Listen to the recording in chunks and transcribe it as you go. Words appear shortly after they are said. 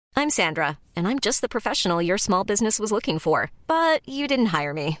I'm Sandra, and I'm just the professional your small business was looking for. But you didn't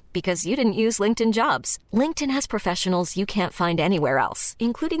hire me because you didn't use LinkedIn Jobs. LinkedIn has professionals you can't find anywhere else,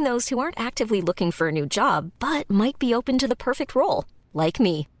 including those who aren't actively looking for a new job, but might be open to the perfect role, like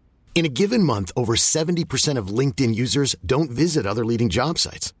me. In a given month, over 70% of LinkedIn users don't visit other leading job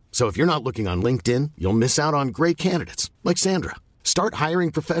sites. So if you're not looking on LinkedIn, you'll miss out on great candidates like Sandra. Start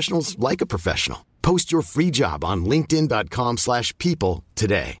hiring professionals like a professional. Post your free job on linkedin.com/people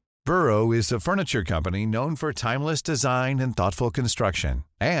today. Burrow is a furniture company known for timeless design and thoughtful construction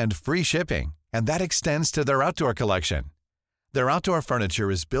and free shipping, and that extends to their outdoor collection. Their outdoor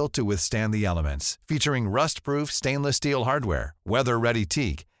furniture is built to withstand the elements, featuring rust-proof stainless steel hardware, weather-ready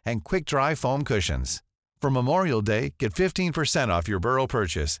teak, and quick-dry foam cushions. For Memorial Day, get 15% off your Burrow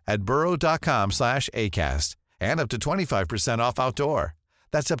purchase at burrow.com/ACAST and up to 25% off outdoor.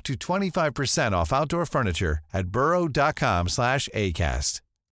 That's up to 25% off outdoor furniture at burrow.com/ACAST.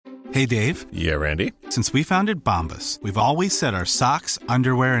 Hey, Dave. Yeah, Randy. Since we founded Bombas, we've always said our socks,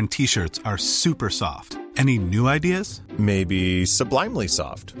 underwear, and T-shirts are super soft. Any new ideas? Maybe sublimely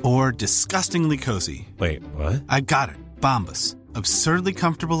soft. Or disgustingly cozy. Wait, what? I got it. Bombas. Absurdly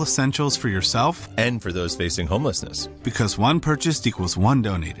comfortable essentials for yourself and for those facing homelessness. Because one purchased equals one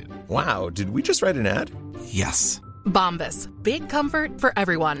donated. Wow, did we just write an ad? Yes. Bombas. Big comfort for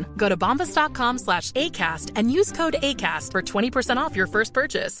everyone. Go to bombas.com/ACAST and use code ACAST for 20% off your first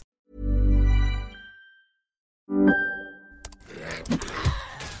purchase.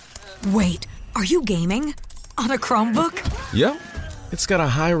 Wait, are you gaming? On a Chromebook? Yep. It's got a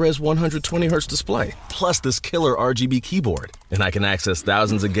high-res 120Hz display, plus this killer RGB keyboard. And I can access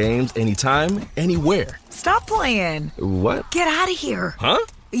thousands of games anytime, anywhere. Stop playing. What? Get out of here. Huh?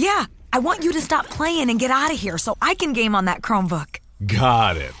 Yeah, I want you to stop playing and get out of here so I can game on that Chromebook.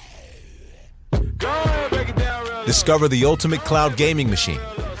 Got it. Discover the ultimate cloud gaming machine.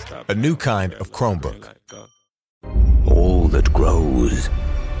 A new kind of Chromebook. All that grows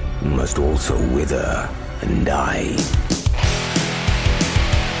must also wither and die.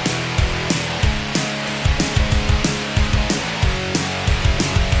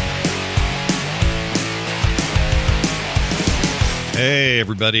 Hey,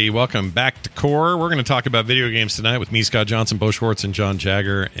 everybody. Welcome back to Core. We're going to talk about video games tonight with me, Scott Johnson, Bo Schwartz, and John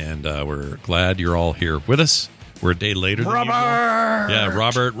Jagger, and we're glad you're all here with us. We're a day later than usual. Yeah,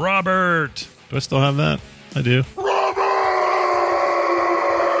 Robert. Do I still have that? I do.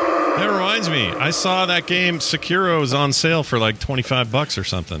 That reminds me. I saw that game, Sekiro, is on sale for like $25 or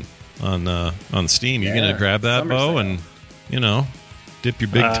something on Steam. You going to grab that, Bo, and, dip your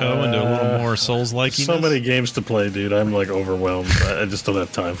big toe into a little more Souls-likeness? So many games to play, dude. I'm like overwhelmed. I just don't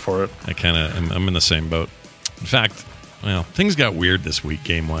have time for it. I'm in the same boat. In fact, things got weird this week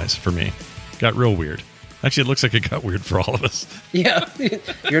game-wise for me. Got real weird. Actually, it looks like it got weird for all of us. Yeah,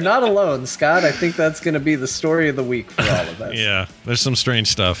 you're not alone, Scott. I think that's going to be the story of the week for all of us. Yeah, there's some strange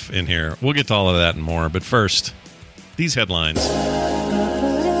stuff in here. We'll get to all of that and more. But first, these headlines.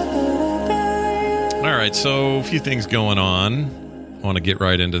 All right, so a few things going on. I want to get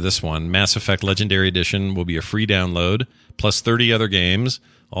right into this one. Mass Effect Legendary Edition will be a free download, plus 30 other games,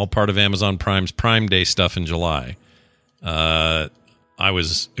 all part of Amazon Prime's Prime Day stuff in July. I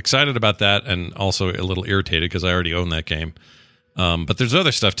was excited about that and also a little irritated because I already own that game. But there's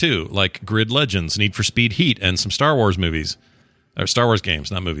other stuff, too, like Grid Legends, Need for Speed Heat, and some Star Wars movies. Or Star Wars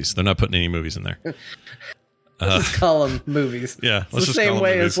games, not movies. They're not putting any movies in there. Let's just call them movies. Yeah. It's the same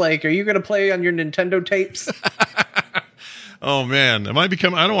way as, like, are you going to play on your Nintendo tapes? Oh, man. I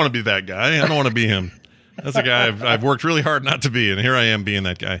don't want to be that guy. I don't want to be him. That's a guy I've worked really hard not to be, and here I am being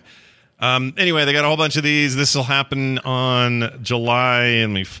that guy. Anyway, they got a whole bunch of these. This will happen on July,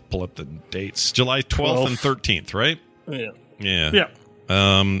 and let me pull up the dates. July 12th and 13th, right? Yeah.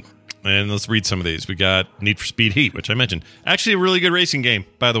 And let's read some of these. We got Need for Speed Heat, which I mentioned. Actually, a really good racing game,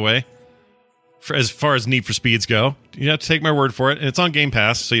 by the way, as far as Need for Speeds go. You have to take my word for it. And it's on Game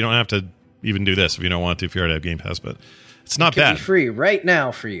Pass, so you don't have to even do this if you don't want to, if you already have Game Pass, but it's not bad. It could be free right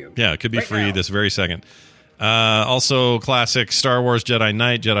now for you. Yeah, it could be free this very second. Also, classic Star Wars Jedi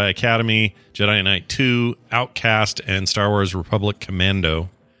Knight, Jedi Academy, Jedi Knight 2, Outcast, and Star Wars Republic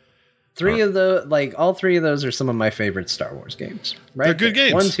Commando. All three of those are some of my favorite Star Wars games. Right? They're good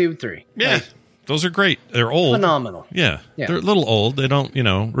games. 1, 2, 3. Yeah, those are great. They're old. Phenomenal. Yeah, they're a little old. They don't,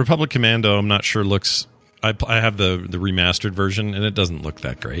 Republic Commando, I'm not sure looks... I have the remastered version, and it doesn't look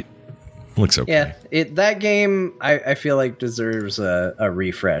that great. It looks okay. Yeah, that game, I feel like deserves a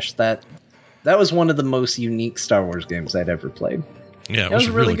refresh. That was one of the most unique Star Wars games I'd ever played. Yeah, it was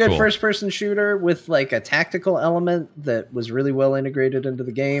a really good cool first-person shooter with like a tactical element that was really well integrated into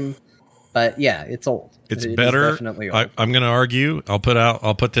the game. But yeah, it's old. It's It is better. definitely old. I'm going to argue. I'll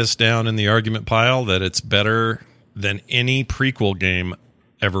put this down in the argument pile that it's better than any prequel game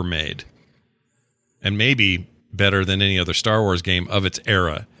ever made, and maybe better than any other Star Wars game of its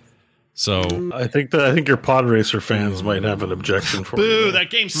era. So I think your Pod Racer fans might have an objection for you. Boo! That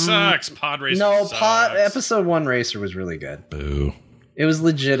game sucks. Pod Racer. No, sucks. Episode 1 Racer was really good. Boo! It was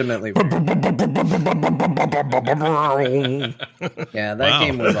legitimately weird. Yeah, that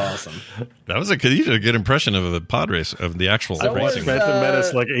game was awesome. That was you did a good impression of the pod race of the actual I've racing. Phantom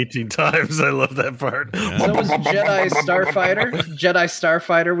Menace like 18 times. I love that part. Yeah. So was Jedi Starfighter. Jedi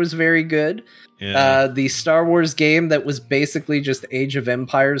Starfighter was very good. Yeah. The Star Wars game that was basically just Age of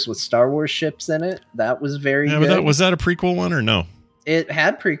Empires with Star Wars ships in it. That was very good. But was that a prequel one or no? It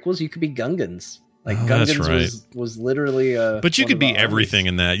had prequels. You could be Gungans. Like that's Gungans right. was literally But you could be everything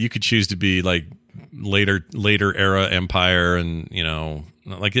in that. You could choose to be like later era Empire, and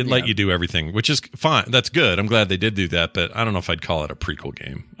like it let you do everything, which is fine. That's good. I'm glad they did do that, but I don't know if I'd call it a prequel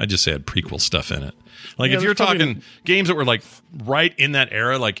game. I'd just say it had prequel stuff in it. Like if you're talking games that were like right in that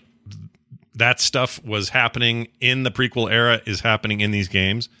era, like that stuff was happening in the prequel era is happening in these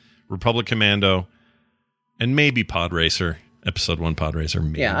games. Republic Commando and maybe Pod Racer. Episode 1 Pod Racer.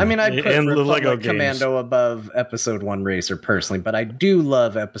 Maybe. Yeah, I mean, I'd put And the Lego Republic Commando above Episode 1 Racer personally, but I do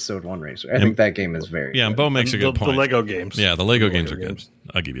love Episode 1 Racer. I think that game is very good. And Bo makes a good point. The Lego games. Yeah, the Lego games are good.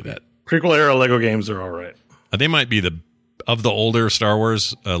 I'll give you that. Prequel era Lego games are all right. They might be of the older Star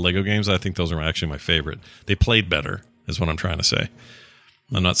Wars Lego games, I think those are actually my favorite. They played better, is what I'm trying to say.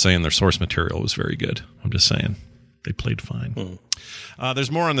 I'm not saying their source material was very good. I'm just saying they played fine. There's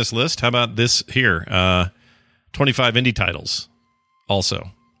more on this list. How about this here? 25 indie titles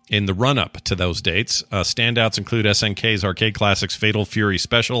also in the run-up to those dates. Standouts include SNK's arcade classics Fatal Fury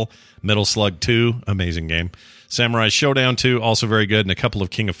Special, Metal Slug 2, amazing game, Samurai Showdown 2, also very good, and a couple of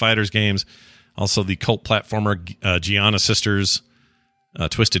King of Fighters games. Also the cult platformer Gianna Sisters,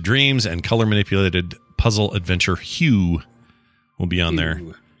 Twisted Dreams, and color-manipulated puzzle adventure Hue will be on there.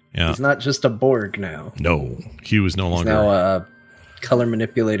 Yeah, He's not just a Borg now. No, Hue is no longer. He's now a color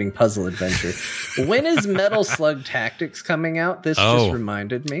manipulating puzzle adventure. When is Metal Slug Tactics coming out? This just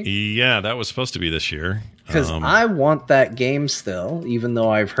reminded me. Yeah, that was supposed to be this year. Because I want that game still, even though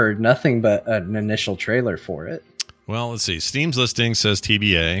I've heard nothing but an initial trailer for it. Well, let's see. Steam's listing says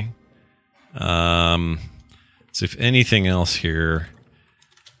TBA. So if anything else here,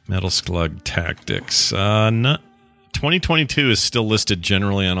 Metal Slug Tactics. 2022 is still listed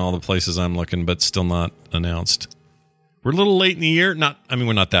generally on all the places I'm looking, but still not announced. We're a little late in the year.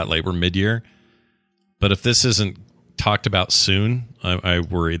 We're not that late. We're mid-year. But if this isn't talked about soon, I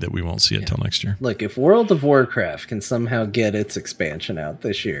worry that we won't see it till next year. Look, if World of Warcraft can somehow get its expansion out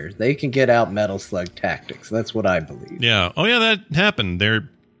this year, they can get out Metal Slug Tactics. That's what I believe. Yeah. Oh, yeah, that happened. They're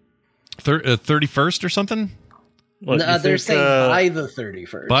 31st or something? No, they're saying by the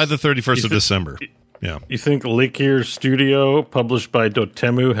 31st. By the 31st of December. Yeah. You think Lake Erie Studio, published by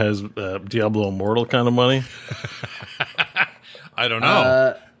Dotemu, has Diablo Immortal kind of money? I don't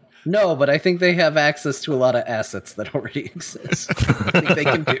know. No, but I think they have access to a lot of assets that already exist. I think they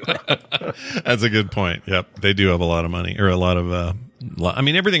can do it. That's a good point. Yep. They do have a lot of money, or a lot of,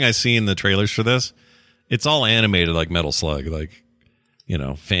 everything I see in the trailers for this, it's all animated like Metal Slug, like,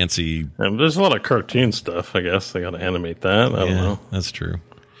 fancy. There's a lot of cartoon stuff, I guess. They got to animate that. I don't know. That's true.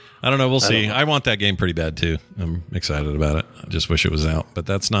 I don't know. We'll see. I want that game pretty bad too. I'm excited about it. I just wish it was out, but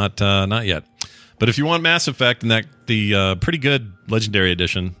that's not yet. But if you want Mass Effect and the pretty good Legendary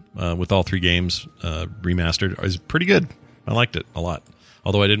Edition with all 3 games remastered is pretty good. I liked it a lot.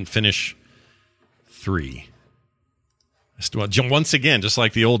 Although I didn't finish 3. Once again, just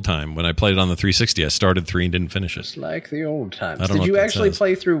like the old time when I played it on the 360, I started 3 and didn't finish it. Just like the old times. I don't know Did you what that actually says.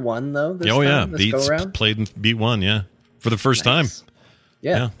 play through 1 though? This time, this go around? Played and beat 1. Yeah, for the first time.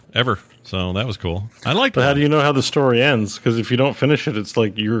 Yeah, ever. So that was cool. I liked it. But how do you know how the story ends? Because if you don't finish it, it's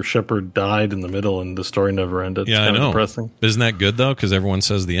like your Shepard died in the middle and the story never ended. Yeah, it's I know. Depressing. Isn't that good though? Because everyone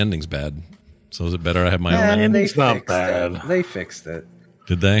says the ending's bad. So is it better I have my own ending? ending's not bad. They fixed it.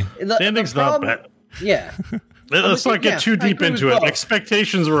 Did they? The ending's not bad. Yeah. Let's not get too deep into it.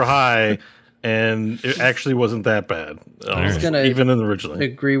 Expectations were high, and it actually wasn't that bad. Even in the originally.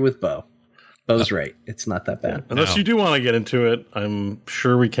 Agree with Bo. Bo's right. It's not that bad. Unless you do want to get into it, I'm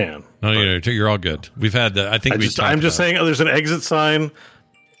sure we can. No, you're all good. We've had that. I'm just saying there's an exit sign.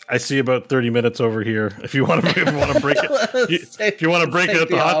 I see about 30 minutes over here. If you want to break it, if you want to break it at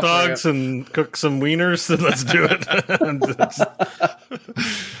the hot dogs and cook some wieners, then let's do it.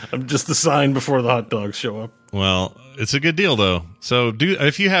 I'm just the sign before the hot dogs show up. Well, it's a good deal though. So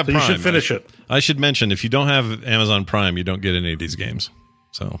if you have Prime, you should finish it. I should mention if you don't have Amazon Prime, you don't get any of these games.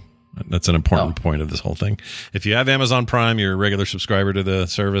 So That's an important point of this whole thing. If you have Amazon Prime, you're a regular subscriber to the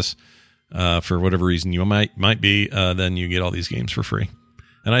service, for whatever reason you might be, then you get all these games for free.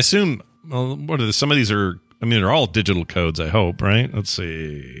 And I assume, some of these are, they're all digital codes, I hope, right? Let's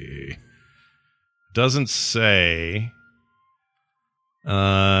see. Doesn't say.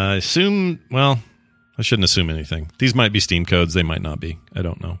 I shouldn't assume anything. These might be Steam codes. They might not be. I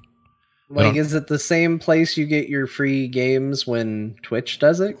don't know. Is it the same place you get your free games when Twitch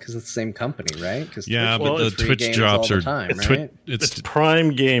does it? Because it's the same company, right? Yeah, but the Twitch drops are time, right? It's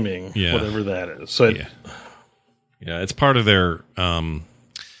Prime Gaming, whatever that is. So it's part of their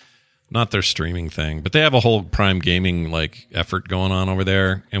not their streaming thing, but they have a whole Prime Gaming like effort going on over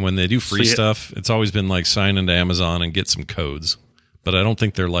there. And when they do free stuff, it's always been like sign into Amazon and get some codes. But I don't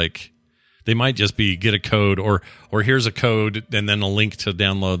think they're like, they might just be get a code or here's a code and then a link to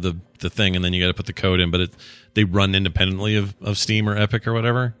download the thing, and then you got to put the code in. But they run independently of Steam or Epic or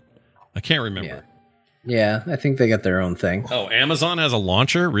whatever. I can't remember. Yeah, I think they got their own thing. Oh, Amazon has a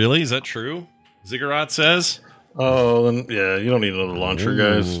launcher? Really? Is that true? Ziggurat says. Oh, then you don't need another launcher,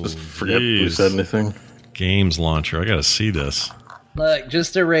 guys. Just forget we said anything. Games launcher. I got to see this. Look,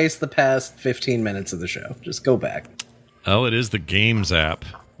 just erase the past 15 minutes of the show. Just go back. Oh, it is the Games app.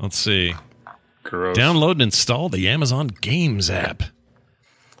 Let's see. Gross. Download and install the Amazon Games app.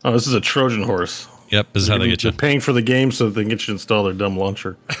 Oh, this is a Trojan horse. Yep, this is how they get you. They're paying for the game so they can get you to install their dumb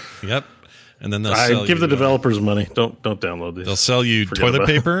launcher. Yep. And then they'll sell give the developers money. Don't download these. They'll sell you toilet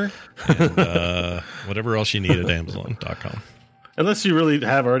paper and whatever else you need at Amazon.com. Unless you really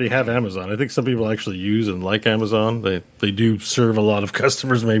already have Amazon. I think some people actually use and like Amazon. They do serve a lot of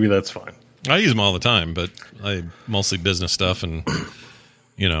customers. Maybe that's fine. I use them all the time, but I mostly business stuff, and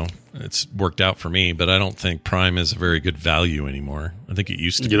it's worked out for me. But I don't think Prime is a very good value anymore. I think it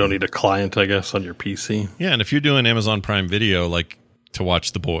used to. You don't need a client, I guess, on your PC. Yeah, and if you're doing Amazon Prime Video, like to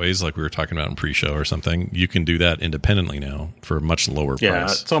watch The Boys, like we were talking about in pre-show or something, you can do that independently now for a much lower price. Yeah,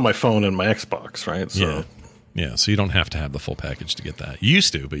 it's on my phone and my Xbox, right? So. Yeah, so you don't have to have the full package to get that. You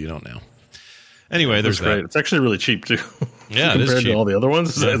used to, but you don't now. Anyway, there's that. It's actually really cheap too. Yeah, it is cheap. Compared to all the other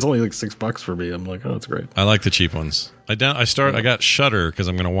ones, it's only like $6 for me. I'm like, oh, it's great. I like the cheap ones. I got Shudder because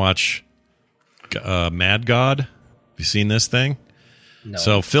I'm going to watch Mad God. Have you seen this thing? No.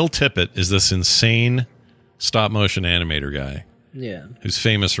 So Phil Tippett is this insane stop motion animator guy. Yeah. Who's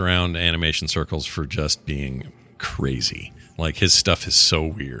famous around animation circles for just being crazy. Like his stuff is so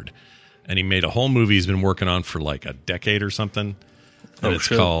weird. And he made a whole movie he's been working on for like a decade or something. And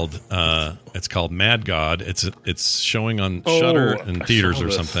it's called Mad God. It's showing on Shudder and theaters or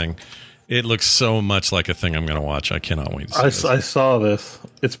something. It looks so much like a thing I'm going to watch. I cannot wait to see I saw this.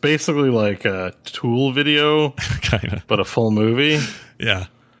 It's basically like a Tool video, kind of, but a full movie. Yeah.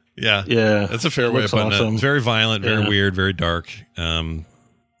 That's a fair way of putting it. It's very violent, very weird, very dark.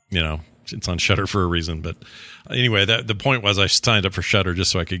 It's on Shudder for a reason. But anyway, the point was I signed up for Shudder just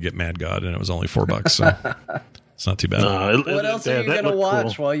so I could get Mad God, and it was only $4. So it's not too bad. What else are you going to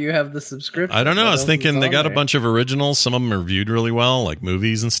watch while you have the subscription? I don't know. I was thinking they got a bunch of originals. Some of them are viewed really well, like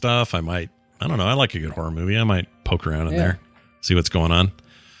movies and stuff. I don't know. I like a good horror movie. I might poke around in there, see what's going on.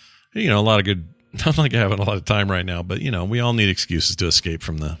 A lot of good. Not like having a lot of time right now, but we all need excuses to escape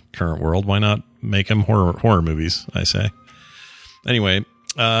from the current world. Why not make them horror movies? I say. Anyway,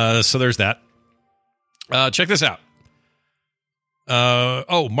 so there's that. Check this out.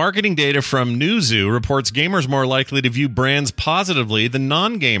 Marketing data from Newzoo reports gamers more likely to view brands positively than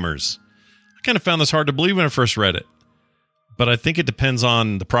non-gamers. I kind of found this hard to believe when I first read it, but I think it depends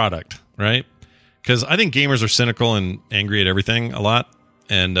on the product, right? Because I think gamers are cynical and angry at everything a lot,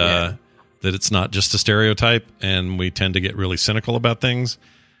 and that it's not just a stereotype, and we tend to get really cynical about things.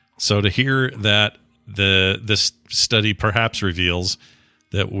 So to hear that this study perhaps reveals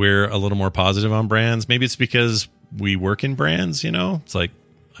that we're a little more positive on brands, maybe it's because we work in brands, it's like,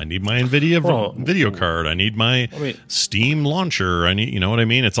 I need my NVIDIA video card. I need my Steam launcher. I need, you know what I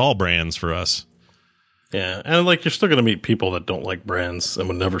mean? It's all brands for us. Yeah. And like, you're still going to meet people that don't like brands and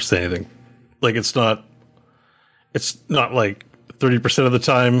would never say anything. Like, it's not like 30% of the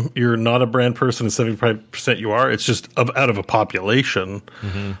time you're not a brand person and 75% you are. It's just out of a population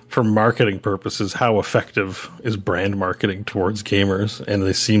for marketing purposes. How effective is brand marketing towards gamers? And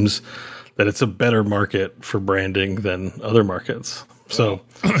it seems that it's a better market for branding than other markets. So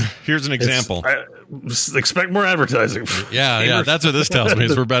here's an example. Expect more advertising. Yeah. That's what this tells me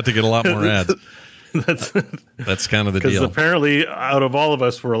is we're about to get a lot more ads. That's kind of the deal. Because apparently, out of all of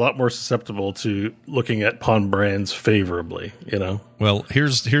us, we're a lot more susceptible to looking at pawn brands favorably. Well,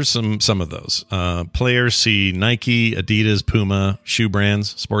 here's some of those. Players see Nike, Adidas, Puma, shoe brands,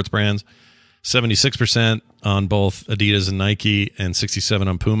 sports brands. 76% on both Adidas and Nike, and 67%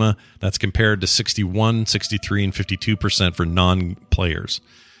 on Puma. That's compared to 61%, 63%, and 52% for non-players.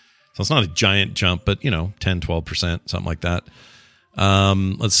 So it's not a giant jump, but 10, 12%, something like that.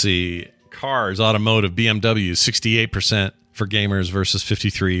 Let's see. Cars, automotive, BMW, 68% for gamers versus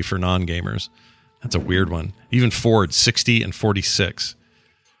 53% for non-gamers. That's a weird one. Even Ford, 60 and 46.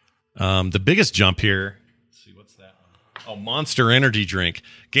 The biggest jump here, let's see, what's that one? Oh, Monster Energy drink.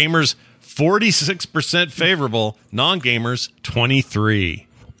 Gamers, 46% favorable. Non-gamers, 23%.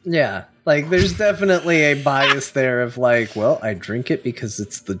 Yeah, like there's definitely a bias there of like, well, I drink it because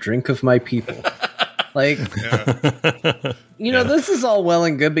it's the drink of my people. Like, this is all well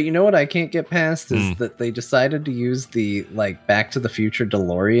and good, but you know what I can't get past is that they decided to use the Back to the Future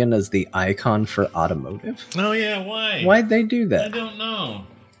DeLorean as the icon for automotive. Oh yeah, why? Why'd they do that? I don't know.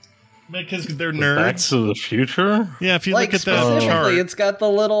 Because they're nerds. Back to the Future? Yeah, if you look at that chart, it's got the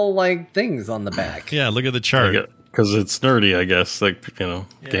little things on the back. Yeah, look at the chart. Because it's nerdy, I guess.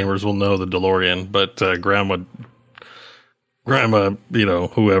 Gamers will know the DeLorean, but Grandma,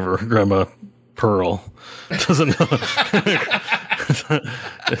 whoever, Grandma Pearl doesn't know.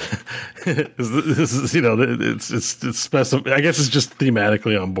 It's specific. I guess it's just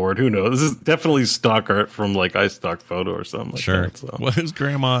thematically on board. Who knows? This is definitely stock art from iStock Photo or something. Like sure. That, so. What is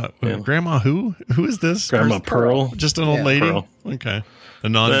Grandma? Yeah. Grandma who? Who is this? Grandma Pearl. Just an old lady. Pearl. Okay. A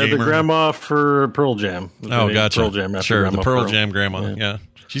non-gamer. The grandma for Pearl Jam. Oh, gotcha. Pearl Jam. Sure. Grandma The Pearl Jam grandma. Yeah.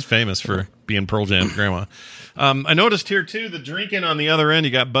 She's famous for being Pearl Jam's grandma. I noticed here too, the drinking on the other end,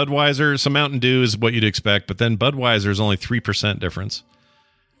 you got Budweiser. Some Mountain Dew is what you'd expect, but then Budweiser is only 3% difference.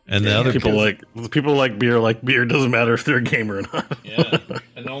 And the other people like beer doesn't matter if they're a gamer or not. Yeah,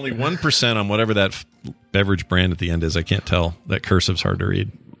 and only 1% on whatever that beverage brand at the end is. I can't tell. That cursive's hard to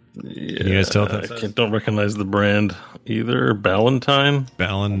read. Yeah, can you guys tell what that says? Don't recognize the brand either. Ballard.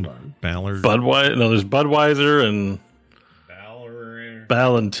 Budweiser. No, there's Budweiser and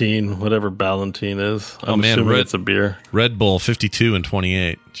Ballantine, whatever Ballantine is. I'm assuming it's a beer. Red Bull, 52 and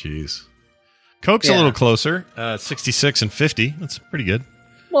 28. Jeez. Coke's a little closer, 66 and 50. That's pretty good.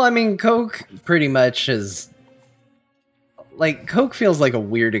 Well, I mean, Coke pretty much is... Coke feels like a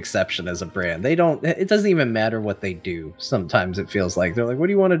weird exception as a brand. It doesn't even matter what they do. Sometimes it feels like they're like, what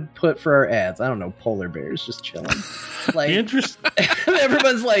do you want to put for our ads? I don't know, polar bears just chilling. Interesting.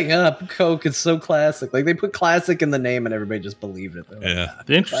 Everyone's like, Coke is so classic. They put classic in the name and everybody just believed it.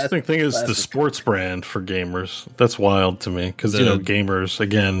 The interesting thing is the sports brand for gamers. That's wild to me because, gamers,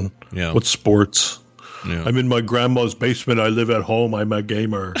 again, with sports. Yeah. I'm in my grandma's basement. I live at home. I'm a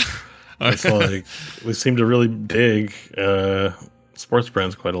gamer. It's like we seem to really dig sports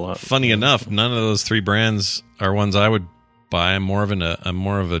brands quite a lot. Funny enough, none of those three brands are ones I would buy. I'm more of a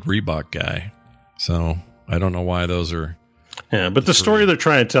Reebok guy, so I don't know why those are. Yeah, but the story they're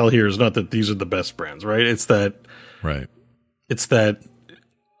trying to tell here is not that these are the best brands, right? It's that, It's that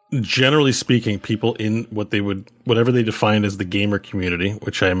generally speaking, people in whatever they define as the gamer community,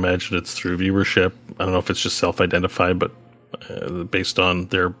 which I imagine it's through viewership. I don't know if it's just self-identified, but based on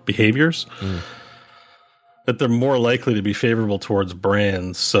their behaviors, that they're more likely to be favorable towards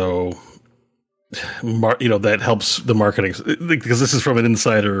brands. So, that helps the marketing, because this is from an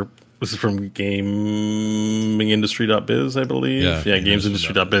insider. This is from gamingindustry.biz, I believe. Yeah,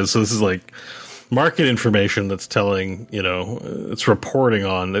 gamesindustry.biz. So this is market information that's telling, it's reporting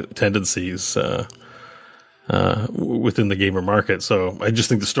on tendencies within the gamer market. So I just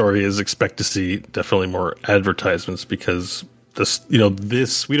think the story is expect to see definitely more advertisements because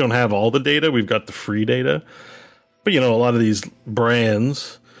this we don't have all the data. We've got the free data, but a lot of these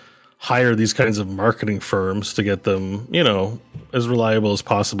brands hire these kinds of marketing firms to get them, as reliable as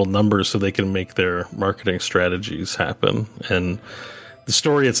possible numbers so they can make their marketing strategies happen. And the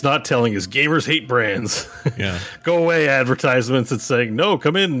story it's not telling is gamers hate brands. Yeah. Go away, advertisements. It's saying, no,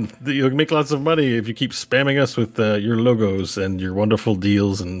 come in. You'll make lots of money if you keep spamming us with your logos and your wonderful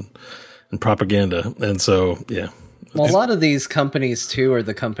deals and propaganda. And so, yeah. Well, a lot of these companies, too, are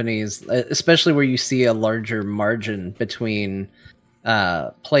the companies, especially where you see a larger margin between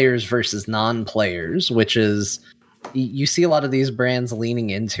players versus non-players, which is... You see a lot of these brands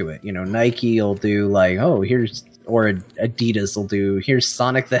leaning into it. Nike will do or Adidas will do, here's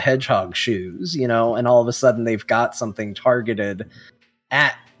Sonic the Hedgehog shoes, and all of a sudden they've got something targeted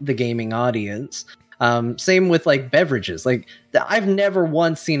at the gaming audience. Same with beverages. I've never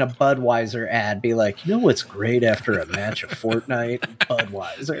once seen a Budweiser ad be like, what's great after a match of Fortnite?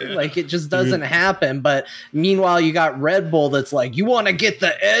 Budweiser. It just doesn't happen. But meanwhile, you got Red Bull that's like, you want to get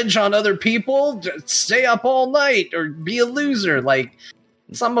the edge on other people? Just stay up all night or be a loser.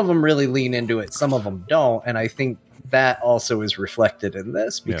 Some of them really lean into it. Some of them don't. And I think that also is reflected in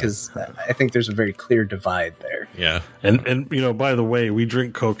this because I think there's a very clear divide there. Yeah. And by the way, we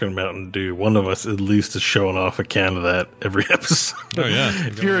drink Coke and Mountain Dew. One of us at least is showing off a can of that every episode. Oh yeah.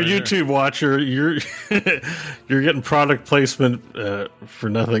 If you're a YouTube watcher, you're getting product placement for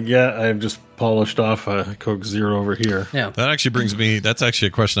nothing. Yeah, I've just polished off a Coke Zero over here. Yeah. That actually brings me, that's actually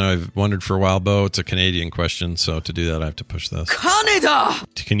a question I've wondered for a while, Bo. It's a Canadian question, so to do that I have to push this. Canada!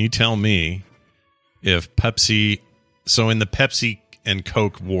 Can you tell me if Pepsi, so in the Pepsi and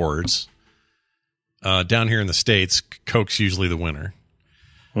Coke wars, down here in the States, Coke's usually the winner.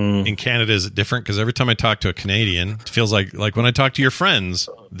 In Canada, is it different? Because every time I talk to a Canadian, it feels like when I talk to your friends,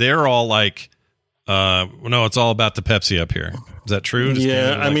 they're all like, no, it's all about the Pepsi up here. Is that true?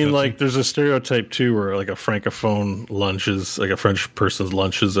 Yeah, I mean, like, there's a stereotype, too, where, like, a Francophone lunch is, like, a French person's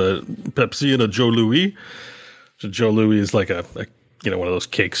lunch is a Pepsi and a Joe Louis. So Joe Louis is like a one of those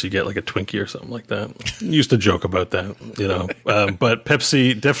cakes you get, like a Twinkie or something like that. Used to joke about that, but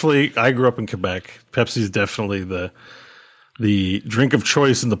Pepsi, definitely, I grew up in Quebec. Pepsi is definitely the drink of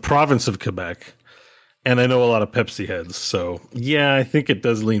choice in the province of Quebec. And I know a lot of Pepsi heads, so yeah, I think it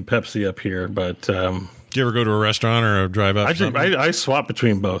does lean Pepsi up here. But do you ever go to a restaurant or a drive up? I swap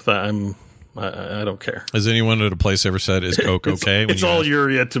between both. I don't care. Has anyone at a place ever said, "Is Coke okay?" It's all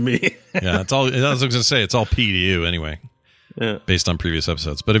urea to me. Yeah, it's all. I was going to say it's all P to you anyway. Yeah, based on previous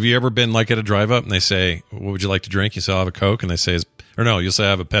episodes. But have you ever been like at a drive up and they say, "What would you like to drink?" You say, "I'll have a Coke," and they say, you'll say, "I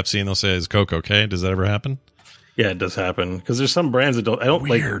have a Pepsi," and they'll say, "Is Coke okay?" Does that ever happen? Yeah, it does happen because there's some brands that don't. I don't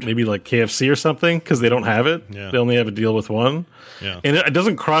like maybe like KFC or something because they don't have it. Yeah. They only have a deal with one. Yeah, and it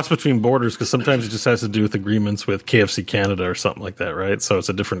doesn't cross between borders because sometimes it just has to do with agreements with KFC Canada or something like that, right? So it's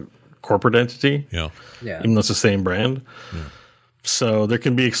a different corporate entity. Yeah. Even though it's the same brand. Yeah. So there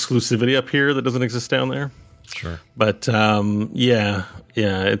can be exclusivity up here that doesn't exist down there. Sure. But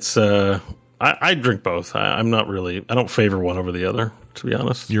it's I drink both. I don't favor one over the other, to be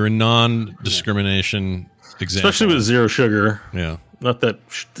honest. You're a non-discrimination example. Especially with zero sugar. Yeah. Not that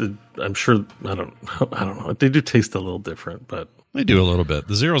I'm sure, I don't know. They do taste a little different, but they do a little bit.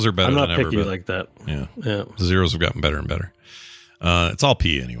 The zeros are better I'm not than ever. picky like that. Yeah. Yeah. The zeros have gotten better and better. It's all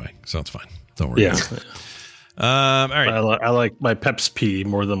P anyway, so it's fine. Don't worry. Yeah. All right. I like my Pepsi P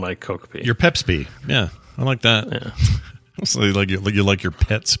more than my Coke P. Your Pepsi P. Yeah. I like that. Yeah. So you like your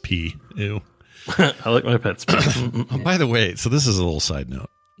pet's pee. Ew. I like my pet's pee. Oh, by the way, so this is a little side note.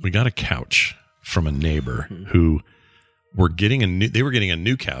 We got a couch from a neighbor who were getting a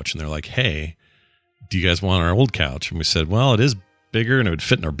new couch, and they're like, "Hey, do you guys want our old couch?" And we said, "Well, it is bigger and it would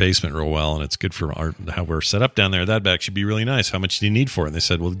fit in our basement real well, and it's good for how we're set up down there. That'd actually be really nice. How much do you need for it?" And they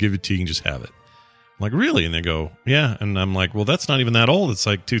said, "We'll give it to you. You can just have it." I'm like, "Really?" And they go, "Yeah." And I'm like, "Well, that's not even that old. It's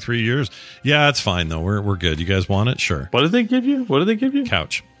like 2-3 years." "Yeah, it's fine though. We're good. You guys want it? Sure." What did they give you?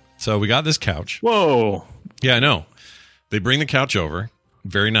 Couch. So we got this couch. Whoa. Yeah, I know. They bring the couch over.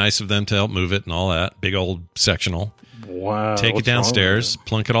 Very nice of them to help move it and all that. Big old sectional. Wow. Take it downstairs,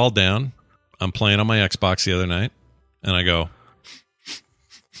 plunk it all down. I'm playing on my Xbox the other night, and I go,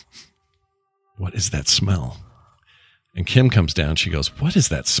 "What is that smell?" And Kim comes down. She goes, "What is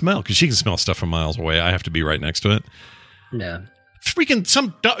that smell?" Because she can smell stuff from miles away. I have to be right next to it. Yeah. Freaking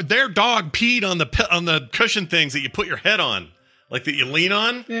their dog peed on the cushion things that you put your head on. Like that you lean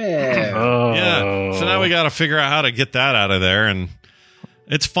on? Yeah. Oh. Yeah. So now we got to figure out how to get that out of there. And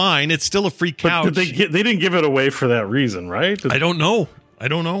it's fine. It's still a free couch. But they didn't give it away for that reason, right? I don't know.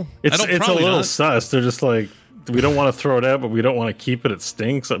 It's a little sus. They're just like, we don't want to throw it out, but we don't want to keep it. It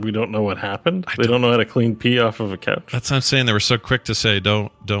stinks. We don't know what happened. They don't know how to clean pee off of a couch. That's what I'm saying. They were so quick to say,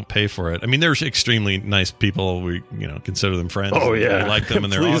 don't pay for it. I mean, they're extremely nice people. We consider them friends. Oh yeah, we like them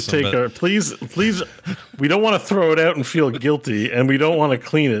and they're please awesome. Please. We don't want to throw it out and feel guilty, and we don't want to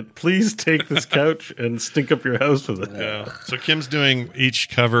clean it. Please take this couch and stink up your house with it. Yeah. So Kim's doing each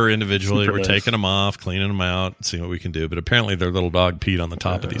cover individually. Super We're nice. taking them off, cleaning them out, seeing what we can do. But apparently their little dog peed on the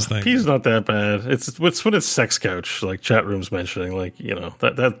top of these things. Pee's not that bad. It's when it's sex couch, like chat rooms mentioning, like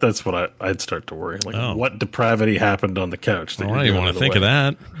that's what I'd start to worry. Like what depravity happened on the couch? I don't even want to think of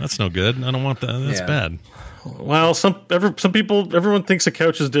that. That's no good. I don't want that. That's bad. Well, some people, everyone thinks a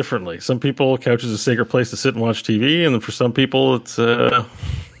couch is differently. Some people, a couch is a sacred place to sit and watch TV, and for some people, it's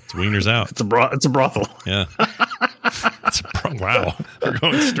wieners out. It's a brothel. Yeah. Wow. We're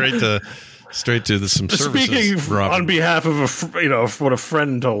going straight to some services. Speaking on behalf of what a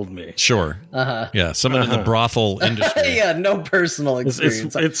friend told me. Sure. Yeah, someone in the brothel industry. Yeah, no personal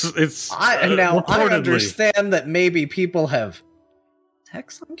experience. I understand that maybe people have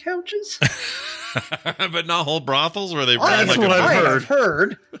sex on couches, but not whole brothals where they. That's what I've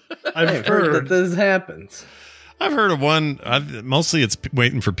heard. I've heard that this happens. I've heard of one. Mostly it's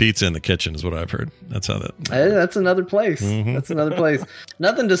waiting for pizza in the kitchen is what I've heard. That's how that. That's another place. Mm-hmm. That's another place.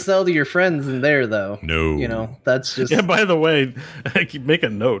 Nothing to sell to your friends in there, though. No. You know, that's just. Yeah, by the way, make a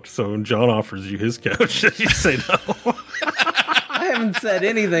note. So when John offers you his couch, you say no. I haven't said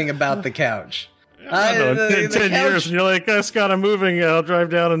anything about the couch. In 10 years, and you're like, Scott, I'm moving. I'll drive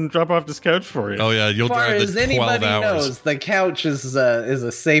down and drop off this couch for you. Oh, yeah. You'll drive the 12 hours. As anybody knows, the couch is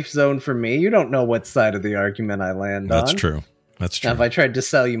a safe zone for me. You don't know what side of the argument I land on. That's true. That's true. Now, if I tried to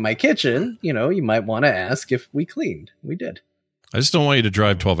sell you my kitchen, you might want to ask if we cleaned. We did. I just don't want you to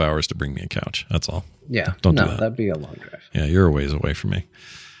drive 12 hours to bring me a couch. That's all. Yeah. Don't do that. That'd be a long drive. Yeah, you're a ways away from me.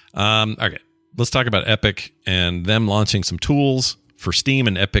 Okay. Let's talk about Epic and them launching some tools for Steam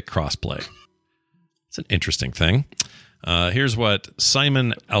and Epic crossplay. It's an interesting thing. Here's what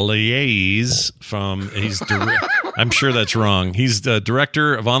Simon Aliaze I'm sure that's wrong. He's the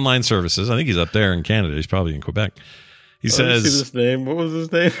director of online services. I think he's up there in Canada. He's probably in Quebec. He says, see this name. What was his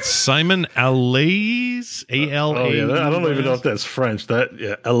name? Simon Aliaze. A-L-A. Oh, yeah. I don't even know if that's French.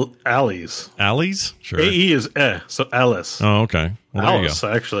 Aliaze. Aliaze? Sure. A-E is so Alice. Oh, okay. Well, there Alice,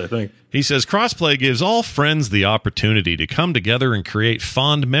 actually, I think. He says, crossplay gives all friends the opportunity to come together and create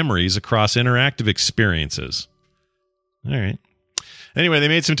fond memories across interactive experiences. All right. Anyway, they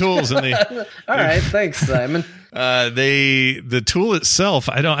made some tools and they. All right, thanks, Simon. The tool itself,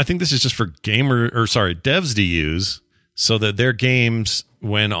 I think this is just for devs to use so that their games,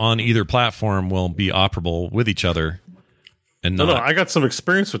 when on either platform, will be operable with each other. And no, I got some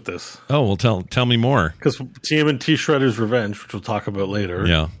experience with this. Oh, well, tell me more. Because TMNT Shredder's Revenge, which we'll talk about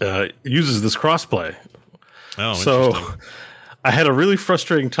later, uses this crossplay. Oh, so I had a really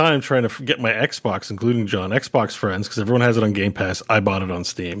frustrating time trying to get my Xbox, including John, Xbox friends, because everyone has it on Game Pass. I bought it on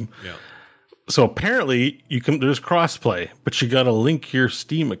Steam. Yeah. So apparently there's crossplay, but you got to link your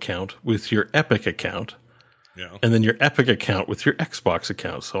Steam account with your Epic account. Yeah. And then your Epic account with your Xbox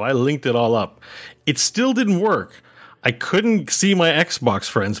account. So I linked it all up. It still didn't work. I couldn't see my Xbox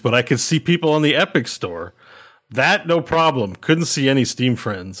friends, but I could see people on the Epic store. That, no problem. Couldn't see any Steam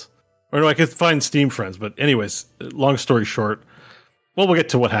friends. Or no, I could find Steam friends. But anyways, long story short, well, we'll get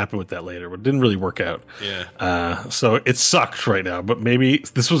to what happened with that later. But it didn't really work out. Yeah. So it sucked right now. But maybe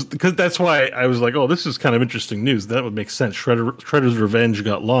this was, because that's why I was like, oh, this is kind of interesting news. That would make sense. Shredder's Revenge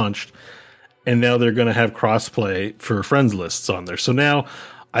got launched, and now they're going to have crossplay for friends lists on there. So now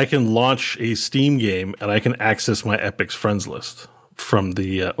I can launch a Steam game and I can access my Epic's friends list from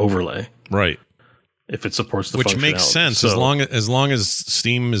the overlay. Right. If it supports the which functionality. Makes sense as long as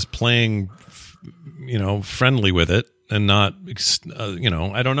Steam is playing, friendly with it and not,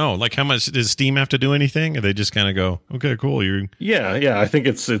 I don't know. Like, how much does Steam have to do anything? Or they just kind of go, okay, cool. Yeah. I think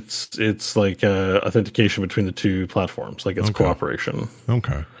it's like authentication between the two platforms. Like it's cooperation.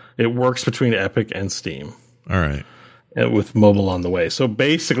 Okay. It works between Epic and Steam. All right. And with mobile on the way. So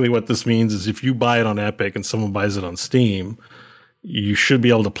basically what this means is if you buy it on Epic and someone buys it on Steam, you should be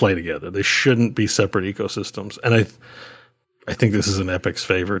able to play together. They shouldn't be separate ecosystems. And I think this is in Epic's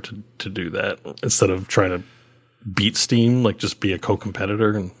favor to do that instead of trying to beat Steam, like just be a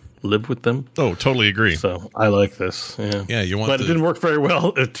co-competitor and live with them. Oh, totally agree. So I like this. Yeah. Yeah, it didn't work very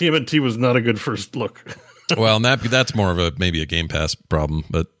well. TMNT was not a good first look. Well, that's more of maybe a Game Pass problem,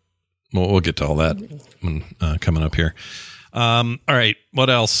 but we'll get to all that when, coming up here. All right, what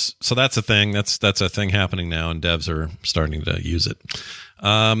else? So that's a thing. That's a thing happening now, and devs are starting to use it.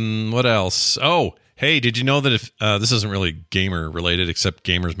 What else? Oh, hey, did you know that if this isn't really gamer related, except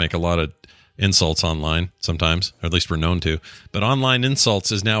gamers make a lot of insults online sometimes, or at least we're known to. But online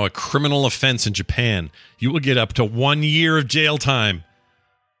insults is now a criminal offense in Japan. You will get up to 1 year of jail time.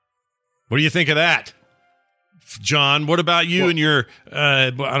 What do you think of that, John? What about you and your, I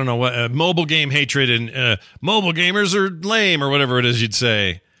don't know, what mobile game hatred and mobile gamers are lame or whatever it is you'd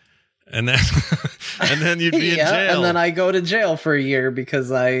say. And then you'd be in jail. And then I go to jail for a year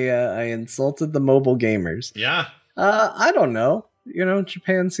because I insulted the mobile gamers. Yeah. I don't know.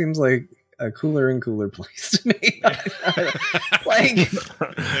 Japan seems like a cooler and cooler place to me. Yeah.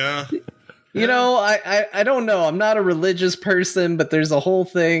 I don't know. I'm not a religious person, but there's a whole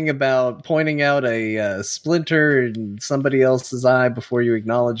thing about pointing out a splinter in somebody else's eye before you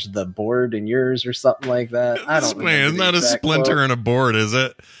acknowledge the board in yours or something like that. I don't know. It's not a splinter in a board, is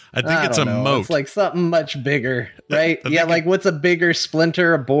it? I think it's a moat. It's like something much bigger, right? Yeah, like what's a bigger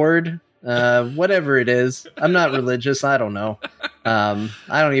splinter? A board? Whatever it is. I'm not religious. I don't know. I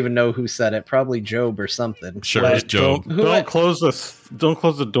don't even know who said it. Probably Job or something. Sure, it's Job. Don't close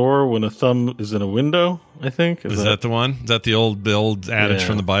the door when a thumb is in a window. I think is that the one? Is that the old adage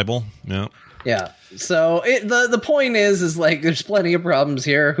from the Bible? Yeah. Yeah. So the point is like there's plenty of problems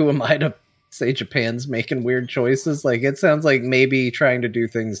here. Who am I to say Japan's making weird choices. Like, it sounds like maybe trying to do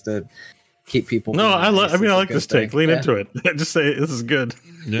things to keep people. No, I like this take. Lean into it. Just say this is good.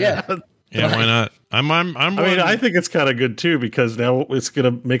 Yeah. Yeah, why not? I mean, I think it's kind of good too, because now it's going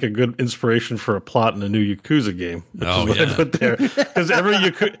to make a good inspiration for a plot in a new Yakuza game. I put there, because every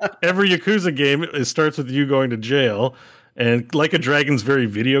Yakuza game, it starts with you going to jail, and Like a Dragon's very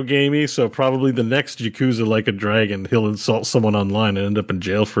video gamey. So probably the next Yakuza Like a Dragon, he'll insult someone online and end up in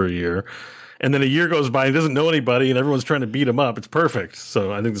jail for a year. And then a year goes by, he doesn't know anybody, and everyone's trying to beat him up. It's perfect.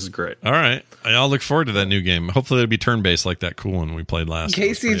 So I think this is great. All right. I'll look forward to that new game. Hopefully it'll be turn-based like that cool one we played last.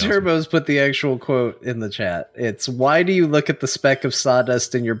 Casey Turbos put the actual quote in the chat. It's, why do you look at the speck of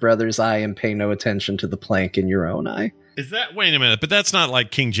sawdust in your brother's eye and pay no attention to the plank in your own eye? Is that, wait a minute, but that's not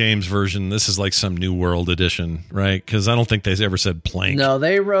like King James Version. This is like some New World edition, right? Because I don't think they ever said plank. No,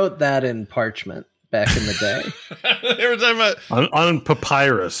 they wrote that in parchment back in the day. They were talking about... On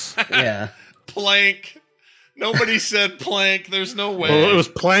papyrus. Yeah. Plank. Nobody said plank. There's no way. Well, it was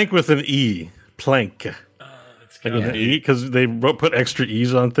plank with an E. Plank. Like with an E, because they put extra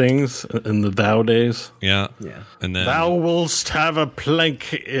E's on things in the thou days. Yeah. Yeah. And then thou wouldst have a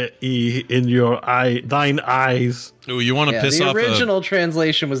plank E in your eye, thine eyes. Oh, you want to piss off the original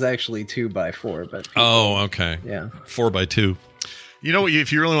translation was actually 2x4, but people, okay. Yeah. 4x2. You know what?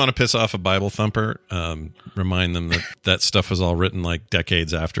 If you really want to piss off a Bible thumper, remind them that stuff was all written like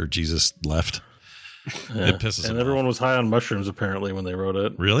decades after Jesus left. Yeah. It pisses them and everyone off. was high on mushrooms apparently when they wrote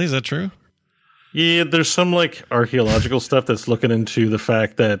it. Really? Is that true? Yeah, there's some like archaeological stuff that's looking into the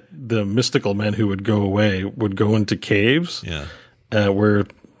fact that the mystical men who would go away would go into caves, where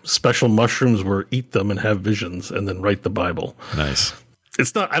special mushrooms were eat them and have visions and then write the Bible. Nice.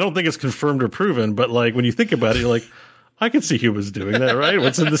 It's not. I don't think it's confirmed or proven, but like when you think about it, you're like, I can see humans doing that, right?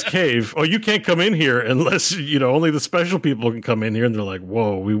 What's in this cave? Oh, you can't come in here unless, only the special people can come in here. And they're like,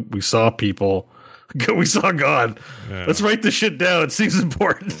 whoa, we saw people. We saw God. Yeah. Let's write this shit down. It seems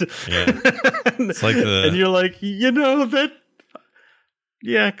important. Yeah. It's like and you're like, that.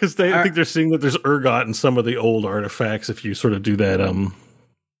 Yeah, because I think they're seeing that there's ergot in some of the old artifacts if you sort of do that.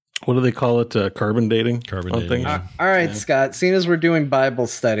 What do they call it? Carbon dating? Carbon dating. All right, Scott, seeing as we're doing Bible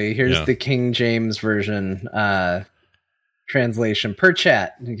study, here's the King James Version translation per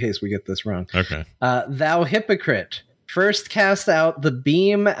chat, in case we get this wrong. Okay. Thou hypocrite, first cast out the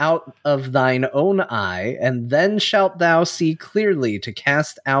beam out of thine own eye, and then shalt thou see clearly to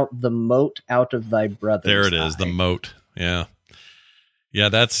cast out the mote out of thy brother's There it is, the mote. Yeah. Yeah,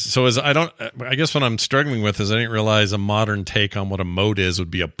 that's so. I guess what I'm struggling with is I didn't realize a modern take on what a mote is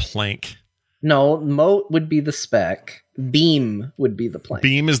would be a plank. No, mote would be the speck. Beam would be the plank.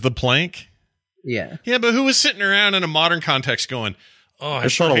 Beam is the plank? Yeah. Yeah, but who was sitting around in a modern context going, oh, I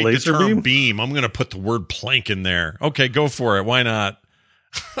sure hate the term beam. I'm going to put the word plank in there. Okay, go for it. Why not?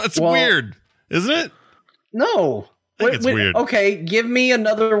 That's weird, isn't it? No. I think it's weird. Okay, give me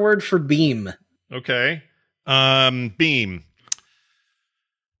another word for beam. Okay. Beam.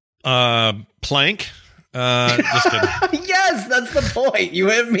 Plank. Just kidding. Yes, that's the point.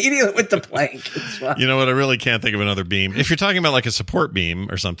 You immediately with the plank. You know what? I really can't think of another beam. If you're talking about like a support beam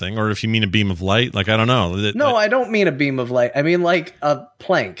or something, or if you mean a beam of light, like I don't know. No, I don't mean a beam of light. I mean like a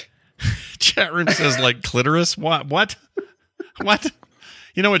plank. Chat room says like clitoris. What? What?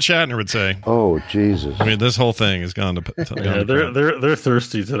 You know what Shatner would say? Oh Jesus! I mean, this whole thing has gone to. Yeah, they're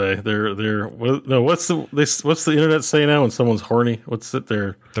thirsty today. What's the internet say now when someone's horny? What's it?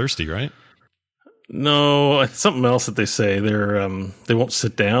 They're thirsty, right? No, it's something else that they say. They won't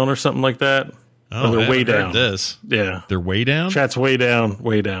sit down or something like that. Oh, or they're way down. This, yeah, they're way down. Chat's way down,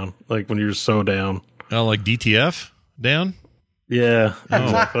 way down. Like when you're so down. Oh, like DTF down. Yeah.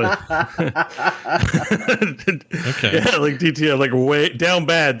 Oh. Okay. Yeah, like DTF, like way down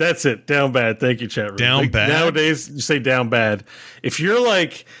bad. That's it. Down bad. Thank you, chat room. Down bad. Nowadays, you say down bad. If your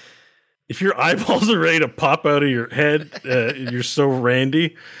eyeballs are ready to pop out of your head, you're so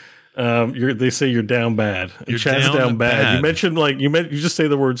randy. They say you're down bad. You're Chat's down bad. bad. You mentioned you just say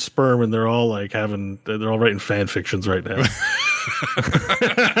the word sperm, and they're all they're all writing fan fictions right now.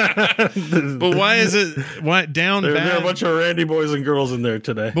 But why is it down bad? There are a bunch of randy boys and girls in there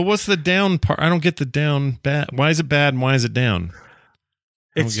today. But what's the down part? I don't get the down bad. Why is it bad and why is it down?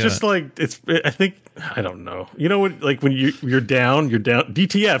 It's just I don't know. You know what? Like when you're down.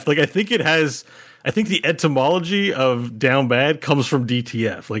 DTF. Like I think the etymology of down bad comes from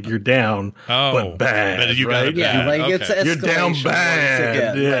DTF. Like you're down, but bad. But you right? got like okay. it's escalation. You're down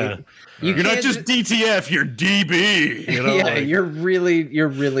bad. Yeah. Like, you're not just DTF. You're DB. Yeah, you're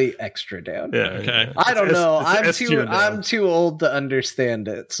really extra down. Yeah. Okay. I don't know. it's I'm too old to understand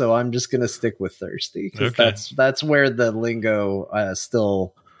it, so I'm just gonna stick with thirsty because that's where the lingo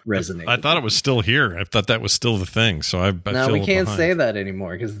still resonated. I thought it was still here. I thought that was still the thing. So I no, feel we can't behind. say that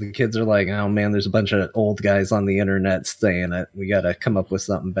anymore because the kids are like, oh man, there's a bunch of old guys on the internet saying it. We got to come up with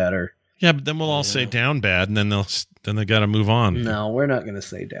something better. Yeah, but then we'll all say down bad, and then they got to move on. No, we're not going to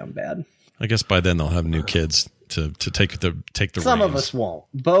say down bad. I guess by then they'll have new kids to take the Some reins. of us won't.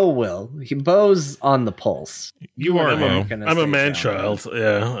 Bo will. Bo's on the pulse. You are, Bo. I'm a man child.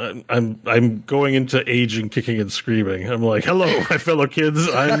 Yeah, I'm going into aging, kicking and screaming. I'm like, hello, my fellow kids.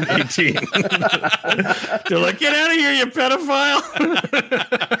 I'm 18. They're like, get out of here, you pedophile.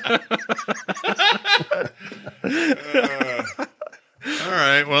 All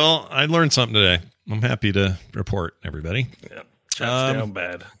right. Well, I learned something today. I'm happy to report, everybody. Yeah, chat's down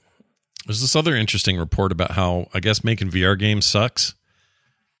bad. There's this other interesting report about how I guess making VR games sucks.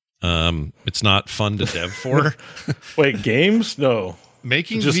 It's not fun to dev for. Wait, games? No.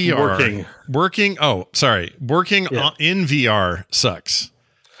 Making just VR working. Oh, sorry. Working in VR sucks.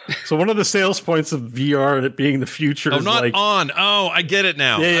 So one of the sales points of VR and it being the future is not like on. Oh, I get it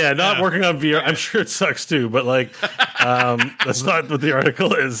now. Yeah, not working on VR. I'm sure it sucks too, but like that's not what the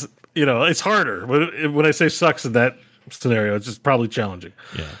article is. You know, it's harder. When I say sucks in that scenario, it's just probably challenging.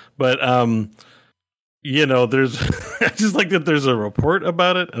 Yeah. But you know, there's I just like that there's a report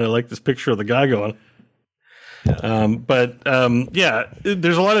about it, and I like this picture of the guy going. Yeah.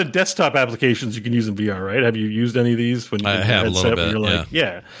 There's a lot of desktop applications you can use in VR, right? Have you used any of these? When I have a little bit. You're like,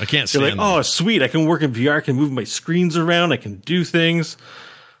 yeah. I can't You're stand like, oh, sweet! I can work in VR. I can move my screens around. I can do things.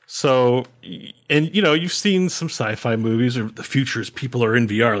 So, and you know, you've seen some sci-fi movies or the futures. People are in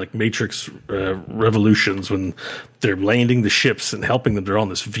VR, like Matrix Revolutions, when they're landing the ships and helping them. They're on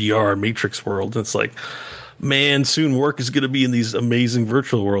this VR Matrix world. And it's like, man, soon work is going to be in these amazing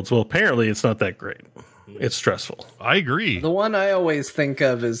virtual worlds. Well, apparently, it's not that great. It's stressful. I agree. The one I always think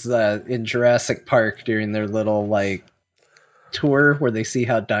of is in Jurassic Park during their little like tour where they see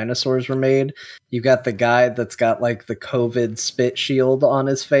how dinosaurs were made. You got the guy that's got like the COVID spit shield on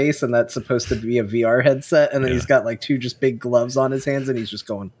his face, and that's supposed to be a VR headset, and then he's got like two just big gloves on his hands, and he's just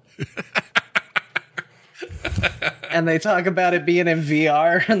going. And they talk about it being in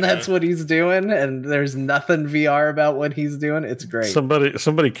VR, and that's what he's doing, and there's nothing VR about what he's doing. It's great.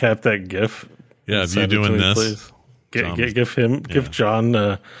 Somebody cap that GIF. Yeah, if you're doing this, please.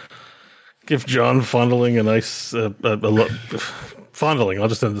 Give John fondling a nice fondling. I'll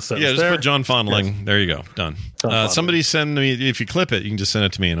just end the sentence. Yeah, just put John fondling. Yes. There you go. Done. Somebody send me, if you clip it, you can just send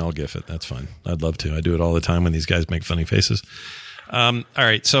it to me and I'll GIF it. That's fine. I'd love to. I do it all the time when these guys make funny faces. All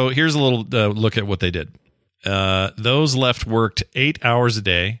right. So here's a little look at what they did. Those left worked 8 hours a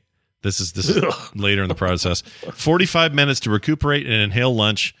day. This is later in the process. 45 minutes to recuperate and inhale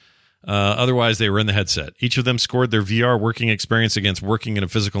lunch. Otherwise, they were in the headset. Each of them scored their VR working experience against working in a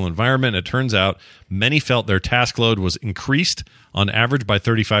physical environment. It turns out many felt their task load was increased on average by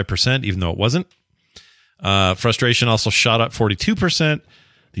 35%, even though it wasn't. Frustration also shot up 42%.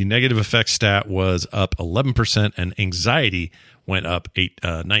 The negative effects stat was up 11%, and anxiety went up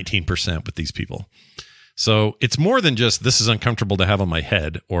 19% with these people. So it's more than just this is uncomfortable to have on my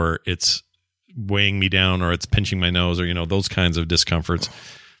head, or it's weighing me down, or it's pinching my nose, or those kinds of discomforts.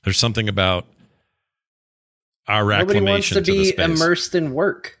 There's something about our acclimation to the space. Nobody wants to be immersed in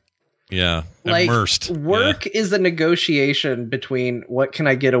work. Yeah, like, immersed. Work is a negotiation between what can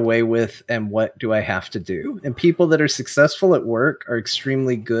I get away with and what do I have to do. And people that are successful at work are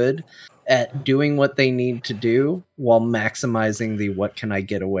extremely good at doing what they need to do while maximizing the what can I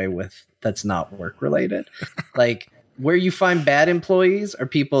get away with that's not work related. Like, where you find bad employees are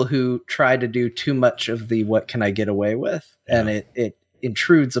people who try to do too much of the what can I get away with, and it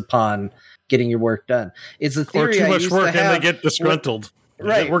intrudes upon getting your work done. It's a theory. Or too much work and they get disgruntled.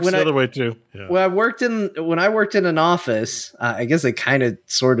 Right. It works the other way too. Yeah. When I worked in an office, I guess I kind of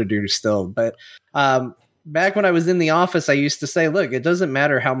sort of do still, but back when I was in the office, I used to say, look, it doesn't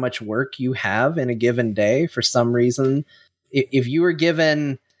matter how much work you have in a given day. For some reason, if you were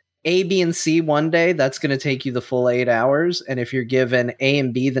given A, B, and C one day, that's going to take you the full 8 hours. And if you're given A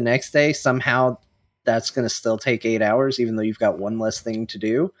and B the next day, somehow that's going to still take 8 hours, even though you've got one less thing to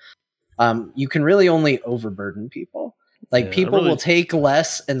do. You can really only overburden people. Like, people will take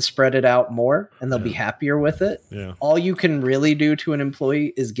less and spread it out more, and they'll be happier with it. Yeah. All you can really do to an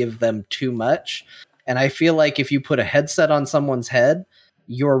employee is give them too much. And I feel like if you put a headset on someone's head,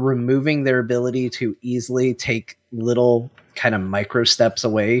 you're removing their ability to easily take little kind of micro steps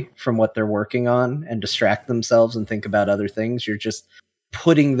away from what they're working on and distract themselves and think about other things. You're just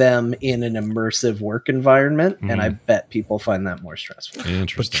putting them in an immersive work environment, and I bet people find that more stressful.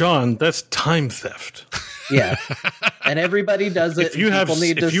 But John, that's time theft. Yeah, and everybody does it. If you have,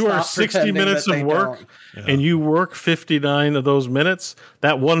 if you are 60 minutes of work and you work 59 of those minutes,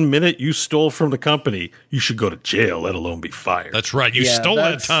 that 1 minute you stole from the company, you should go to jail, let alone be fired. That's right. You stole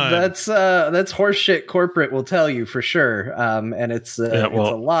that time. That's horseshit. Corporate will tell you for sure, and it's a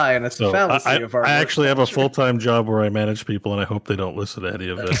lie and it's a fallacy of our. I actually have a full-time job where I manage people, and I hope they don't listen to any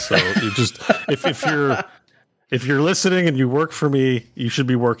of this. So you just if you're listening and you work for me, you should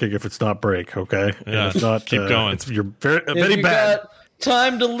be working if it's not break, okay? Yeah, and if not, keep going. You're very bad. Got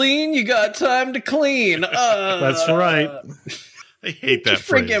time to lean, you got time to clean. That's right. I hate that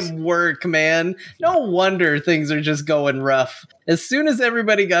freaking work, man. No wonder things are just going rough. As soon as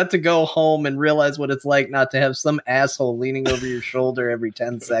everybody got to go home and realize what it's like not to have some asshole leaning over your shoulder every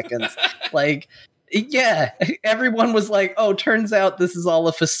 10 seconds, like... Yeah, everyone was like, oh, turns out this is all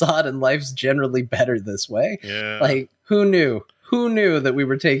a facade and life's generally better this way. Yeah. Like, who knew? Who knew that we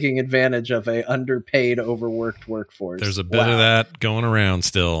were taking advantage of a underpaid, overworked workforce? There's a bit of that going around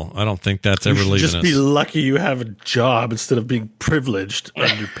still. I don't think that's ever leaving us. Just be lucky you have a job instead of being privileged,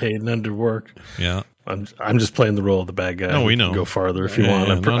 underpaid, and underworked. Yeah. I'm just playing the role of the bad guy. No, we know. Go farther if you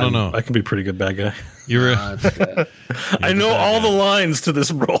want. No. I can be a pretty good bad guy. I know all the lines to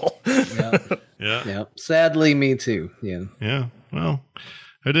this role. Yeah. Sadly, me too. Yeah. Yeah. Well,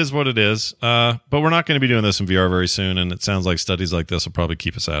 it is what it is. But we're not going to be doing this in VR very soon, and it sounds like studies like this will probably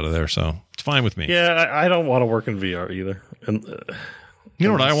keep us out of there. So it's fine with me. Yeah, I don't want to work in VR either. And you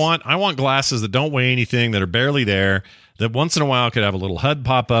know what I want? I want glasses that don't weigh anything, that are barely there, that once in a while could have a little HUD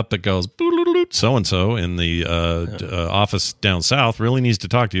pop up that goes so-and-so in the office down south really needs to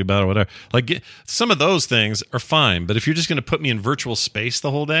talk to you about it, whatever. Like, some of those things are fine, but if you're just going to put me in virtual space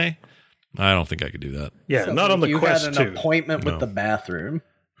the whole day, I don't think I could do that. Yeah, so not on the Quest 2. You had an appointment with the bathroom.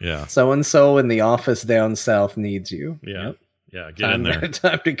 Yeah. So-and-so in the office down south needs you. Yeah. Yep. Yeah, get in there.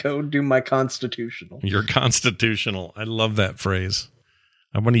 Time to go do my constitutional. You're constitutional. I love that phrase.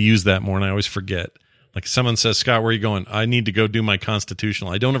 I want to use that more, and I always forget. Like, someone says, Scott, where are you going? I need to go do my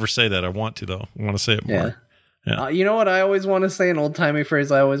constitutional. I don't ever say that. I want to, though. I want to say it more. Yeah. You know what I always want to say? An old-timey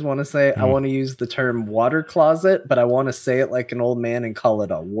phrase I always want to say? I want to use the term water closet, but I want to say it like an old man and call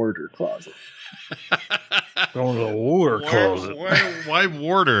it a warder closet. Going to the warder closet. Why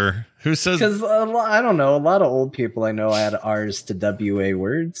warder? Who says? Because I don't know. A lot of old people I know add R's to WA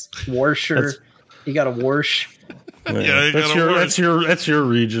words. Warsher. You got a warsh. Yeah, that's your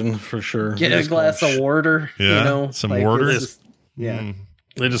region for sure. Get a glass of water. Yeah, you know, some water.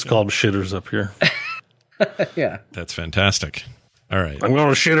 They just call them shitters up here. Yeah, that's fantastic. All right, I'm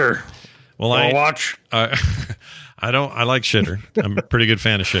going to shitter. Well, I watch. I like shitter. I'm a pretty good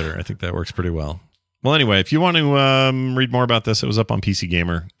fan of shitter. I think that works pretty well. Well, anyway, if you want to read more about this, it was up on PC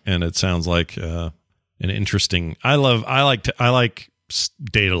Gamer, and it sounds like an interesting. I like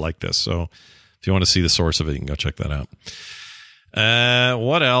data like this, so. If you want to see the source of it, you can go check that out.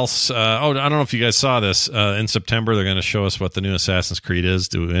 What else? I don't know if you guys saw this. In September, they're going to show us what the new Assassin's Creed is.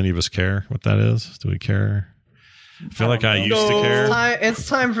 Do any of us care what that is? Do we care? I feel like I used to care. It's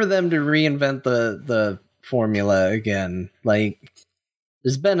time for them to reinvent the formula again. Like,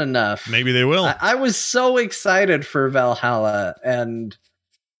 there's been enough. Maybe they will. I was so excited for Valhalla, and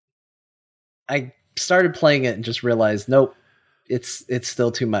I started playing it and just realized, nope. It's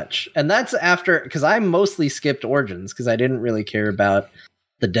still too much. And that's after, because I mostly skipped Origins because I didn't really care about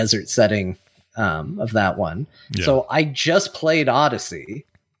the desert setting of that one. Yeah. So I just played Odyssey.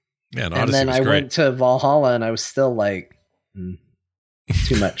 Yeah, and then I went to Valhalla and I was still like,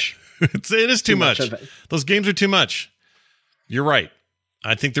 too much. It is too much. Those games are too much. You're right.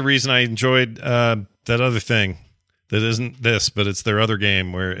 I think the reason I enjoyed that other thing that isn't this, but it's their other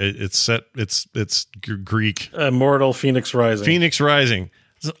game where it's Greek. Immortal Phoenix Rising. Phoenix Rising.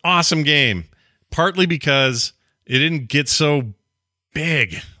 It's an awesome game. Partly because it didn't get so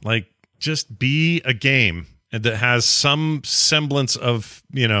big. Like, just be a game that has some semblance of,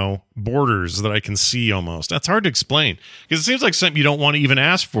 borders that I can see almost. That's hard to explain because it seems like something you don't want to even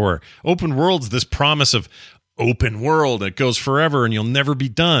ask for. Open world's this promise of open world that goes forever and you'll never be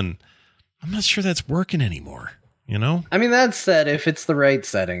done. I'm not sure that's working anymore. I mean, that said, if it's the right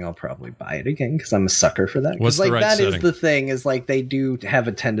setting, I'll probably buy it again because I'm a sucker for that. What's the right setting? Is the thing is like they do have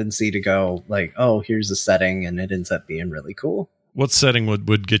a tendency to go like, oh, here's a setting, and it ends up being really cool. What setting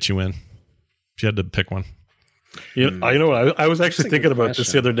would get you in if you had to pick one? I was actually thinking about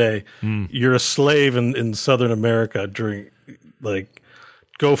this the other day. You're a slave in Southern America during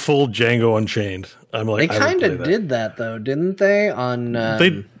go full Django Unchained. I'm like, they kind of did that though, didn't they? On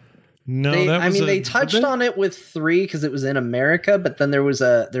No, they touched on it with 3 because it was in America, but then there was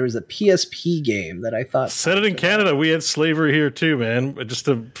a PSP game that I thought set it in Canada. We had slavery here too, man. Just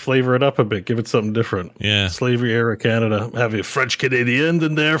to flavor it up a bit, give it something different. Yeah, slavery era Canada. Have a French Canadian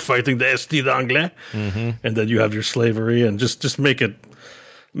in there fighting the Esti d'Anglais, and then you have your slavery, and just make it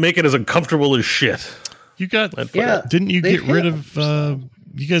as uncomfortable as shit. You got Didn't you get rid of?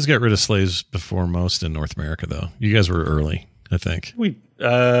 You guys got rid of slaves before most in North America, though. You guys were early, I think. We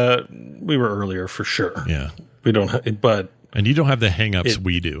were earlier for sure. Yeah, we don't, and you don't have the hang-ups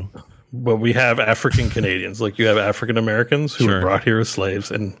we do. But we have African Canadians, like you have African Americans who were brought here as slaves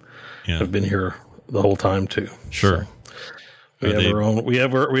and have been here the whole time too. Sure. So we have our own. We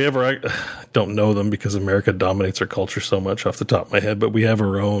have I don't know them because America dominates our culture so much off the top of my head. But we have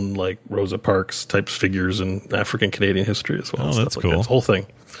our own like Rosa Parks types figures in African Canadian history as well. Oh, that's cool. That whole thing.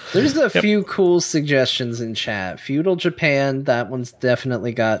 There's a few cool suggestions in chat. Feudal Japan, that one's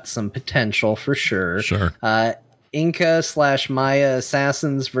definitely got some potential for sure. Sure. Inca/Maya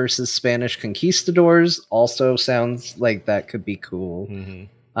assassins versus Spanish conquistadors also sounds like that could be cool.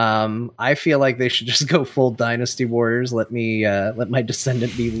 I feel like they should just go full Dynasty Warriors. Let my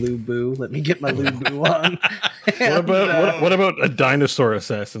descendant be Lu Bu. Let me get my Lu Bu on. What about a dinosaur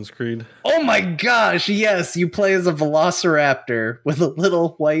Assassin's Creed? Oh my gosh, yes. You play as a velociraptor with a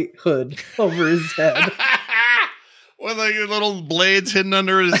little white hood over his head. With like little blades hidden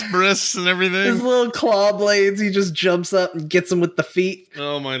under his wrists and everything. His little claw blades. He just jumps up and gets them with the feet.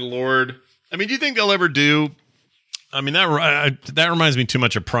 Oh my lord. I mean, do you think they'll ever do... I mean, that reminds me too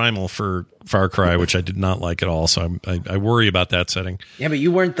much of Primal for Far Cry, which I did not like at all. So I worry about that setting. Yeah, but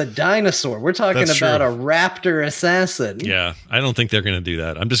you weren't the dinosaur. We're talking about a raptor assassin. Yeah, I don't think they're going to do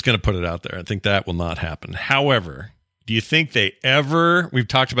that. I'm just going to put it out there. I think that will not happen. However, do you think they ever... We've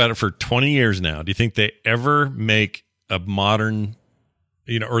talked about it for 20 years now. Do you think they ever make a modern,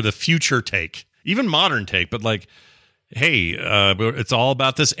 or the future take, even modern take, but like... Hey, it's all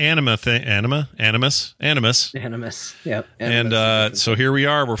about this animus. Yep. And so here we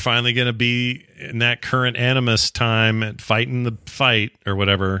are. We're finally going to be in that current animus time and fighting the fight or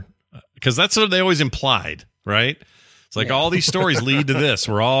whatever. Because that's what they always implied, right? It's like all these stories lead to this.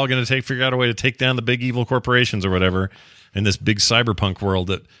 We're all going to figure out a way to take down the big evil corporations or whatever in this big cyberpunk world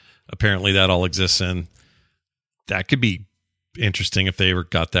that apparently that all exists in. That could be interesting if they ever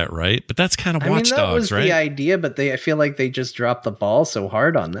got that right, but that's kind of Watch Dogs, right? That was the idea, but I feel like they just dropped the ball so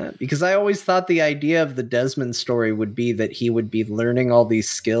hard on that, because I always thought the idea of the Desmond story would be that he would be learning all these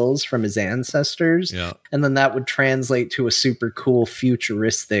skills from his ancestors, and then that would translate to a super cool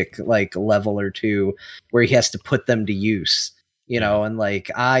futuristic like level or two where he has to put them to use, and like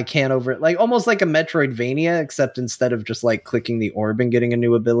I can't almost like a Metroidvania, except instead of just like clicking the orb and getting a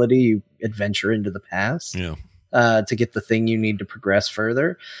new ability, you adventure into the past. To get the thing you need to progress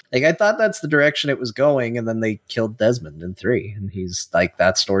further. Like I thought that's the direction it was going, and then they killed Desmond in 3, and he's like,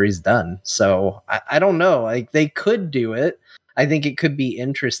 that story's done. So I don't know. Like they could do it. I think it could be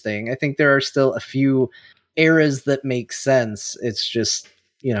interesting. I think there are still a few eras that make sense. It's just,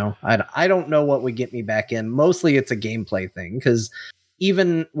 I don't know what would get me back in. Mostly it's a gameplay thing, because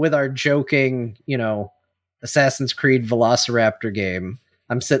even with our joking, Assassin's Creed Velociraptor game,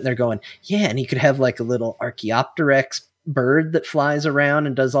 I'm sitting there going, yeah, and he could have like a little Archaeopteryx bird that flies around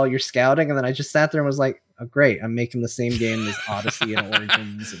and does all your scouting. And then I just sat there and was like, oh, great. I'm making the same game as Odyssey and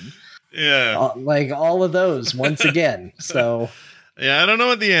Origins. And like all of those once again. So yeah, I don't know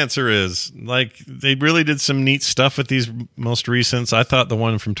what the answer is. Like they really did some neat stuff with these most recents. I thought the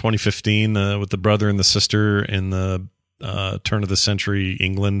one from 2015 with the brother and the sister in the turn of the century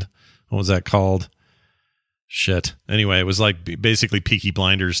England. What was that called? Shit. Anyway, it was like basically Peaky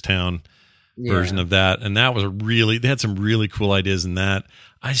Blinders town version of that. And that was they had some really cool ideas in that.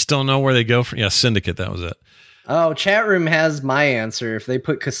 I just don't know where they go from. Yeah, Syndicate, that was it. Oh, chat room has my answer. If they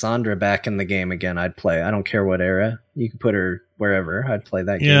put Cassandra back in the game again, I'd play. I don't care what era. You can put her wherever. I'd play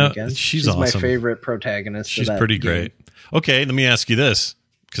that game again. She's awesome. My favorite protagonist. She's pretty great. Okay, let me ask you this,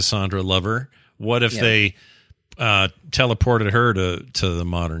 Cassandra lover. What if they teleported her to the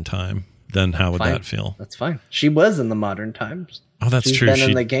modern time? Then how would that feel? That's fine. She was in the modern times. Oh, that's She's true. She's been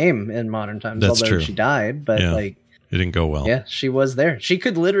in the game in modern times, although she died. But it didn't go well. Yeah, she was there. She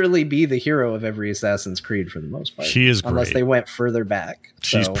could literally be the hero of every Assassin's Creed for the most part. She is great. Unless they went further back.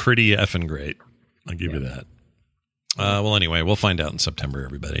 She's pretty effing great. I'll give you that. Well, anyway, we'll find out in September,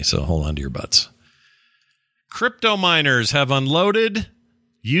 everybody. So hold on to your butts. Crypto miners have unloaded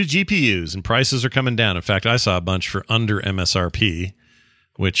used GPUs and prices are coming down. In fact, I saw a bunch for under MSRP,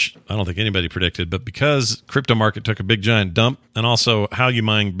 which I don't think anybody predicted, but because crypto market took a big giant dump, and also how you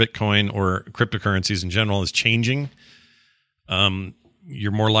mine Bitcoin or cryptocurrencies in general is changing,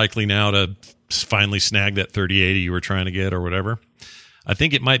 you're more likely now to finally snag that 3080 you were trying to get or whatever. I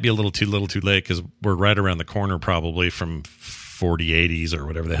think it might be a little too late because we're right around the corner probably from 4080s or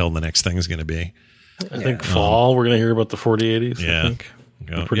whatever the hell the next thing is going to be. I think fall we're going to hear about the 4080s. Yeah, I think.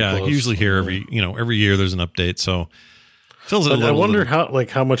 I usually hear every year there's an update. So feels a little. I wonder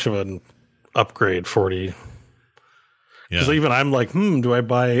how much of an upgrade 40. Because even I'm like, do I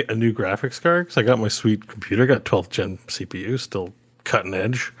buy a new graphics card? Because I got my sweet computer, got 12th gen CPU, still cutting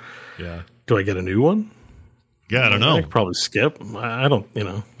edge. Yeah. Do I get a new one? Yeah, I don't know. I could probably skip. I don't,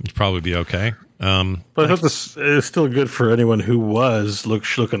 You'd probably be okay. But I thought this is still good for anyone who was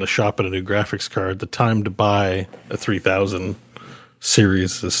looking to shop at a new graphics card. The time to buy a 3000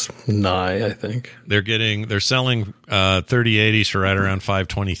 series is nigh, I think. They're selling 3080s for right around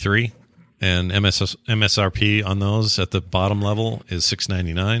 $523, and MSRP on those at the bottom level is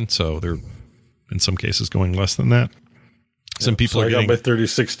 $699. So they're in some cases going less than that. Some people are getting my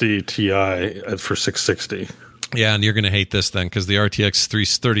 3060 Ti for $660. Yeah, and you're going to hate this then because the RTX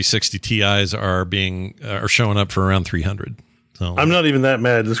 3060 Ti's are showing up for around $300. So I'm not even that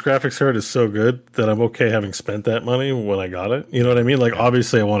mad. This graphics card is so good that I'm okay having spent that money when I got it. You know what I mean? Like,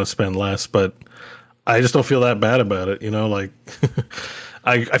 obviously I want to spend less, but I just don't feel that bad about it. Like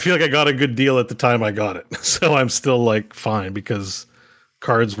I feel like I got a good deal at the time I got it. So I'm still like fine because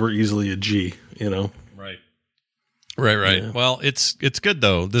cards were easily a G, Right. Yeah. Well, it's good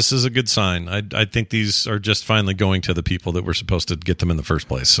though. This is a good sign. I think these are just finally going to the people that were supposed to get them in the first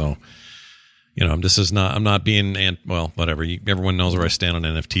place. So, this is not. I'm not being whatever. Everyone knows where I stand on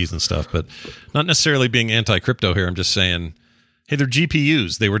NFTs and stuff, but not necessarily being anti-crypto here. I'm just saying, hey, they're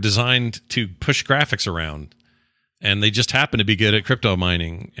GPUs. They were designed to push graphics around, and they just happen to be good at crypto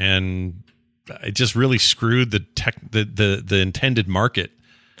mining, and it just really screwed the intended market.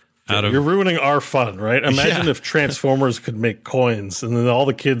 You're ruining our fun, right? Imagine if Transformers could make coins and then all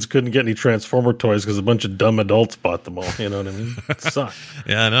the kids couldn't get any Transformer toys because a bunch of dumb adults bought them all. You know what I mean? It sucks.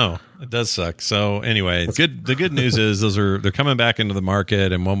 Yeah, I know. It does suck. So anyway, the good news is they're coming back into the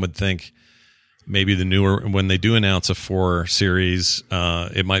market, and one would think maybe when they do announce a 4 series,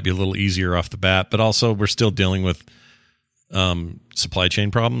 it might be a little easier off the bat, but also we're still dealing with supply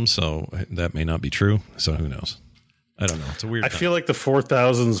chain problems, so that may not be true. So who knows? I don't know. It's a weird. I feel like the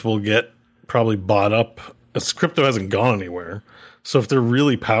 4000s will get probably bought up. As crypto hasn't gone anywhere, so if they're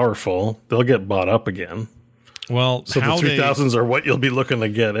really powerful, they'll get bought up again. Well, so the 3000s are what you'll be looking to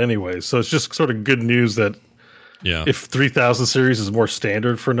get anyway. So it's just sort of good news that if 3000 series is more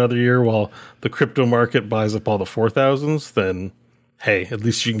standard for another year, while the crypto market buys up all the 4000s, then hey, at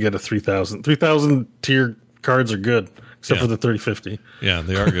least you can get a 3000. 3000 tier cards are good. Except for the 3050. Yeah,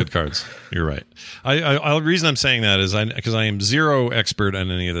 they are good cards. You're right. The reason I'm saying that is because I am zero expert on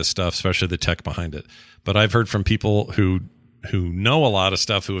any of this stuff, especially the tech behind it. But I've heard from people who know a lot of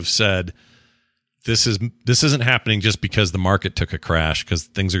stuff who have said this isn't happening just because the market took a crash, because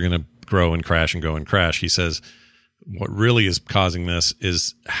things are going to grow and crash and go and crash. He says what really is causing this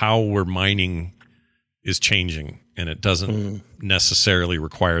is how we're mining is changing, and it doesn't necessarily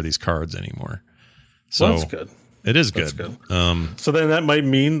require these cards anymore. So that's good. It is good. So then that might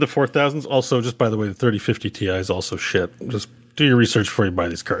mean the 4000s. Also, just by the way, the 3050 Ti is also shit. Just do your research before you buy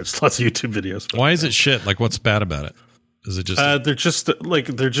these cards. Lots of YouTube videos. Why is it shit? Like, what's bad about it? Is it just they're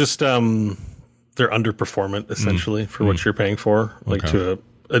underperformant essentially for what you're paying for, like to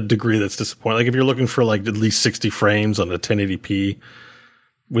a degree that's disappointing. Like if you're looking for like at least 60 frames on a 1080p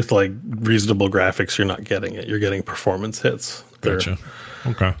with like reasonable graphics, you're not getting it. You're getting performance hits. Gotcha.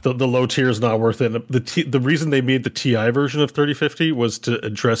 Okay. The low tier is not worth it. The reason they made the Ti version of 3050 was to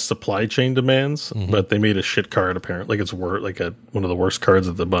address supply chain demands, but they made a shit card apparently. Like it's one of the worst cards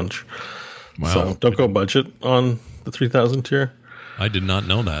of the bunch. Wow. So don't go budget on the 3000 tier. I did not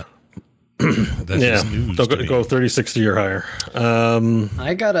know that. That's news. Don't go 3060 or higher.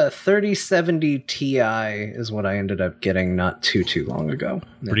 I got a 3070 Ti is what I ended up getting not too long ago.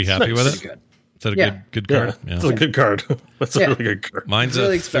 Pretty happy with it? Good. Is that a good card? Yeah. It's a good card. That's a really good card. Mine's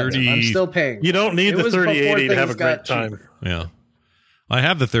really a 30. I'm still paying. You don't need the 3080 to have a great time. Yeah. I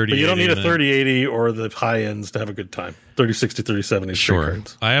have the 3080. But you don't need a 3080 or the high ends to have a good time. 3060, 3070. Sure.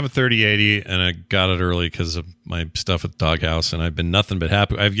 I have a 3080 and I got it early because of my stuff with Doghouse, and I've been nothing but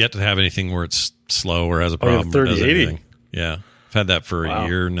happy. I've yet to have anything where it's slow or has a problem. 3080? Yeah. I've had that for a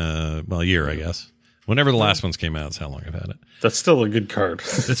year a year, I guess. Whenever the last ones came out, that's how long I've had it. That's still a good card.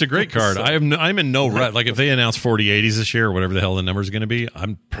 It's a great card. I'm in no rut. Like if they announce 4080s this year or whatever the hell the number is going to be,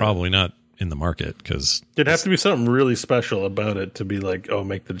 I'm probably not in the market because it'd have to be something really special about it to be like, oh,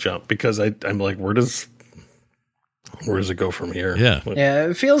 make the jump. Because I'm like, where does Where does it go from here? Yeah. Yeah,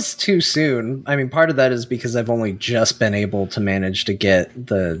 it feels too soon. I mean, part of that is because I've only just been able to manage to get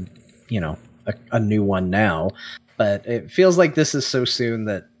the, a new one now. But it feels like this is so soon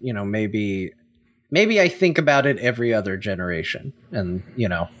that, maybe I think about it every other generation. And,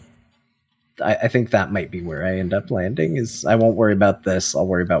 I think that might be where I end up landing is I won't worry about this. I'll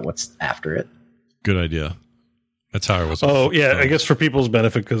worry about what's after it. Good idea. That's how I was. Oh, yeah. I guess for people's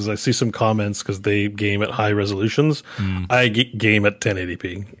benefit, because I see some comments because they game at high resolutions. I game at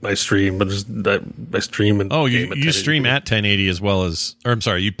 1080p. I stream, but I stream and you stream at 1080 as well as, or I'm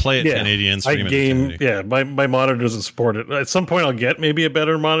sorry, you play at 1080 and stream at 1080. Yeah, my monitor doesn't support it. At some point, I'll get maybe a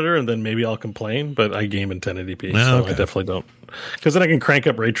better monitor, and then maybe I'll complain. But I game in 1080p, so I definitely don't. Because then I can crank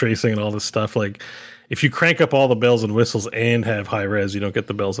up ray tracing and all this stuff. Like, if you crank up all the bells and whistles and have high res, you don't get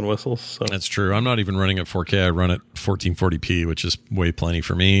the bells and whistles. So. That's true. I'm not even running at 4K. I run at 1440p, which is way plenty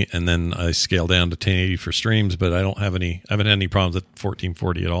for me. And then I scale down to 1080 for streams, but I haven't had any problems at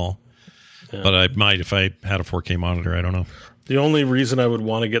 1440 at all. Yeah. But I might if I had a 4K monitor. I don't know. The only reason I would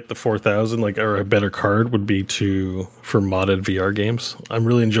want to get the 4000, or a better card, would be for modded VR games. I'm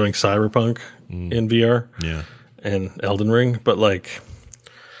really enjoying Cyberpunk in VR. Yeah. And Elden Ring, but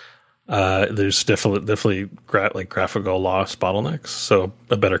there's definitely graphical loss bottlenecks. So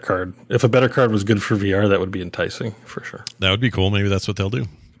a better card. If a better card was good for VR, that would be enticing for sure. That would be cool. Maybe that's what they'll do.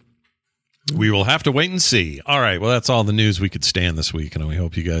 We will have to wait and see. All right. Well, that's all the news we could stand this week, and we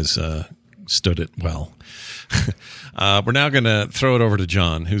hope you guys stood it well. We're now going to throw it over to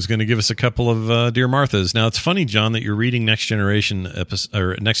John, who's going to give us a couple of Dear Marthas. Now, it's funny, John, that you're reading Next Generation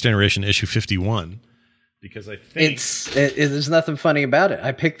issue 51. Because I think there's nothing funny about it.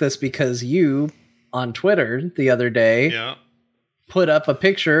 I picked this because you on Twitter the other day put up a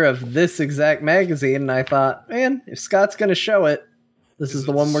picture of this exact magazine, and I thought, man, if Scott's going to show it, this is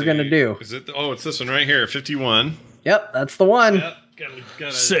the one we're going to do. Is it? It's this one right here, 51. Yep, that's the one. Yep.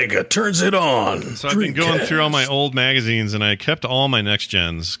 Sega turns it on. So I've been going through all my old magazines, and I kept all my Next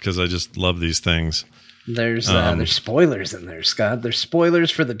Gens because I just love these things. There's spoilers in there, Scott. There's spoilers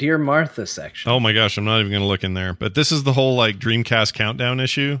for the Dear Martha section. Oh my gosh, I'm not even going to look in there. But this is the whole Dreamcast countdown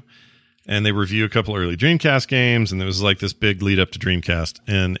issue, and they review a couple early Dreamcast games, and there was this big lead up to Dreamcast.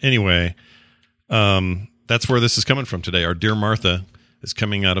 And anyway, that's where this is coming from today. Our Dear Martha is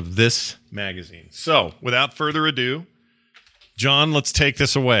coming out of this magazine. So without further ado, John, let's take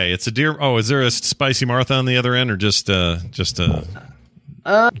this away. It's a Dear. Oh, is there a Spicy Martha on the other end, or just a?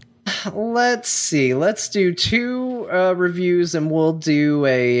 Let's see. Let's do 2 reviews, and we'll do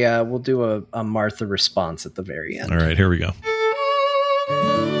a Martha response at the very end. All right, here we go.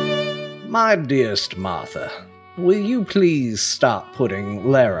 My dearest Martha, will you please stop putting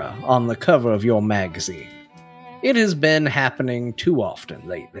Lara on the cover of your magazine? It has been happening too often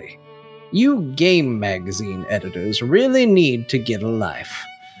lately. You game magazine editors really need to get a life.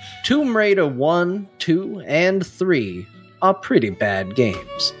 Tomb Raider 1, 2, and 3 are pretty bad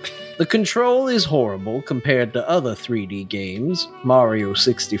games. The control is horrible compared to other 3D games, Mario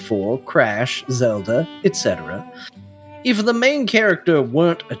 64, Crash, Zelda, etc. If the main character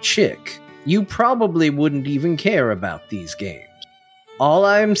weren't a chick, you probably wouldn't even care about these games. All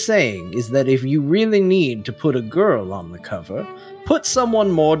I'm saying is that if you really need to put a girl on the cover, put someone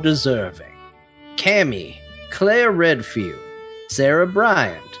more deserving. Cammy, Claire Redfield, Sarah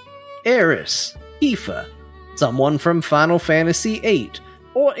Bryant, Aeris, Tifa, someone from Final Fantasy VIII,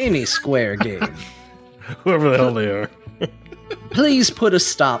 or any Square game. Whoever the hell they are. Please put a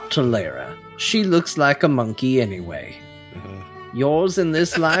stop to Lara. She looks like a monkey anyway. Yours in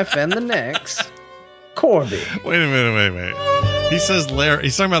this life and the next, Corby. Wait a minute. He says Lara.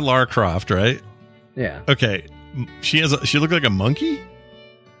 He's talking about Lara Croft, right? Yeah. Okay. She looked like a monkey?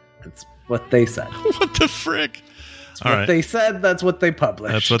 That's what they said. What the frick? They said, that's what they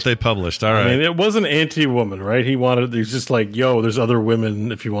published. That's what they published. All right. I mean, it wasn't anti-woman, right? He's just like, yo, there's other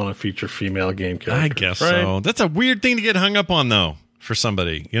women if you want to feature female game characters. I guess right? so. That's a weird thing to get hung up on, though, for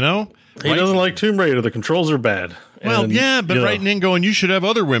somebody, He doesn't like Tomb Raider. The controls are bad. Well, but writing in going, you should have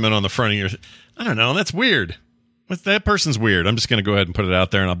other women on the front of your... I don't know. That's weird. That person's weird. I'm just going to go ahead and put it out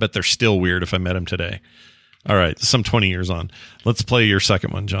there, and I'll bet they're still weird if I met him today. All right. Some 20 years on. Let's play your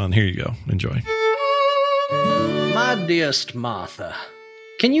second one, John. Here you go. Enjoy. My dearest Martha,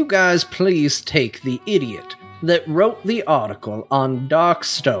 can you guys please take the idiot that wrote the article on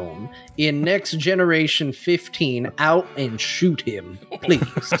Darkstone in Next Generation 15 out and shoot him, please?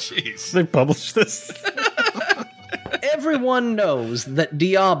 Jeez. They published this? Everyone knows that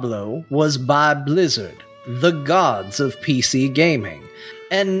Diablo was by Blizzard, the gods of PC gaming.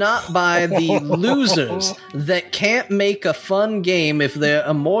 and not by the losers that can't make a fun game if their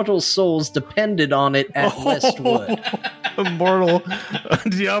immortal souls depended on it at Westwood. Immortal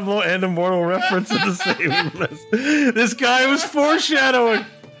Diablo and Immortal reference in the same list. This guy was foreshadowing.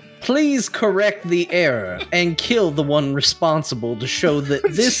 Please correct the error and kill the one responsible to show that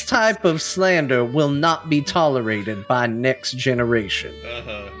this type of slander will not be tolerated by next generation.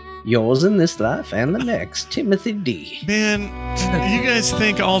 Yours in this life and the next, Timothy D. Man, you guys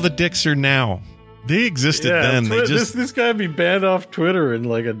think all the dicks are now. They existed then. They just this guy would be banned off Twitter in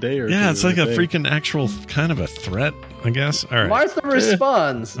like a day or two. Yeah, it's like a freaking actual kind of a threat, I guess. All right. Martha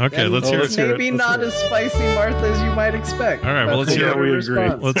responds. Okay, let's hear it. Maybe not as spicy Martha as you might expect. All right, well, let's hear we agree.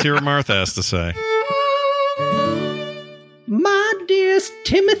 Let's hear what Martha has to say. My dearest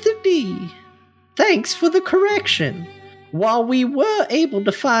Timothy D, thanks for the correction. While we were able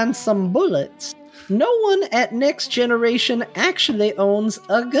to find some bullets, no one at Next Generation actually owns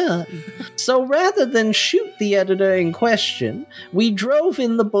a gun. So rather than shoot the editor in question, we drove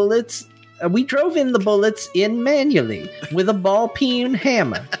in the bullets in manually with a ball-peen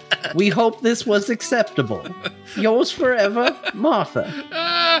hammer. We hope this was acceptable. Yours forever, Martha.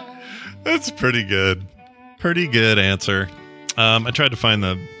 That's pretty good. Pretty good answer. I tried to find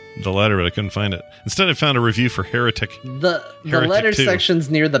the letter, but I couldn't find it. Instead, I found a review for Heretic. The letter 2. Section's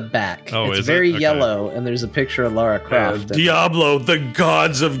near the back. Oh, it's very yellow, and there's a picture of Lara Croft. Diablo, the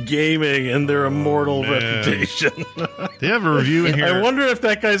gods of gaming and their immortal reputation. They have a review in here. I wonder if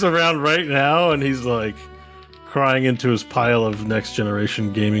that guy's around right now, and he's like crying into his pile of Next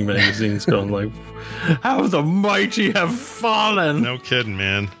Generation gaming magazines, going like, "How the mighty have fallen!" No kidding,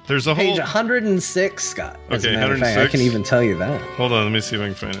 man. There's a page whole 106, Scott. As okay, a matter of 106. fact, I can even tell you that. Hold on, let me see if I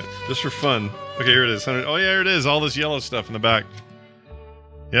can find it. Just for fun. Okay, here it is. Oh yeah, here it is. All this yellow stuff in the back.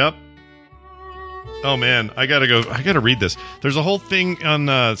 Yep. Oh man, I gotta read this. There's a whole thing on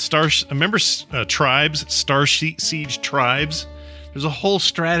Tribes, Star Siege Tribes. There's a whole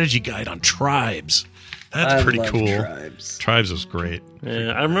strategy guide on Tribes. That's pretty cool. Tribes was great.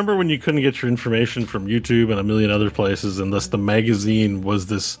 Yeah, I remember when you couldn't get your information from YouTube and a million other places, and thus the magazine was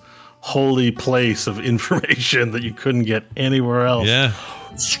this holy place of information that you couldn't get anywhere else. Yeah.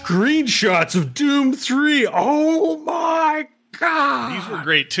 Screenshots of Doom 3. Oh my God. These were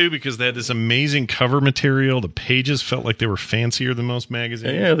great too because they had this amazing cover material. The pages felt like they were fancier than most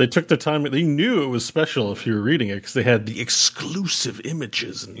magazines. Yeah, they took the time. They knew it was special if you were reading it because they had the exclusive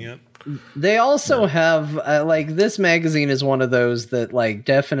images. And They also have like this magazine is one of those that like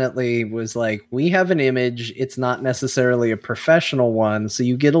definitely was like, we have an image, it's not necessarily a professional one, so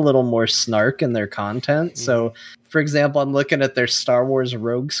you get a little more snark in their content. So for example, I'm looking at their Star Wars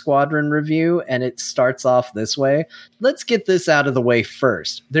Rogue Squadron review and it starts off this way. Let's get this out of the way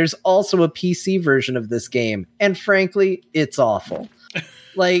first. There's also a PC version of this game, and frankly, it's awful.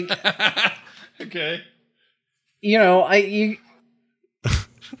 Like okay. You know,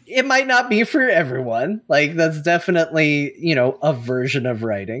 it might not be for everyone. Like that's definitely, you know, a version of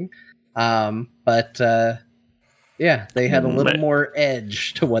writing. But yeah, they had a little more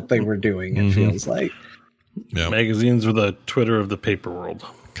edge to what they were doing, it feels like. Yeah. Magazines were the Twitter of the paper world.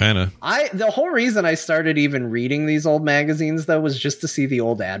 Kind of. The whole reason I started even reading these old magazines though was just to see the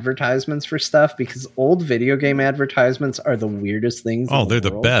old advertisements for stuff, because old video game advertisements are the weirdest things. Oh, they're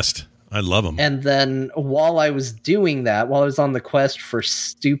the best. I love them. And then while I was doing that, while I was on the quest for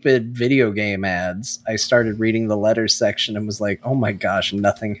stupid video game ads, I started reading the letters section and was like, oh my gosh,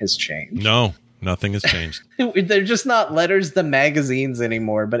 nothing has changed. No, nothing has changed. They're just not letters, the magazines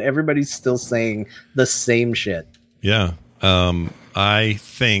anymore, but everybody's still saying the same shit. Yeah. I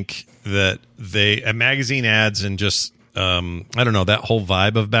think that magazine ads and just, I don't know, that whole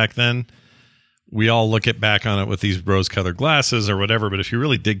vibe of back then, we all look back on it with these rose-colored glasses or whatever, but if you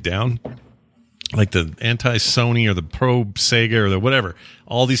really dig down, like the anti-Sony or the pro-Sega or the whatever,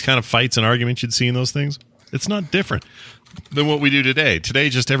 all these kind of fights and arguments you'd see in those things, it's not different than what we do today. Today,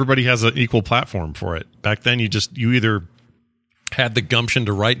 just everybody has an equal platform for it. Back then, you either had the gumption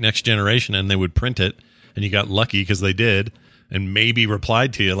to write Next Generation and they would print it, and you got lucky because they did, and maybe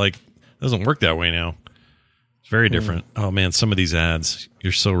replied to you. Like, it doesn't work that way now. Very different. Oh man, some of these ads,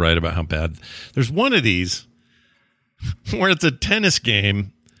 you're so right about how bad. There's one of these where it's a tennis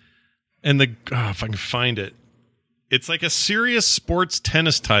game and if I can find it, it's like a serious sports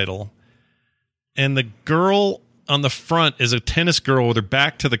tennis title, and the girl on the front is a tennis girl with her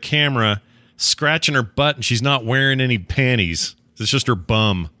back to the camera, scratching her butt, and she's not wearing any panties. It's just her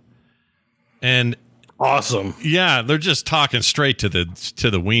bum. And awesome. Yeah, they're just talking straight to the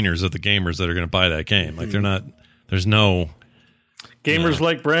wieners of the gamers that are going to buy that game. Like they're not. There's no gamers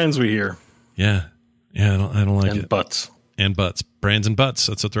like brands we hear. Yeah, I don't like and it. Butts. and butts. Brands and butts.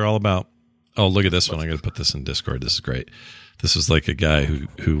 That's what they're all about. Oh, look at this one. I got to put this in Discord. This is great. This is like a guy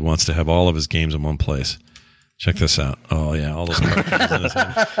who wants to have all of his games in one place. Check this out. Oh, yeah. All those cartridges in his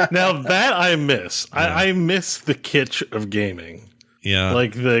hand. Now, that I miss. Yeah. I miss the kitsch of gaming. Yeah.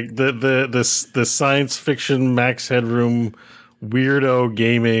 Like the science fiction Max Headroom weirdo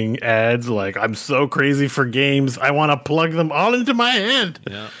gaming ads. Like, I'm so crazy for games. I want to plug them all into my head.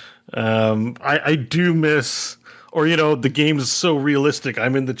 Yeah. I do miss, or, the game is so realistic.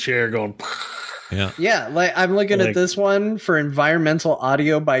 I'm in the chair going, yeah. Like I'm looking at this one for environmental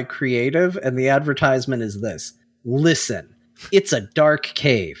audio by Creative, and the advertisement is this: listen, it's a dark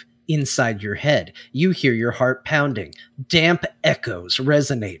cave. Inside your head, you hear your heart pounding. Damp echoes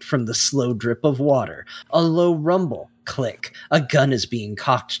resonate from the slow drip of water. A low rumble. Click. A gun is being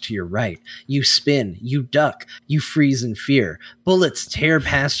cocked to your right. You spin. You duck. You freeze in fear. Bullets tear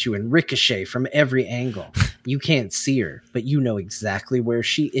past you and ricochet from every angle. You can't see her, but you know exactly where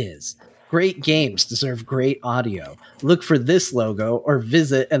she is. Great games deserve great audio. Look for this logo or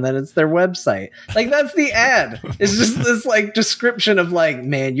visit, and then it's their website. Like, that's the ad. It's just this like description of like,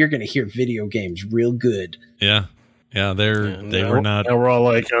 man, you're going to hear video games real good. Yeah. Yeah. They were not. And we're all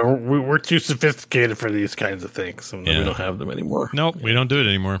like, we're too sophisticated for these kinds of things. And we don't have them anymore. Nope. We don't do it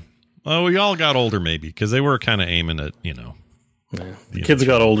anymore. Well, we all got older maybe because they were kind of aiming at, Yeah. The kids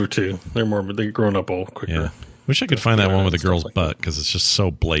got older too. They're grown up old quicker. Yeah. Wish I could find that one with a girl's butt because it's just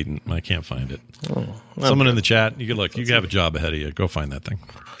so blatant. I can't find it. Someone in the chat, you could look. You have a job ahead of you. Go find that thing.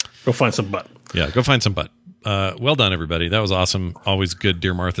 Go find some butt. Yeah, go find some butt. Well done, everybody. That was awesome. Always good,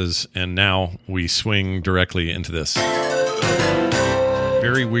 Dear Marthas. And now we swing directly into this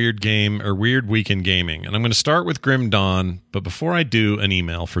very weird game or weird week in gaming. And I'm going to start with Grim Dawn. But before I do, an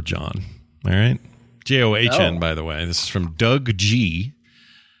email for John. All right? John, by the way. This is from Doug G.,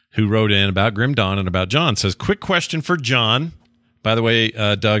 who wrote in about Grim Dawn and about John. Says, quick question for John. By the way,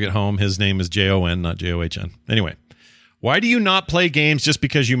 Doug at home, his name is Jon, not John. Anyway, why do you not play games just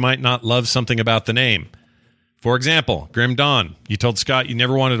because you might not love something about the name? For example, Grim Dawn. You told Scott you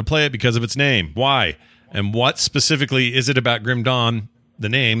never wanted to play it because of its name. Why? And what specifically is it about Grim Dawn, the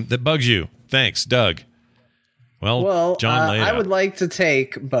name, that bugs you? Thanks, Doug. Well, John, I would like to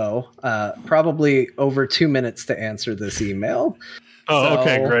take, Bo, probably over 2 minutes to answer this email. Oh,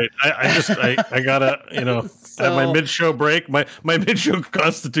 okay, great. I gotta, at my mid-show break, my mid-show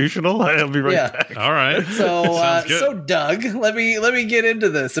constitutional. I'll be right back. All right. So Doug, let me get into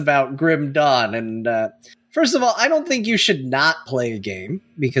this about Grim Dawn. And first of all, I don't think you should not play a game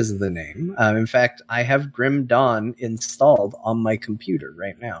because of the name. In fact, I have Grim Dawn installed on my computer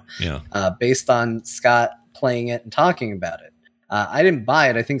right now. Yeah. Based on Scott playing it and talking about it. I didn't buy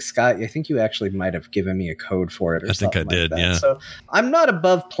it. I think Scott, you actually might have given me a code for it or something. I think I did, like that. yeah. So I'm not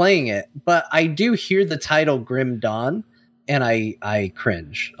above playing it, but I do hear the title Grim Dawn and I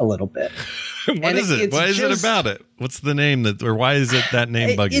cringe a little bit. What is it? Why is it about it? What's the name or why is it that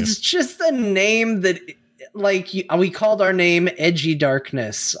name bug you? It's just a name that, like, we called our name Edgy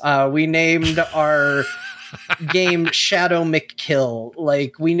Darkness. We named our game Shadow McKill.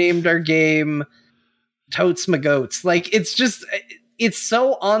 Like, we named our game Totes My Goats. Like, it's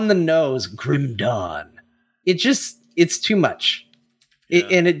so on the nose. Grim Dawn. It's too much. Yeah.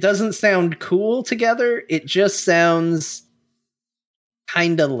 And it doesn't sound cool together. It just sounds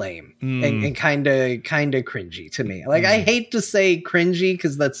kind of lame and kind of cringy to me. Like, I hate to say cringy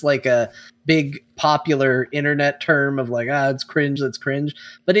because that's like a big popular internet term of like, it's cringe, that's cringe.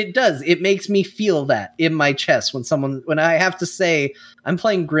 But it makes me feel that in my chest when I have to say I'm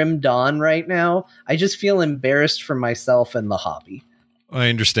playing Grim Dawn right now. I just feel embarrassed for myself and the hobby. I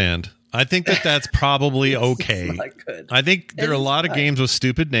understand. I think that's probably okay. I think there are a lot of games with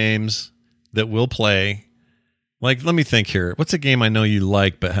stupid names that we'll play. Like, let me think here. What's a game I know you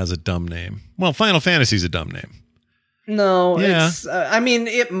like but has a dumb name? Well, Final Fantasy's a dumb name. No, yeah. It's.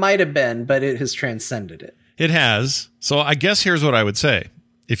 It might have been, but it has transcended it. It has. So I guess here's what I would say.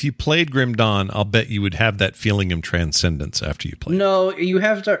 If you played Grim Dawn, I'll bet you would have that feeling of transcendence after you play. No, you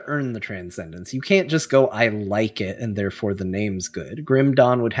have to earn the transcendence. You can't just go, I like it, and therefore the name's good. Grim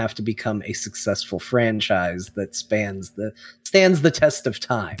Dawn would have to become a successful franchise that stands the test of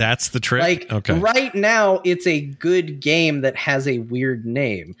time. That's the trick? Like, okay. Right now, it's a good game that has a weird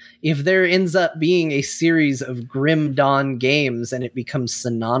name. If there ends up being a series of Grim Dawn games and it becomes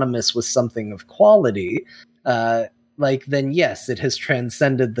synonymous with something of quality, then yes, it has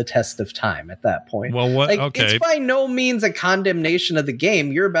transcended the test of time at that point. Well, what? Okay. It's by no means a condemnation of the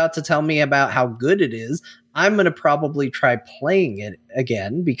game. You're about to tell me about how good it is. I'm going to probably try playing it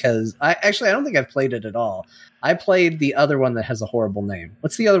again because I don't think I've played it at all. I played the other one that has a horrible name.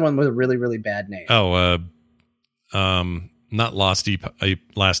 What's the other one with a really, really bad name? Oh, Not Last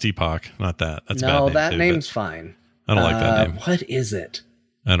Epoch. Not that. That's a bad no, name that too, name's fine. I don't like that name. What is it?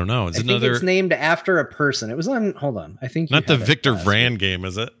 I don't know. I think it's named after a person. It was on. Hold on. I think not the Victor Vran game,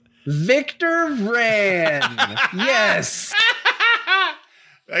 is it? Victor Vran. Yes.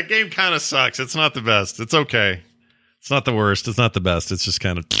 That game kind of sucks. It's not the best. It's okay. It's not the worst. It's not the best. It's just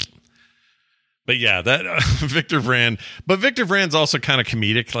kind of. But yeah, that Victor Vran. But Victor Vran's also kind of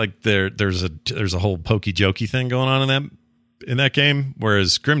comedic. Like there's a whole pokey jokey thing going on in that game.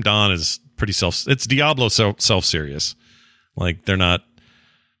 Whereas Grim Dawn is pretty it's Diablo self serious. Like they're not,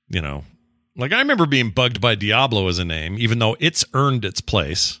 like I remember being bugged by Diablo as a name, even though it's earned its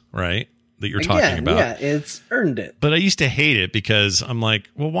place, right? That you're talking about. Yeah, it's earned it. But I used to hate it because I'm like,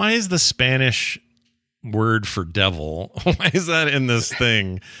 well, why is the Spanish word for devil? Why is that in this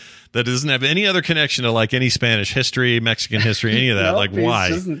thing that doesn't have any other connection to like any Spanish history, Mexican history, any of that? Like, why?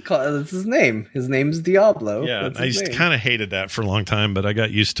 It's his name. His name's Diablo. Yeah, I just kind of hated that for a long time, but I got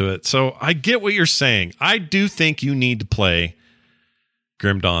used to it. So I get what you're saying. I do think you need to play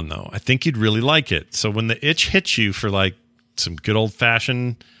Grim Dawn, though. I think you'd really like it. So when the itch hits you for like some good old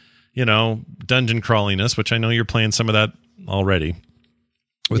fashioned, dungeon crawliness, which I know you're playing some of that already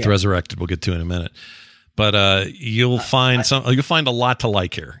with Resurrected, we'll get to in a minute. But you'll find a lot to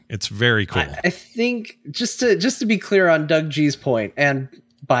like here. It's very cool. I think just to be clear on Doug G's point, and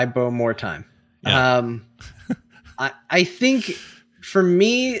buy Bo more time. Yeah. I think for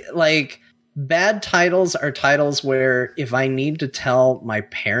me, like, bad titles are titles where if I need to tell my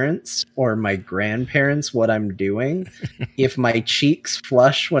parents or my grandparents what I'm doing, if my cheeks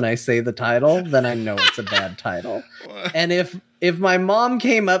flush when I say the title, then I know it's a bad title. And if my mom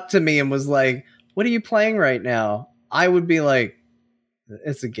came up to me and was like, "What are you playing right now?" I would be like,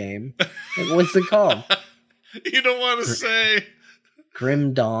 "It's a game." What's it called? You don't want to say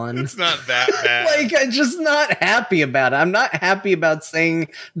Grim Dawn. It's not that bad. Like, I'm just not happy about it. I'm not happy about saying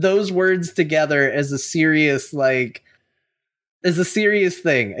those words together as a serious thing.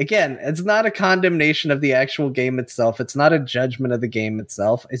 Again, it's not a condemnation of the actual game itself. It's not a judgment of the game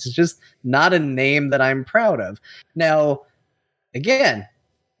itself. It's just not a name that I'm proud of. Now, again,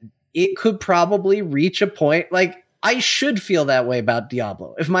 it could probably reach a point, like, I should feel that way about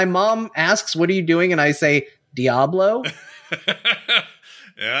Diablo. If my mom asks, "What are you doing?" and I say, "Diablo,"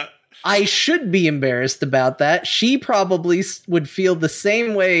 yeah, I should be embarrassed about that. She probably would feel the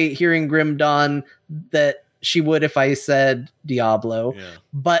same way hearing Grim Dawn that she would if I said Diablo. Yeah.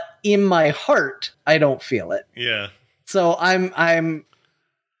 But in my heart, I don't feel it. Yeah. So I'm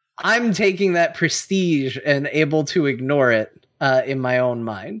taking that prestige and able to ignore it. In my own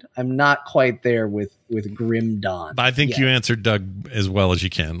mind, I'm not quite there with Grim Dawn. I think you answered Doug as well as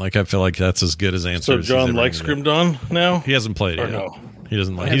you can. Like, I feel like that's as good as answer. So John likes Grim Dawn now. He hasn't played it yet. No? He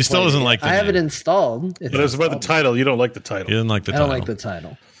doesn't like. He still doesn't like. I have it installed. But it's about the title. You don't like the title. He doesn't like the I title. don't like the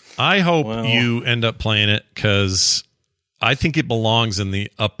title. I hope you end up playing it because I think it belongs in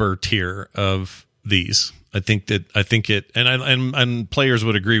the upper tier of these. I think it, and players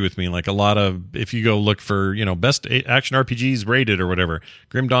would agree with me. Like, a lot of, if you go look for, best action RPGs rated or whatever,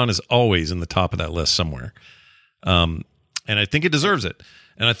 Grim Dawn is always in the top of that list somewhere. And I think it deserves it.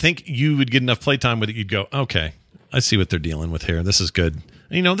 And I think you would get enough playtime with it. You'd go, okay, I see what they're dealing with here. This is good.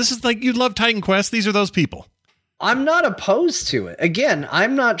 This is like, you love Titan Quest. These are those people. I'm not opposed to it. Again,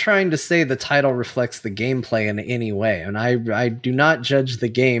 I'm not trying to say the title reflects the gameplay in any way. And I do not judge the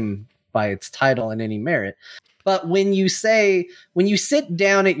game by its title in any merit. But when you sit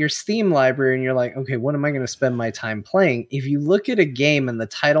down at your Steam library and you're like, okay, what am I going to spend my time playing? If you look at a game and the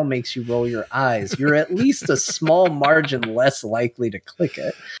title makes you roll your eyes, you're at least a small margin less likely to click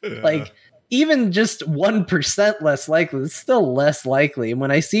it. Yeah. Like, even just 1% less likely, it's still less likely. And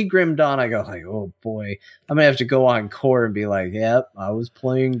when I see Grim Dawn, I go like, oh boy, I'm going to have to go on core and be like, yep, I was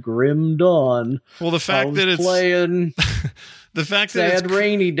playing Grim Dawn. Well, the fact that it's playing the fact that Sad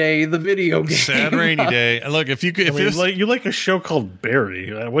Rainy Day, the video game. Sad Rainy Day. Look, if you could, you like a show called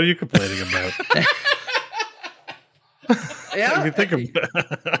Barry. What are you complaining about? Yeah, you think of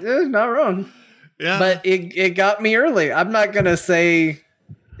not wrong. Yeah, but it got me early. I'm not gonna say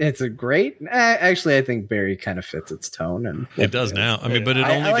it's a great. Actually, I think Barry kind of fits its tone, and it does now. I mean, but it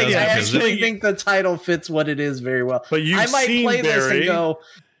only does. I actually think the title fits what it is very well. But I might play this and go,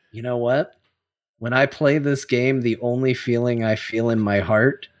 you know what? When I play this game, the only feeling I feel in my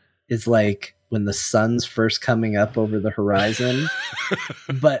heart is like when the sun's first coming up over the horizon,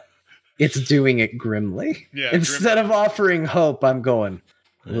 but it's doing it grimly. Yeah, instead of offering hope, I'm going,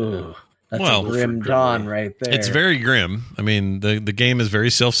 ooh, that's a Grim Dawn right there. It's very grim. I mean, the game is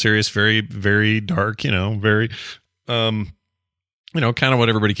very self-serious, very, very dark, very, kind of what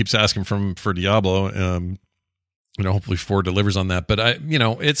everybody keeps asking for Diablo. hopefully 4 delivers on that. But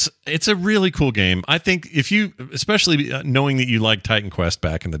it's a really cool game. I think if you, especially knowing that you liked Titan Quest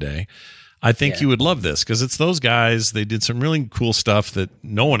back in the day, I think you would love this because it's those guys. They did some really cool stuff that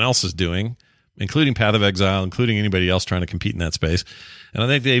no one else is doing, including Path of Exile, including anybody else trying to compete in that space. And I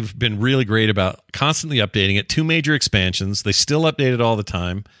think they've been really great about constantly updating it. 2 major expansions. They still update it all the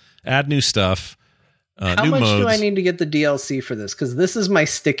time, add new stuff. How new much modes. do I need to get the DLC for this? Because this is my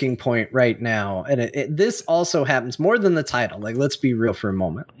sticking point right now. And this also happens more than the title. Like, let's be real for a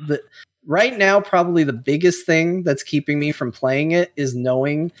moment. Right now, probably the biggest thing that's keeping me from playing it is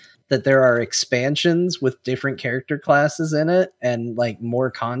knowing that there are expansions with different character classes in it and like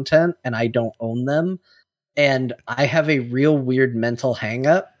more content, and I don't own them. And I have a real weird mental hang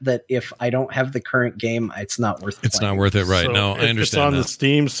up that if I don't have the current game, it's not worth it. It's not worth it, right? So no, I understand. It's on that. the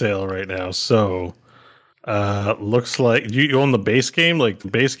Steam sale right now, so looks like you own the base game. Like the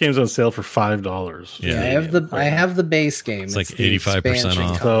base game's on sale for $5. Yeah, I have the base game. It's like 85%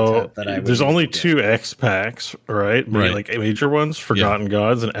 off. So there's only 2 X packs, right? Right. Like major ones, Forgotten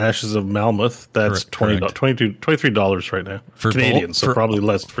Gods and Ashes of Malmoth. That's $23 right now for Canadian, both, so probably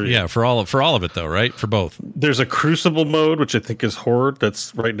less for you. Yeah, for all of it though, right? For both. There's a Crucible mode, which I think is Horde.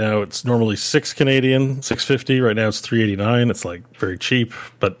 That's right now. It's normally $6 Canadian, $6.50. Right now it's $3.89. It's like very cheap,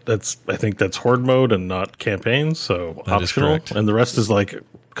 but I think that's Horde mode and not campaigns, so that optional, and the rest is like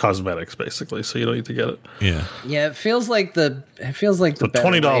cosmetics basically, so you don't need to get it. Yeah, it feels like the better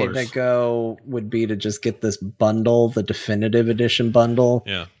way to go would be to just get this bundle, the definitive edition bundle.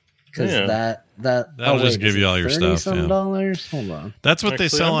 Because that'll just give you all your stuff. $30 Hold on, that's what they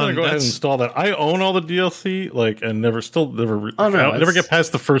sell on. I'm gonna go ahead and install that. I own all the DLC, like, and never get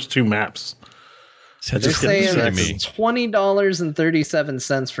past the first 2 maps. They're saying it's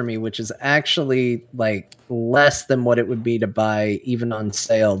 $20.37 for me, which is actually like less than what it would be to buy even on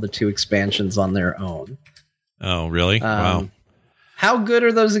sale the 2 expansions on their own. Oh, really? Wow. How good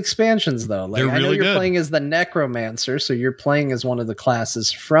are those expansions though? Like, They're really I know you're good. playing as the Necromancer, so you're playing as one of the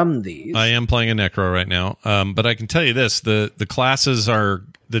classes from these. I am playing a Necro right now, but I can tell you this: the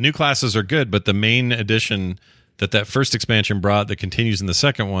new classes are good, but the main addition that first expansion brought that continues in the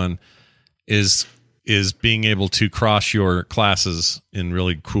second one is being able to cross your classes in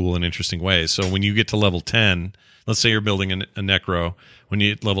really cool and interesting ways. So when you get to level 10, let's say you're building a Necro, when you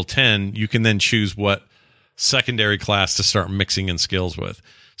hit level 10, you can then choose what secondary class to start mixing in skills with.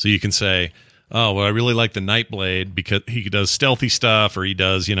 So you can say, oh, well, I really like the Nightblade because he does stealthy stuff, or he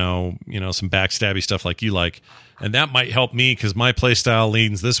does, some backstabby stuff like you like. And that might help me because my playstyle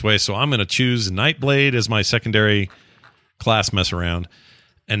leans this way. So I'm going to choose Nightblade as my secondary class mess around.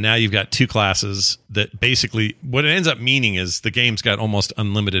 And now you've got 2 classes that basically what it ends up meaning is the game's got almost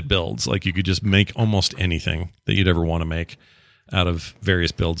unlimited builds. Like you could just make almost anything that you'd ever want to make out of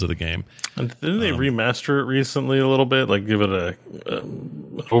various builds of the game. And didn't they remaster it recently a little bit? Like give it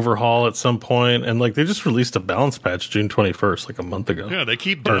an overhaul at some point? And like they just released a balance patch June 21st, like a month ago. Yeah, they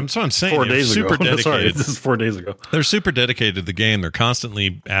keep doing. So I'm saying 4 days super ago. dedicated. Sorry, this is 4 days ago. They're super dedicated to the game. They're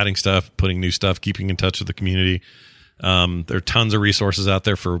constantly adding stuff, putting new stuff, keeping in touch with the community. There are tons of resources out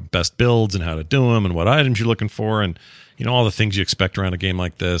there for best builds and how to do them and what items you're looking for and all the things you expect around a game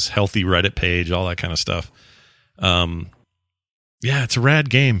like this. Healthy Reddit page, all that kind of stuff. Yeah, it's a rad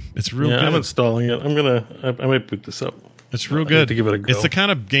game. It's real good. I'm installing it. I might boot this up. It's real good. To give it a go. It's the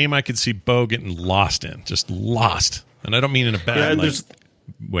kind of game I could see Bo getting lost in, just lost. And I don't mean in a bad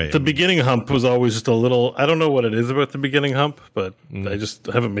way. The beginning hump was always just a little. I don't know what it is about the beginning hump, but I just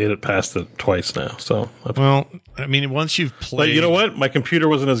haven't made it past it twice now. So, I mean, once you've played, but you know what? My computer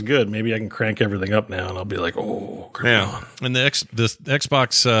wasn't as good. Maybe I can crank everything up now, and I'll be like, oh, come on. And the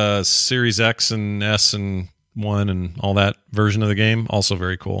Xbox Series X and S and One and all that version of the game also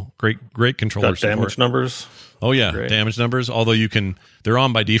very cool. Great controller support. Damage numbers. Oh yeah, great. Damage numbers. Although they're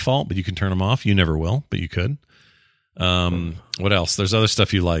on by default, but you can turn them off. You never will, but you could. What else? There's other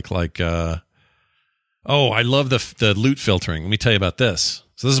stuff you like I love the loot filtering. Let me tell you about this.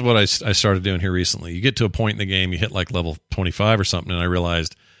 So this is what I started doing here recently. You get to a point in the game, you hit like level 25 or something, and I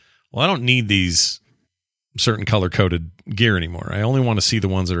realized, well, I don't need these certain color-coded gear anymore. I only want to see the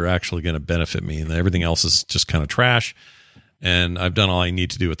ones that are actually going to benefit me, and everything else is just kind of trash, and I've done all I need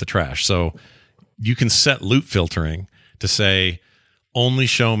to do with the trash. So you can set loot filtering to say, only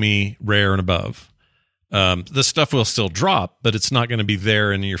show me rare and above. The stuff will still drop, but it's not going to be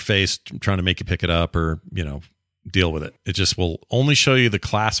there in your face trying to make you pick it up or, deal with it. It just will only show you the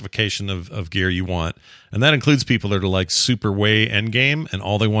classification of gear you want. And that includes people that are like super way end game and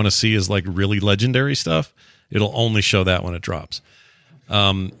all they want to see is like really legendary stuff. It'll only show that when it drops.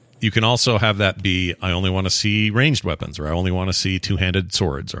 you can also have that be, I only want to see ranged weapons, or I only want to see two-handed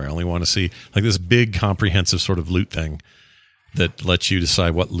swords, or I only want to see like this big comprehensive sort of loot thing that lets you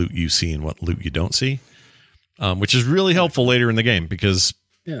decide what loot you see and what loot you don't see, which is really helpful later in the game because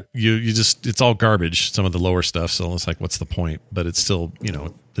you just, it's all garbage, some of the lower stuff. So it's like, what's the point? But it's still,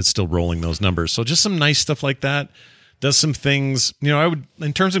 it's still rolling those numbers. So just some nice stuff like that. Does some things, I would,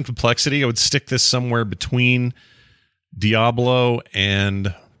 in terms of complexity, I would stick this somewhere between Diablo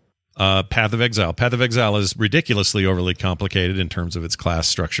and Path of Exile. Path of Exile is ridiculously overly complicated in terms of its class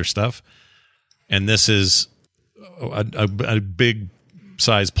structure stuff. And this is a big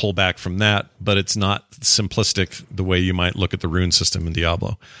size pullback from that, but it's not simplistic the way you might look at the rune system in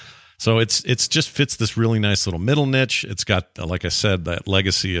Diablo. So it's just fits this really nice little middle niche. It's got, like I said, that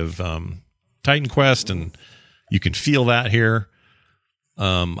legacy of Titan Quest, and you can feel that here.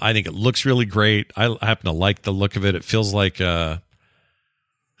 I think it looks really great. I happen to like the look of it. It feels like I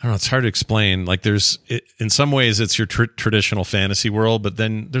don't know. It's hard to explain. Like in some ways, it's your traditional fantasy world, but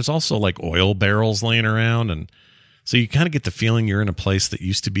then there's also like oil barrels laying around, and so you kind of get the feeling you're in a place that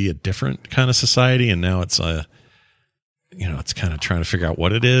used to be a different kind of society, and now it's it's kind of trying to figure out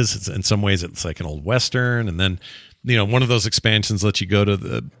what it is. It's, in some ways, it's like an old Western, and then one of those expansions lets you go to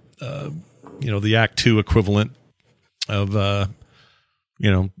the Act 2 equivalent of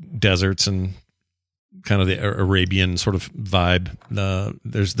deserts and kind of the Arabian sort of vibe.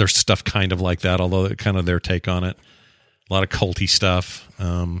 There's stuff kind of like that, although kind of their take on it. A lot of culty stuff.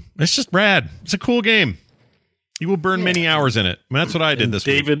 It's just rad. It's a cool game. You will burn many hours in it. I mean, that's what I did this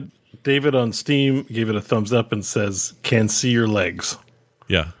week. David on Steam gave it a thumbs up and says, "Can see your legs."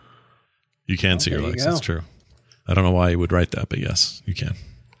 Yeah, you can see your legs. That's true. I don't know why you would write that, but yes, you can.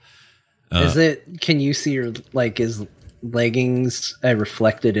 Can you see your, is leggings a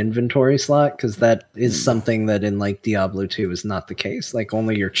reflected inventory slot? Because that is something that in Diablo 2 is not the case.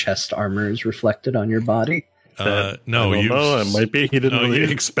 Only your chest armor is reflected on your body. No, it might be. He didn't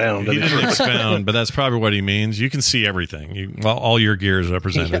really expound. He didn't expound, but that's probably what he means. You can see everything. All your gear is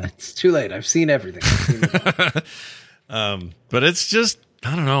represented. Yeah, it's too late. I've seen everything. But it's just,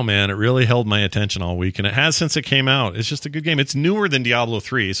 I don't know, man. It really held my attention all week, and it has since it came out. It's just a good game. It's newer than Diablo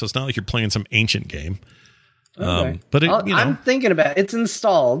 3, so it's not like you're playing some ancient game. Okay. But I'm thinking about it. It's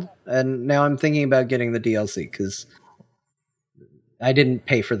installed, and now I'm thinking about getting the DLC because I didn't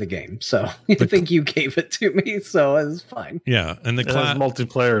pay for the game, so I think you gave it to me, so it's fine. Yeah, and it has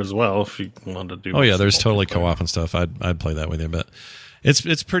multiplayer as well if you want to do. Oh yeah, there's totally co-op and stuff. I'd play that with you, but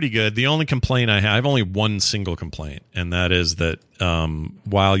it's pretty good. The only complaint I have only one single complaint, and that is that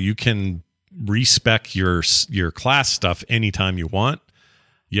while you can respec your class stuff anytime you want,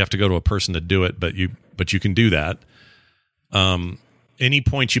 you have to go to a person to do it, but you can do that. Any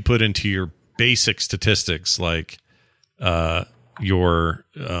points you put into your basic statistics, like your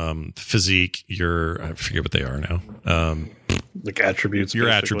physique, I forget what they are now. Like attributes. Your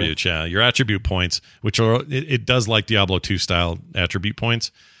attributes, yeah. Your attribute points, which are, it does like Diablo 2 style attribute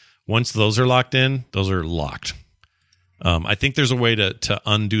points. Once those are locked in, those are locked. I think there's a way to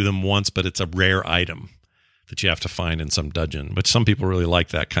undo them once, but it's a rare item that you have to find in some dungeon. But some people really like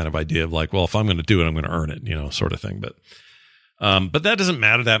that kind of idea of like, well, if I'm going to do it, I'm going to earn it, sort of thing. But that doesn't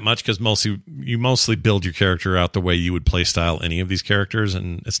matter that much because you mostly build your character out the way you would play style any of these characters,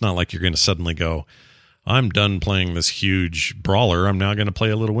 and it's not like you're going to suddenly go, I'm done playing this huge brawler. I'm now going to play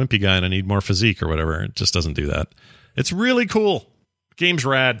a little wimpy guy and I need more physique or whatever. It just doesn't do that. It's really cool. Game's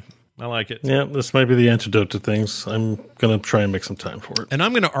rad. I like it. Yeah, this might be the antidote to things. I'm going to try and make some time for it. And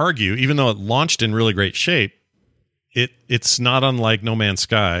I'm going to argue, even though it launched in really great shape, it's not unlike No Man's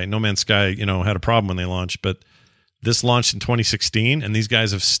Sky. No Man's Sky, had a problem when they launched, but this launched in 2016, and these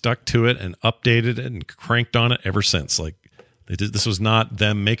guys have stuck to it and updated it and cranked on it ever since. Like, this was not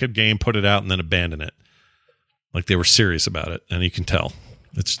them make a game, put it out, and then abandon it. Like, they were serious about it, and you can tell.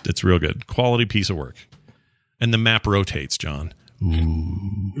 It's real good. Quality piece of work. And the map rotates, John.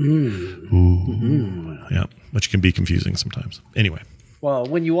 Ooh. Yeah, which can be confusing sometimes. Anyway. Well,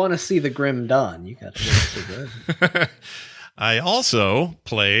 when you want to see the Grim Dawn, you got to get it so good. I also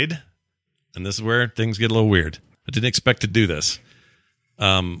played, and this is where things get a little weird. I didn't expect to do this.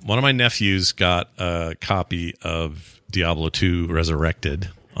 One of my nephews got a copy of Diablo 2 Resurrected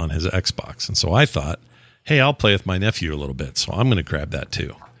on his Xbox. And so I thought, hey, I'll play with my nephew a little bit. So I'm going to grab that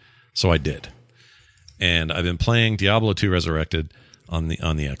too. So I did. And I've been playing Diablo 2 Resurrected on the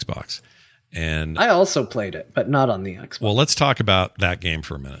Xbox. And I also played it, but not on the Xbox. Well, let's talk about that game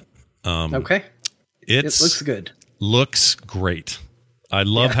for a minute. Okay. It looks good. Looks great. I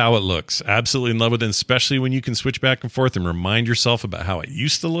love how it looks. Absolutely in love with it, especially when you can switch back and forth and remind yourself about how it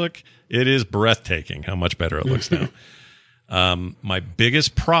used to look. It is breathtaking how much better it looks now. My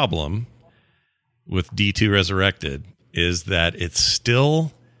biggest problem with D2 Resurrected is that it's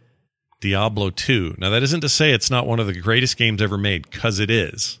still Diablo 2. Now, that isn't to say it's not one of the greatest games ever made, because it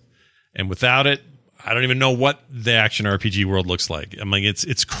is. And without it, I don't even know what the action RPG world looks like. I mean,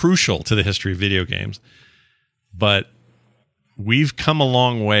 it's crucial to the history of video games. But we've come a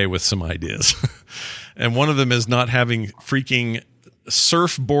long way with some ideas. And one of them is not having freaking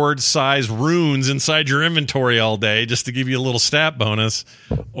surfboard-size runes inside your inventory all day just to give you a little stat bonus,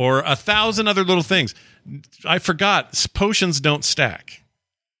 or 1,000 other little things. I forgot, potions don't stack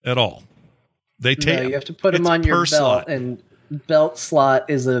at all. They take. No, you have to put them on your belt, slot. And belt slot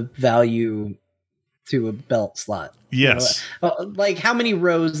is a value to a belt slot. Yes. You know, like how many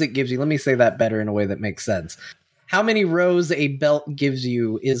rows it gives you. Let me say that better in a way that makes sense. How many rows a belt gives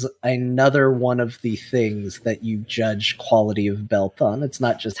you is another one of the things that you judge quality of belt on. It's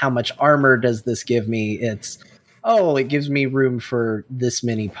not just how much armor does this give me. It's, it gives me room for this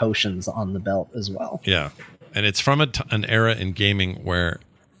many potions on the belt as well. Yeah. And it's from an era in gaming where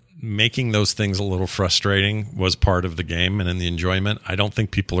making those things a little frustrating was part of the game and in the enjoyment. I don't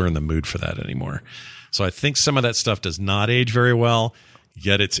think people are in the mood for that anymore. So I think some of that stuff does not age very well,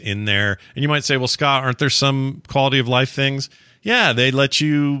 yet it's in there. And you might say, well, Scott, aren't there some quality of life things? Yeah, they let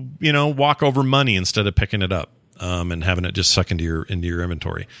you, walk over money instead of picking it up and having it just suck into your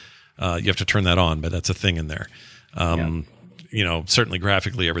inventory. You have to turn that on, but that's a thing in there. Certainly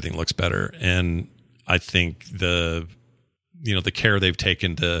graphically, everything looks better. And I think the care they've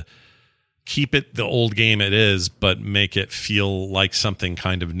taken to keep it the old game it is, but make it feel like something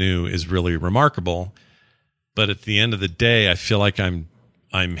kind of new is really remarkable. But at the end of the day, I feel like I'm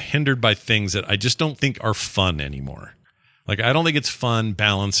hindered by things that I just don't think are fun anymore. Like, I don't think it's fun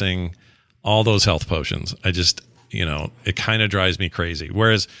balancing all those health potions. I just, it kind of drives me crazy.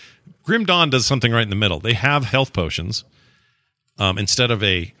 Whereas Grim Dawn does something right in the middle. They have health potions. Instead of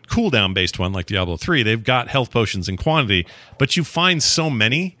a cooldown based one like Diablo 3, they've got health potions in quantity, but you find so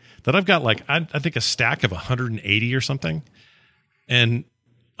many that I've got I think a stack of 180 or something. And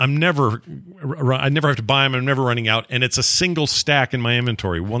I never have to buy them. I'm never running out. And it's a single stack in my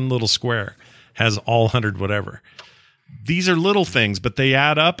inventory. One little square has all 100 whatever. These are little things, but they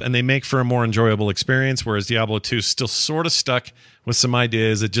add up and they make for a more enjoyable experience. Whereas Diablo 2 is still sort of stuck with some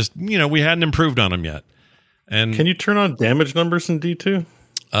ideas that just, we hadn't improved on them yet. And can you turn on damage numbers in D2?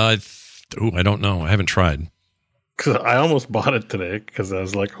 I don't know. I haven't tried. Because I almost bought it today because I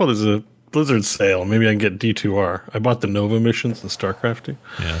was like, there's a Blizzard sale. Maybe I can get D2R. I bought the Nova missions in StarCraft 2.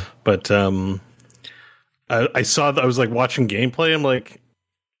 Yeah. But I saw that I was like watching gameplay. I'm like,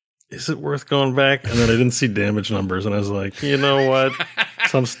 is it worth going back? And then I didn't see damage numbers. And I was like, you know what?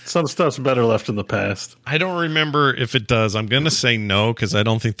 Some stuff's better left in the past. I don't remember if it does. I'm going to say no because I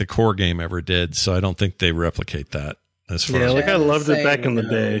don't think the core game ever did. So I don't think they replicate that. I loved it back in the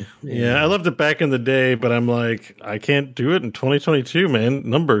day. Yeah, I loved it back in the day, but I'm like, I can't do it in 2022, man.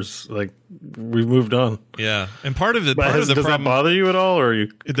 Numbers, we've moved on. Yeah, and part of the does that bother you at all, or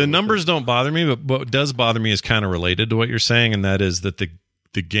the numbers don't bother me, but what does bother me is kind of related to what you're saying, and that is that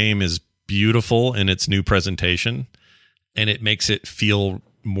the game is beautiful in its new presentation, and it makes it feel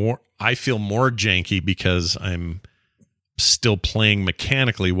more. I feel more janky because I'm still playing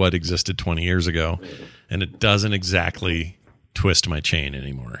mechanically what existed 20 years ago. And it doesn't exactly twist my chain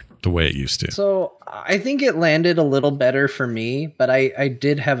anymore the way it used to. So I think it landed a little better for me, but I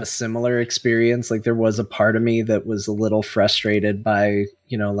did have a similar experience. Like, there was a part of me that was a little frustrated by,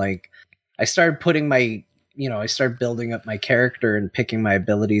 I started putting I started building up my character and picking my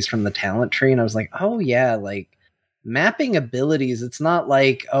abilities from the talent tree. And I was like, oh yeah, mapping abilities. It's not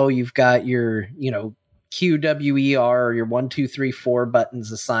like, you've got your, Q, W, E, R, or your 1, 2, 3, 4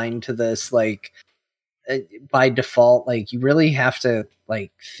 buttons assigned to this, by default. You really have to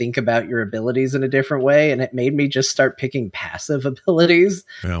think about your abilities in a different way, and it made me just start picking passive abilities.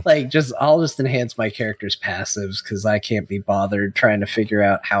 Yeah. I'll just enhance my character's passives because I can't be bothered trying to figure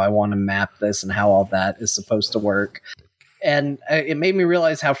out how I want to map this and how all that is supposed to work. And it made me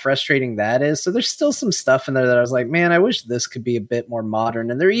realize how frustrating that is. So there's still some stuff in there that I was like, man, I wish this could be a bit more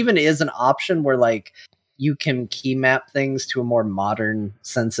modern. And there even is an option where you can key map things to a more modern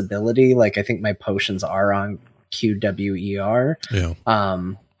sensibility. I think my potions are on QWER.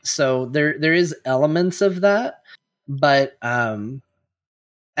 Yeah. So there is elements of that, but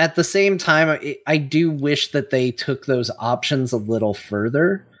at the same time, I do wish that they took those options a little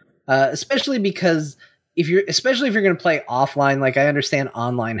further, especially because especially if you're going to play offline, like I understand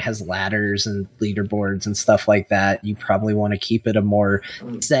online has ladders and leaderboards and stuff like that. You probably want to keep it a more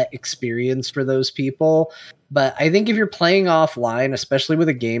set experience for those people. But I think if you're playing offline, especially with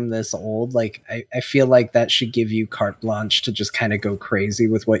a game this old, like I feel like that should give you carte blanche to just kind of go crazy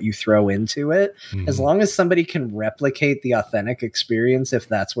with what you throw into it. Mm-hmm. As long as somebody can replicate the authentic experience, if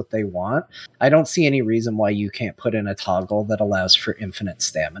that's what they want, I don't see any reason why you can't put in a toggle that allows for infinite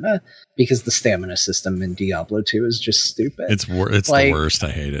stamina, because the stamina system in Diablo 2 is just stupid. It's like, the worst.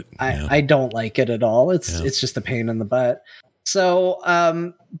 I hate it. I don't like it at all. It's just a pain in the butt. So,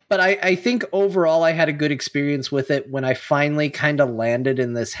 but I think overall I had a good experience with it when I finally kind of landed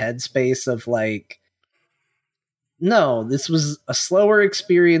in this headspace of like, no, this was a slower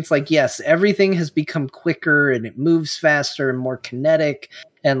experience. Like, yes, everything has become quicker and it moves faster and more kinetic.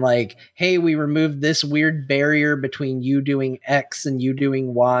 And like, hey, we removed this weird barrier between you doing X and you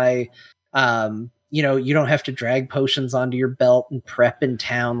doing Y. You know, you don't have to drag potions onto your belt and prep in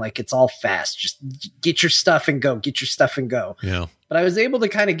town. Like, it's all fast. Just get your stuff and go. Get your stuff and go. Yeah. But I was able to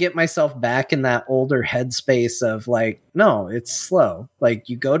kind of get myself back in that older headspace of like, no, it's slow. Like,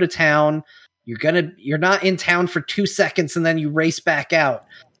 you go to town, you're not in town for 2 seconds and then you race back out.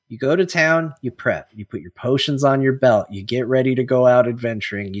 You go to town, you prep, you put your potions on your belt, you get ready to go out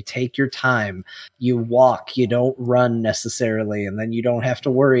adventuring, you take your time, you walk, you don't run necessarily, and then you don't have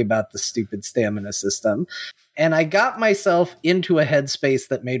to worry about the stupid stamina system. And I got myself into a headspace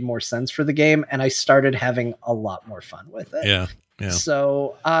that made more sense for the game, and I started having a lot more fun with it. Yeah. Yeah.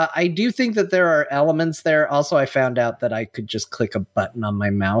 So I do think that there are elements there. Also, I found out that I could just click a button on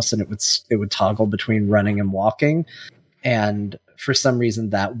my mouse and it would toggle between running and walking. And for some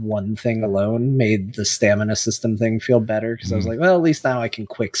reason, that one thing alone made the stamina system thing feel better, because I was like, well, at least now I can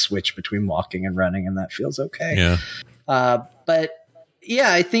quick switch between walking and running, and that feels okay. Yeah. But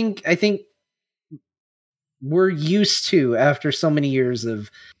yeah, I think we're used to, after so many years of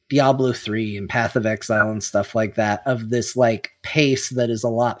Diablo 3 and Path of Exile and stuff like that, of this like pace that is a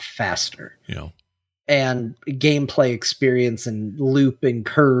lot faster. Yeah. And gameplay experience and loop and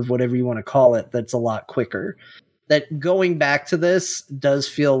curve, whatever you want to call it, that's a lot quicker. That going back to this does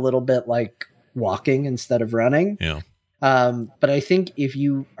feel a little bit like walking instead of running. Yeah. But I think if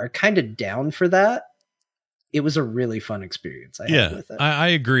you are kind of down for that, it was a really fun experience I had with it. I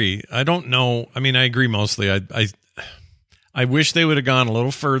agree. I don't know. I mean, I agree mostly. I wish they would have gone a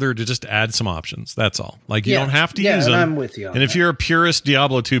little further to just add some options. That's all. Like, you don't have to use them. I'm with you on and if you're a purist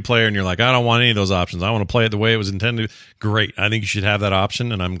Diablo 2 player and you're like, I don't want any of those options, I want to play it the way it was intended, great. I think you should have that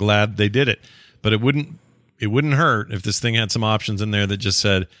option, and I'm glad they did it. But it wouldn't hurt if this thing had some options in there that just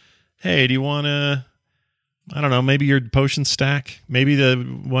said, hey, do you want to, I don't know, maybe your potion stack, maybe the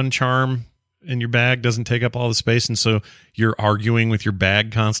one charm in your bag doesn't take up all the space, and so you're arguing with your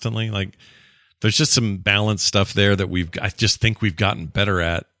bag constantly. Like, there's just some balanced stuff there that I just think we've gotten better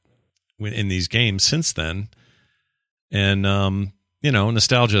at in these games since then. And,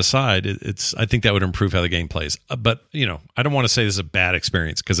 nostalgia aside, I think that would improve how the game plays. But, I don't want to say this is a bad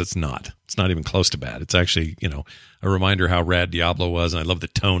experience, because it's not. It's not even close to bad. It's actually, a reminder how rad Diablo was, and I love the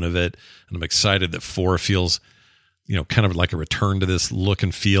tone of it. And I'm excited that 4 feels, kind of like a return to this look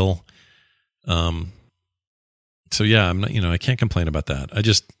and feel. So yeah, I'm not, I can't complain about that. I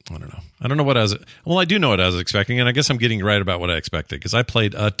don't know. I don't know what I do know what I was expecting, and I guess I'm getting right about what I expected, because I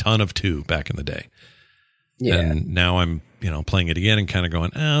played a ton of 2 back in the day. Yeah. And now I'm, playing it again and kind of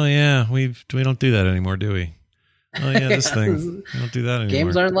going, oh yeah, we don't do that anymore, do we? Oh yeah, this thing, we don't do that anymore.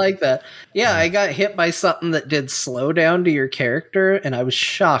 Games aren't like that. Yeah, I got hit by something that did slowdown to your character, and I was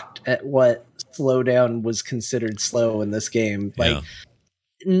shocked at what slowdown was considered slow in this game. Like,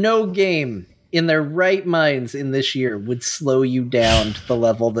 no game in their right minds in this year would slow you down to the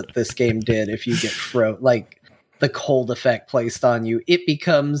level that this game did. If you get like the cold effect placed on you, it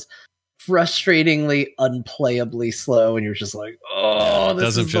becomes frustratingly unplayably slow, and you're just like, oh,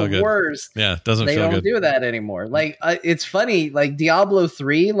 this is the worst. Yeah, it doesn't feel good. They don't do that anymore. Like, it's funny, like Diablo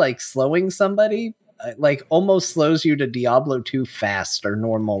 3, like slowing somebody like almost slows you to Diablo 2 fast or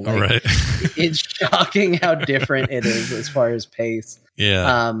normal. Like, right. It's shocking how different it is as far as pace.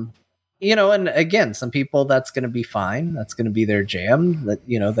 Yeah. And again, some people that's going to be fine. That's going to be their jam. That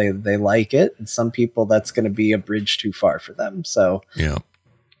they like it. And some people that's going to be a bridge too far for them. So yeah,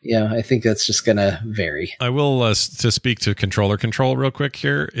 I think that's just going to vary. I will to speak to controller control real quick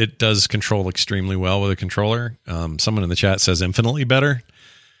here. It does control extremely well with a controller. Someone in the chat says infinitely better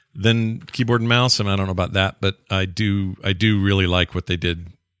than keyboard and mouse, and I don't know about that, but I do really like what they did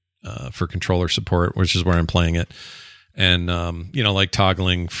for controller support, which is where I'm playing it. And, like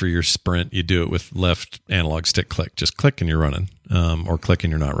toggling for your sprint, you do it with left analog stick click. Just click and you're running, or click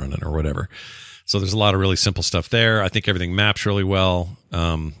and you're not running, or whatever. So there's a lot of really simple stuff there. I think everything maps really well.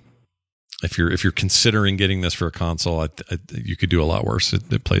 If you're considering getting this for a console, you could do a lot worse.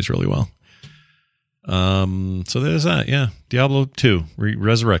 It plays really well. So there's that. Yeah, Diablo 2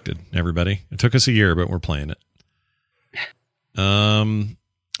 resurrected. Everybody, it took us a year, but we're playing it.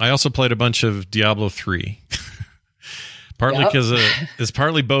 I also played a bunch of Diablo 3, partly because it's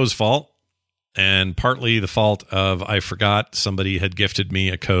partly Bo's fault, and partly the fault of I forgot somebody had gifted me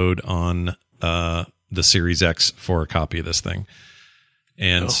a code on the Series X for a copy of this thing.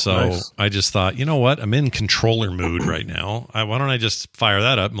 And nice. I just thought, you know what? I'm in controller mood right now. Why don't I just fire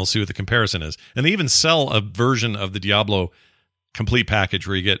that up and we'll see what the comparison is. And they even sell a version of the Diablo complete package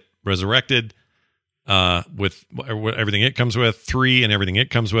where you get Resurrected with everything it comes with, 3 and everything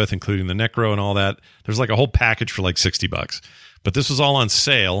it comes with, including the Necro and all that. There's like a whole package for like $60. But this was all on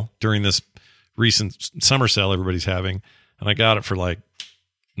sale during this recent summer sale everybody's having. And I got it for like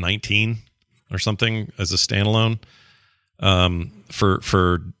 19 or something as a standalone.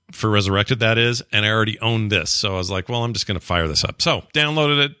 For Resurrected, that is, and I already owned this, so I was like, well, I'm just going to fire this up. So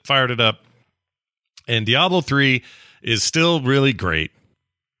downloaded it, fired it up, and Diablo 3 is still really great.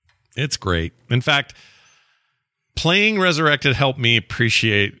 It's great. In fact, playing Resurrected helped me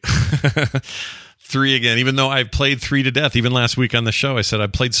appreciate 3 again, even though I've played 3 to death. Even last week on the show, I said I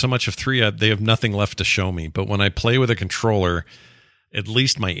played so much of 3, they have nothing left to show me. But when I play with a controller, at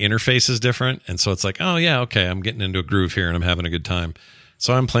least my interface is different. And so it's like, oh yeah, okay, I'm getting into a groove here and I'm having a good time.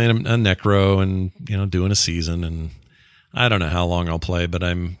 So I'm playing a Necro and, doing a season, and I don't know how long I'll play, but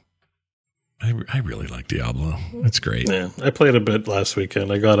I really like Diablo. It's great. Yeah. I played a bit last weekend.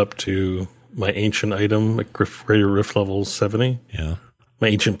 I got up to my ancient item, like Greater Rift level 70. Yeah. My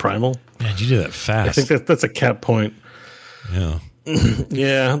ancient primal. Man, you do that fast. I think that's a cap point. Yeah.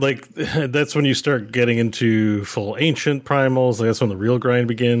 Yeah, like that's when you start getting into full ancient primals. Like that's when the real grind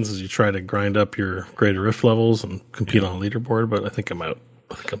begins, as you try to grind up your Greater Rift levels and compete on a leaderboard. But I think I'm out.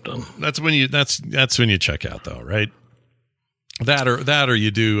 I think I'm done. That's when you check out, though, right? That or you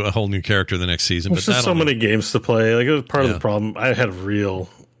do a whole new character the next season. There's just so many games to play. Like it was part of the problem. I had we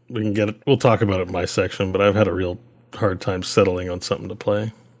can get it. We'll talk about it in my section, but I've had a real hard time settling on something to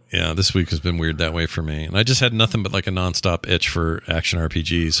play. Yeah, this week has been weird that way for me. And I just had nothing but like a nonstop itch for action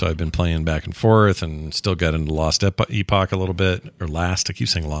RPGs, so I've been playing back and forth and still got into Lost Epoch a little bit, or Last. I keep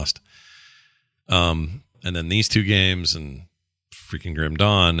saying Lost. And then these 2 games and freaking Grim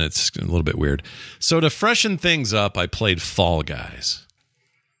Dawn, it's a little bit weird. So to freshen things up, I played Fall Guys.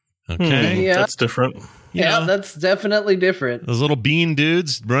 Okay? Yeah. That's different. Yeah, that's definitely different. Those little bean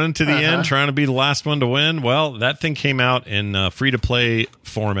dudes running to the end, trying to be the last one to win. Well, that thing came out in free-to-play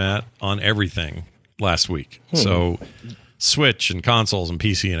format on everything last week. So Switch and consoles and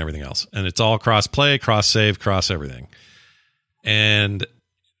PC and everything else. And it's all cross-play, cross-save, cross-everything. And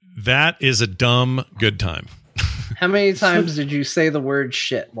that is a dumb good time. How many times did you say the word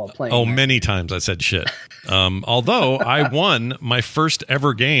shit while playing? Oh, many times I said shit. Although I won my first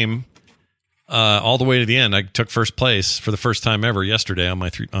ever game all the way to the end. I took first place for the first time ever yesterday on my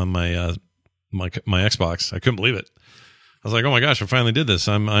Xbox. I couldn't believe it. I was like, "Oh my gosh, I finally did this!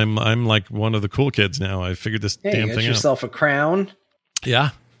 I'm like one of the cool kids now. I figured this damn thing out." You got yourself a crown. Yeah,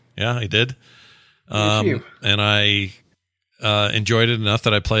 I did. And I enjoyed it enough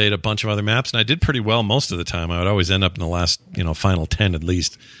that I played a bunch of other maps, and I did pretty well most of the time. I would always end up in the last, final 10 at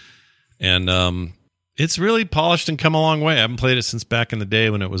least. And it's really polished and come a long way. I haven't played it since back in the day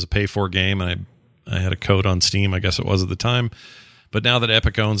when it was a pay-for game, and I had a code on Steam, I guess it was at the time. But now that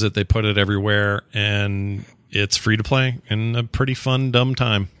Epic owns it, they put it everywhere, and it's free to play and a pretty fun, dumb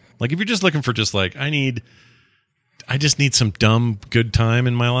time. Like if you're just looking for just like, I just need some dumb, good time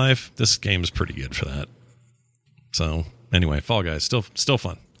in my life, this game is pretty good for that. So anyway, Fall Guys, still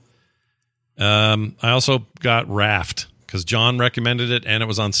fun. I also got Raft because John recommended it and it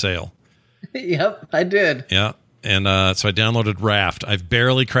was on sale. Yep, I did. Yeah, and so I downloaded Raft. I've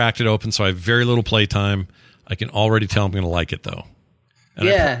barely cracked it open, so I have very little playtime. I can already tell I'm going to like it though.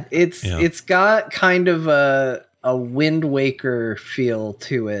 And it's got kind of a Wind Waker feel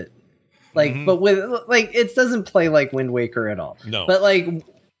to it, like, but with like it doesn't play like Wind Waker at all. No, but like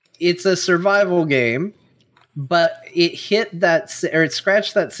it's a survival game. But it it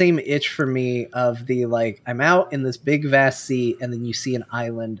scratched that same itch for me of the, like, I'm out in this big vast sea and then you see an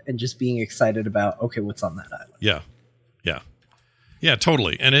island and just being excited about, okay, what's on that island? Yeah,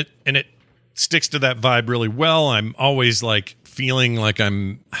 totally. And it sticks to that vibe really well. I'm always like feeling like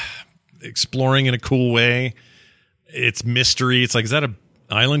I'm exploring in a cool way. It's mystery. It's like, is that an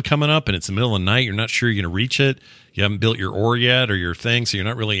island coming up and it's the middle of the night? You're not sure you're going to reach it. You haven't built your ore yet or your thing, so you're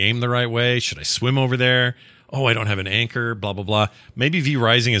not really aimed the right way. Should I swim over there? oh, I don't have an anchor, blah, blah, blah. Maybe V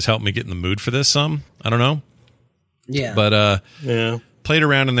Rising has helped me get in the mood for this some. I don't know. Yeah. But yeah, played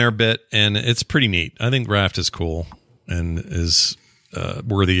around in there a bit, and it's pretty neat. I think Raft is cool and is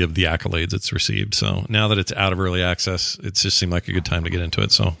worthy of the accolades it's received. So now that it's out of early access, it just seemed like a good time to get into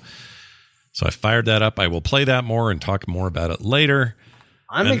it. So I fired that up. I will play that more and talk more about it later.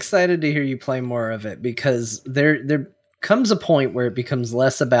 I'm excited to hear you play more of it, because there comes a point where it becomes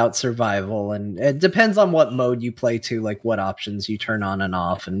less about survival, and it depends on what mode you play to, like what options you turn on and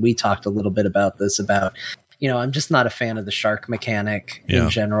off. And we talked a little bit about this, about, I'm just not a fan of the shark mechanic in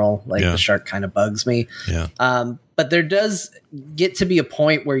general. Like the shark kind of bugs me. Yeah. But there does get to be a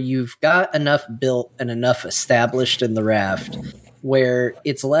point where you've got enough built and enough established in the raft where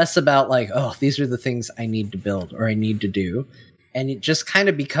it's less about like, oh, these are the things I need to build or I need to do. And it just kind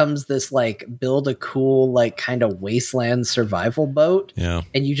of becomes this like build a cool, like kind of wasteland survival boat. Yeah.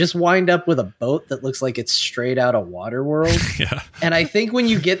 And you just wind up with a boat that looks like it's straight out of Waterworld. Yeah. And I think when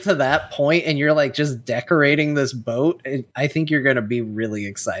you get to that point and you're like just decorating this boat, I think you're going to be really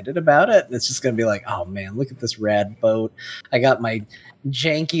excited about it. It's just going to be like, oh man, look at this rad boat. I got my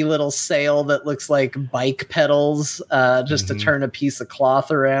janky little sail that looks like bike pedals just to turn a piece of cloth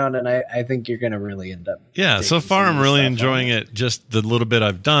around. And I think you're going to really end up. Yeah. So far, I'm really enjoying it. Just the little bit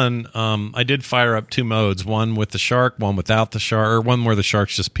I've done. I did fire up 2 modes, one with the shark, one without the shark, or one where the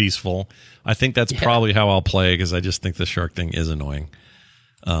shark's just peaceful. I think that's probably how I'll play, because I just think the shark thing is annoying.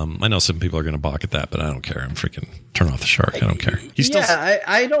 I know some people are going to balk at that, but I don't care. I'm freaking turn off the shark. I don't care.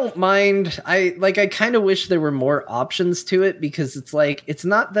 I don't mind. I kind of wish there were more options to it, because it's like, it's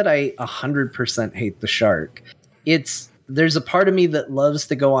not that I 100% hate the shark. There's a part of me that loves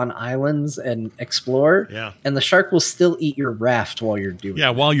to go on islands and explore. Yeah. And the shark will still eat your raft while you're doing it. Yeah,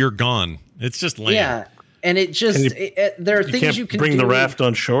 while you're gone. It's just lame. Yeah. And it just, there are things you can bring the raft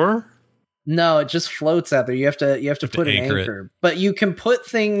on shore? No, it just floats out there. You have to put an anchor. But you can put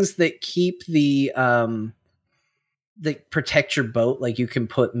things that keep that protect your boat. Like you can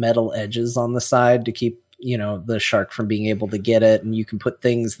put metal edges on the side to keep, the shark from being able to get it. And you can put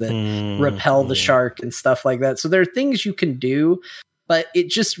things that repel the shark and stuff like that. So there are things you can do, but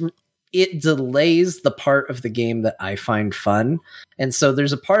it delays the part of the game that I find fun. And so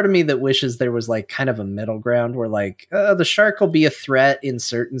there's a part of me that wishes there was like kind of a middle ground where like the shark will be a threat in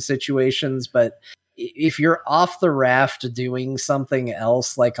certain situations, but if you're off the raft doing something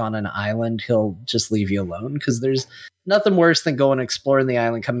else, like on an island, he'll just leave you alone, because there's nothing worse than going exploring the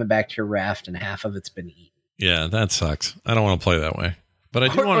island, coming back to your raft, and half of it's been eaten. Yeah, that sucks. I don't want to play that way. But I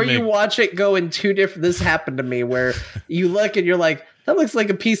do want to you watch it go in 2 different... This happened to me where you look and you're like, that looks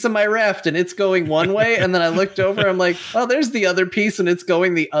like a piece of my raft, and it's going one way. And then I looked over, I'm like, oh, there's the other piece, and it's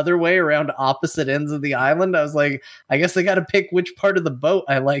going the other way around opposite ends of the island. I was like, I guess I got to pick which part of the boat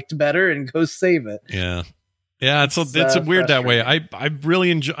I liked better and go save it. Yeah. Yeah, it's weird that way. I really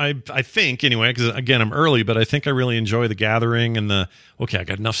enjoy, I think anyway, because again, I'm early, but I think I really enjoy the gathering and I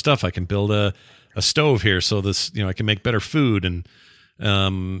got enough stuff. I can build a stove here, so this, I can make better food. And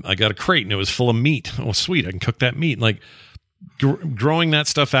I got a crate and it was full of meat. Oh, sweet. I can cook that meat. Like growing that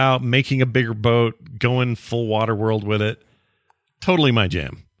stuff out, making a bigger boat, going full water world with it. Totally my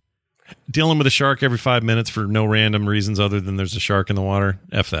jam. Dealing with a shark every 5 minutes for no random reasons other than there's a shark in the water.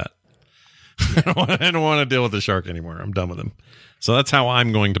 F that. I don't want to deal with the shark anymore. I'm done with him. So that's how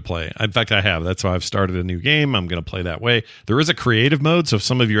I'm going to play. In fact, I have. That's why I've started a new game. I'm going to play that way. There is a creative mode. So if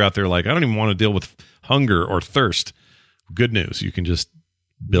some of you are out there like, I don't even want to deal with hunger or thirst, good news. You can just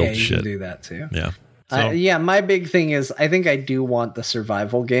build shit. You can do that too. Yeah. So, my big thing is I think I do want the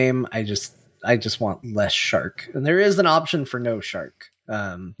survival game. I just want less shark. And there is an option for no shark.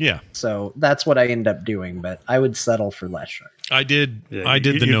 So that's what I end up doing, but I would settle for less shark. I did the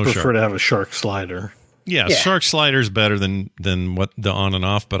no shark. Prefer to have a shark slider. Yeah, shark slider's better than what the on and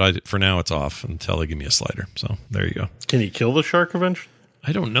off, but for now it's off until they give me a slider. So there you go. Can you kill the shark eventually?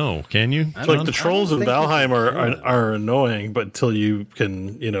 I don't know. Can you? Like the trolls in Valheim are annoying, but until you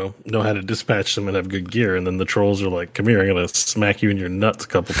can, know how to dispatch them and have good gear, and then the trolls are like, "Come here, I'm gonna smack you in your nuts a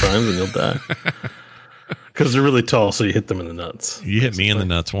couple times and you'll die." Because they're really tall, so you hit them in the nuts. You hit me in the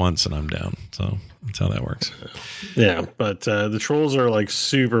nuts once, and I'm down. So that's how that works. Yeah, but the trolls are like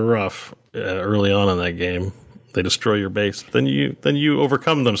super rough early on in that game. They destroy your base. Then you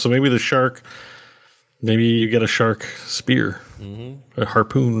overcome them. So maybe the shark. Maybe you get a shark spear, a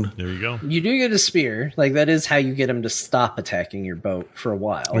harpoon. There you go. You do get a spear. Like that is how you get him to stop attacking your boat for a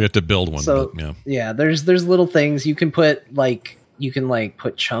while. We have to build one. So there's little things you can put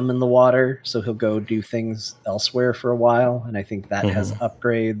put chum in the water, so he'll go do things elsewhere for a while, and I think that has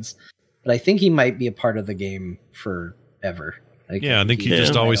upgrades. But I think he might be a part of the game forever. I think you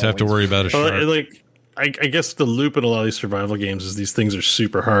just always have to worry about a shark. I guess the loop in a lot of these survival games is these things are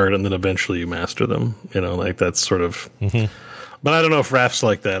super hard, and then eventually you master them. Like that's sort of. Mm-hmm. But I don't know if Raft's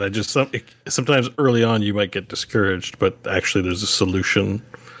like that. Sometimes early on you might get discouraged, but actually there's a solution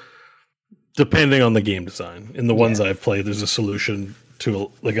depending on the game design. In the ones I've played, there's a solution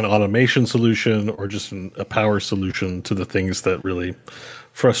to like an automation solution or just a power solution to the things that really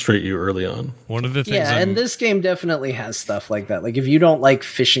frustrate you early on. One of the things, and this game definitely has stuff like that. Like if you don't like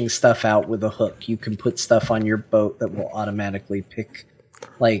fishing stuff out with a hook, you can put stuff on your boat that will automatically pick.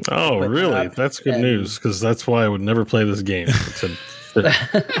 Like, oh, really? That's good news, because that's why I would never play this game.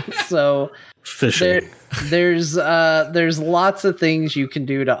 So fishing. There's lots of things you can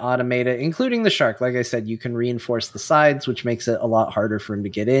do to automate it, including the shark. Like I said, you can reinforce the sides, which makes it a lot harder for him to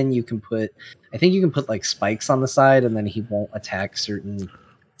get in. I think you can put like spikes on the side, and then he won't attack certain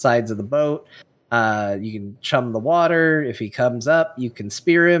sides of the boat. You can chum the water. If he comes up, you can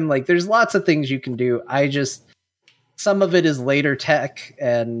spear him. Like there's lots of things you can do. Some of it is later tech,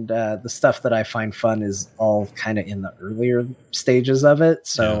 and the stuff that I find fun is all kind of in the earlier stages of it.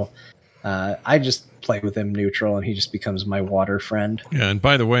 So I just play with him neutral, and he just becomes my water friend. Yeah, and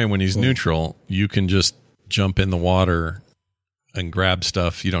by the way, when he's neutral, you can just jump in the water and grab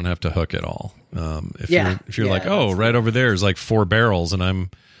stuff. You don't have to hook at all. If you're like, oh, right over there is like 4 barrels, and I'm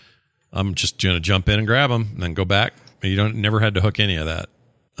just going to jump in and grab them, and then go back. You never had to hook any of that.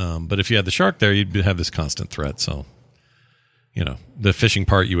 But if you had the shark there, you'd have this constant threat. So. The fishing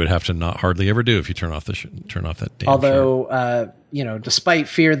part you would have to not hardly ever do if you turn off that damn Although, despite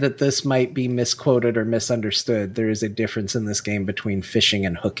fear that this might be misquoted or misunderstood, there is a difference in this game between fishing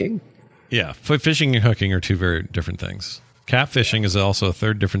and hooking. Yeah, fishing and hooking are 2 very different things. Catfishing is also a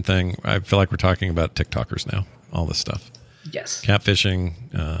third different thing. I feel like we're talking about TikTokers now, all this stuff. Yes. Catfishing,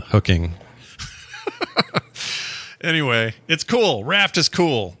 hooking. Anyway, it's cool. Raft is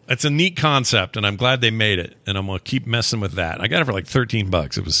cool. It's a neat concept, and I'm glad they made it. And I'm going to keep messing with that. I got it for like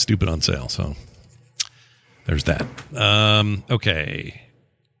 $13. It was stupid on sale, so there's that. Okay.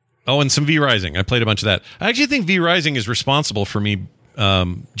 Oh, and some V-Rising. I played a bunch of that. I actually think V-Rising is responsible for me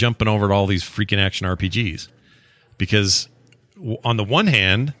jumping over to all these freaking action RPGs. Because on the one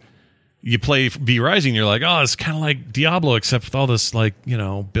hand, you play V-Rising, you're like, oh, it's kind of like Diablo, except with all this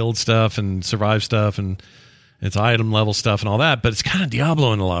build stuff and survive stuff and it's item level stuff and all that, but it's kind of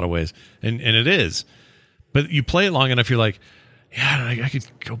Diablo in a lot of ways. And it is. But you play it long enough, you're like, yeah, I could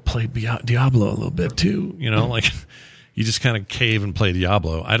go play Diablo a little bit too. Like you just kind of cave and play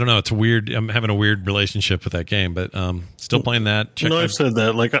Diablo. I don't know. It's weird. I'm having a weird relationship with that game, but still playing that. I've said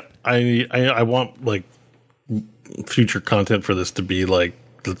that. Like I want like future content for this to be like,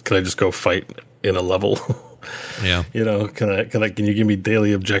 can I just go fight in a level? Yeah. Can you give me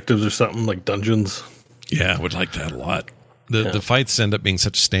daily objectives or something like dungeons? Yeah, I would like that a lot. The fights end up being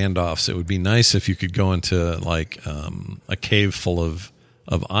such standoffs. It would be nice if you could go into like a cave full of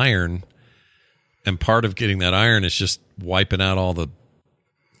iron, and part of getting that iron is just wiping out all the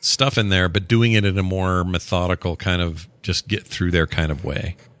stuff in there, but doing it in a more methodical kind of just get through there kind of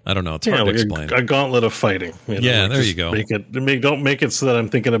way. I don't know. It's hard to explain. A gauntlet of fighting. There you go. Don't make it so that I'm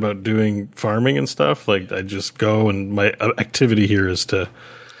thinking about doing farming and stuff. Like I just go, and my activity here is to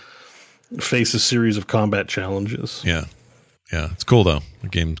face a series of combat challenges. Yeah. It's cool though. The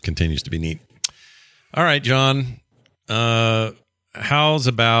game continues to be neat. All right, John. How's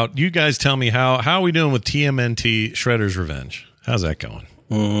about you guys? Tell me how are we doing with TMNT Shredder's Revenge? How's that going?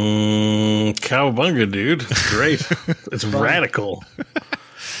 Cowabunga, dude. It's great. It's radical.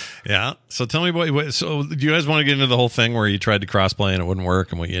 Yeah. So tell me what. So do you guys want to get into the whole thing where you tried to crossplay and it wouldn't work,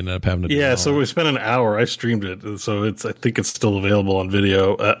 and what you ended up having to do? Yeah. So we spent an hour. I streamed it, so I think it's still available on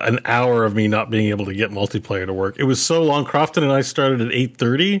video. An hour of me not being able to get multiplayer to work. It was so long. Crofton and I started at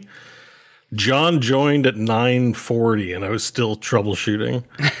 8:30. John joined at 9:40, and I was still troubleshooting.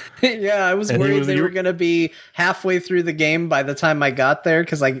 Yeah, I was worried they were going to be halfway through the game by the time I got there,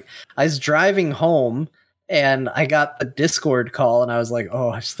 because I was driving home. And I got the Discord call, and I was like,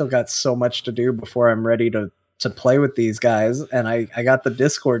 oh, I've still got so much to do before I'm ready to play with these guys. And I got the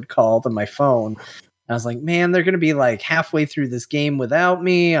Discord call to my phone. I was like, man, they're going to be like halfway through this game without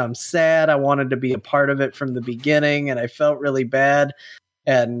me. I'm sad. I wanted to be a part of it from the beginning, and I felt really bad.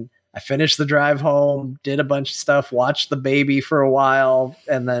 And I finished the drive home, did a bunch of stuff, watched the baby for a while,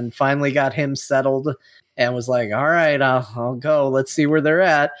 and then finally got him settled and was like, all right, I'll go. Let's see where they're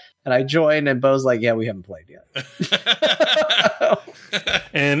at. And I joined, and Bo's like, yeah, we haven't played yet.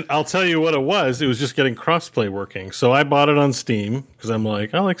 And I'll tell you what it was just getting crossplay working. So I bought it on Steam because I'm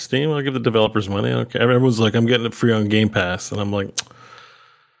like, I like Steam. I'll give the developers money. Okay. Everyone's like, I'm getting it free on Game Pass. And I'm like,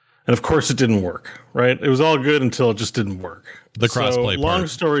 And of course, it didn't work. Right? It was all good until it just didn't work. The crossplay. Long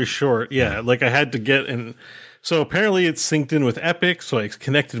story short, like I had to get in. So apparently, it's synced in with Epic. So I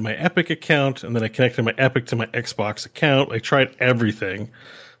connected my Epic account, and then I connected my Epic to my Xbox account. I tried everything.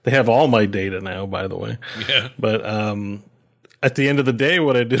 They have all my data now, by the way. Yeah. But at the end of the day,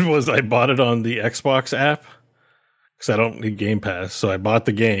 what I did was I bought it on the Xbox app because I don't need Game Pass. So I bought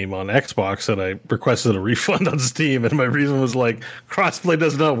the game on Xbox and I requested a refund on Steam. And my reason was like, crossplay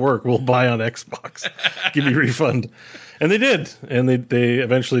does not work. We'll buy on Xbox. Give me a refund. And they did. And they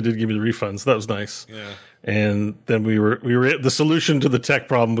eventually did give me the refund. So that was nice. Yeah. And then we were the solution to the tech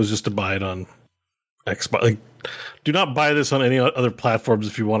problem was just to buy it on Xbox. Like, do not buy this on any other platforms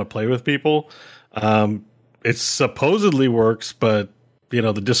if you want to play with people. It supposedly works, but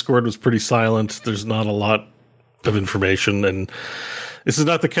the Discord was pretty silent. There's not a lot of information, and this is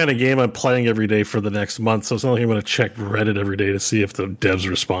not the kind of game I'm playing every day for the next month. So it's not like I'm going to check Reddit every day to see if the devs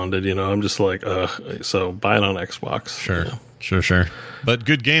responded. I'm just like, so buy it on Xbox. Sure. But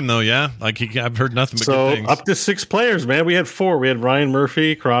good game though, yeah. Like I've heard nothing but good things. Up to 6 players, man. We had 4. We had Ryan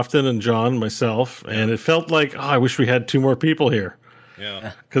Murphy, Crofton, and John, myself, and it felt like I wish we had 2 more people here.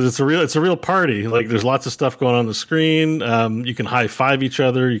 Yeah, because it's a real party. Like there's lots of stuff going on the screen. You can high five each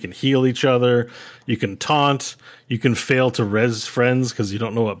other. You can heal each other. You can taunt. You can fail to res friends because you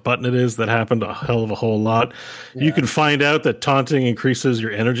don't know what button it is. That happened a hell of a whole lot. Yeah. You can find out that taunting increases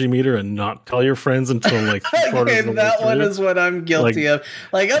your energy meter and not tell your friends until like 3/4 of the way that one through. is what I'm guilty of.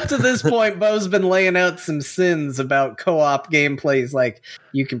 Like up to this point, Bo's been laying out some sins about co-op gameplays. Like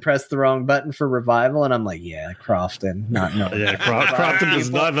you can press the wrong button for revival, and I'm like, yeah, Crofton, not no. Yeah, Crofton does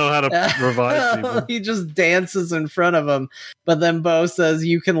not know how to revive people. He just dances in front of them. But then Bo says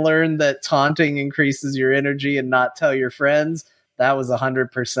you can learn that taunting increases your energy and not tell your friends. That was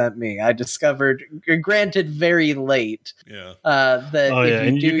 100% me. I discovered, granted, very late. Yeah. That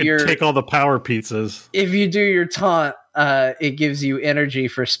if you can take all the power pizzas. If you do your taunt, it gives you energy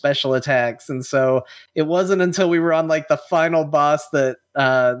for special attacks, and so it wasn't until we were on like the final boss that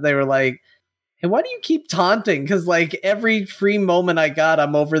they were like, "Hey, why do you keep taunting?" Because like every free moment I got,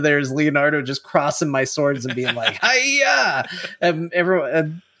 I'm over there as Leonardo, just crossing my swords and being like, "Hiya!"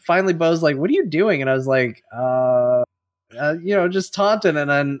 And finally, Bo's like, "What are you doing?" And I was like, just taunting. And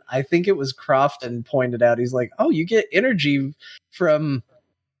then I think it was Crofton pointed out, he's like, "Oh, you get energy from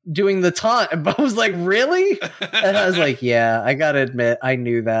doing the taunt." And Bo was like, "Really?" And I was like, "Yeah, I gotta admit, I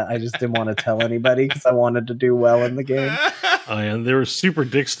knew that. I just didn't want to tell anybody because I wanted to do well in the game." And they were super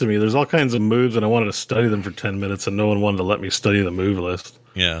dicks to me. There's all kinds of moves, and I wanted to study them for 10 minutes, and no one wanted to let me study the move list.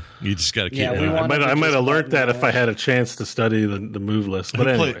 Yeah, you just got to keep. I might have learned that if I had a chance to study the move list. But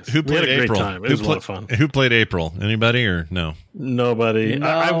anyways, who played we had a April? great time. It was a lot of fun. Who played April? Anybody or no? Nobody. No,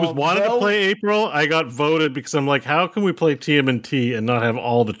 I wanted to play April. I got voted because I'm like, how can we play TMNT and not have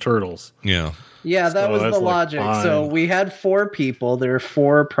all the turtles? Yeah. Yeah, that was the logic. Fine. So we had 4 people. There were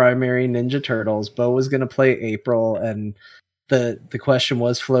 4 primary Ninja Turtles. Bo was going to play April, and the question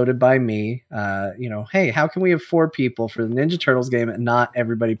was floated by me. Hey, how can we have 4 people for the Ninja Turtles game and not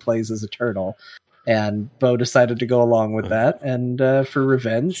everybody plays as a turtle? And Bo decided to go along with that, and for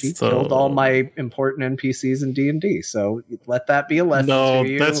revenge, he killed all my important NPCs in D&D. So let that be a lesson to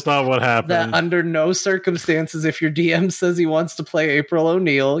you. No, that's not what happened. That under no circumstances, if your DM says he wants to play April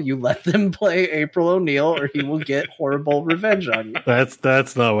O'Neil, you let them play April O'Neil, or he will get horrible revenge on you.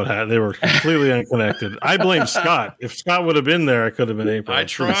 That's not what happened. They were completely unconnected. I blame Scott. If Scott would have been there, I could have been April. I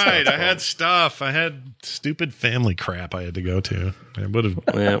tried. I had stuff. I had stupid family crap I had to go to. I would have.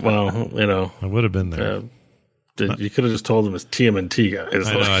 Yeah, well, I would have been there. You could have just told them it's TMNT, guys.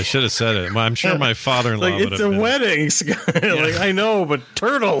 I know. I should have said it. I'm sure my father-in-law like, would have it's a been. wedding, Scott. Like, I know, but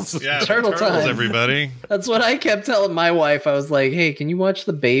turtles. Yeah, Turtle time. Everybody. That's what I kept telling my wife. I was like, "Hey, can you watch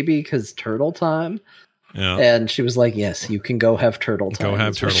the baby? Because turtle time." Yeah. And she was like, "Yes, you can go have turtle time." Go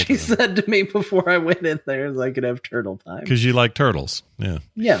have turtle time. She said to me before I went in there, is I could have turtle time. Because you like turtles. Yeah.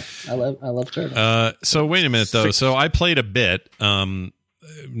 Yeah, I love turtles. So wait a minute though. So I played a bit.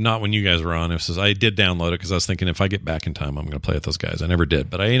 Not when you guys were on. I did download it because I was thinking if I get back in time, I'm going to play with those guys. I never did,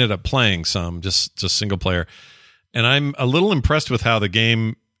 but I ended up playing some just single player, and I'm a little impressed with how the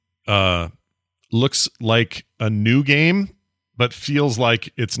game looks like a new game, but feels like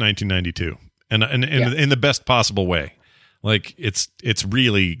it's 1992, and in the best possible way. Like it's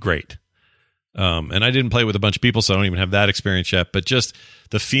really great. And I didn't play with a bunch of people, so I don't even have that experience yet. But just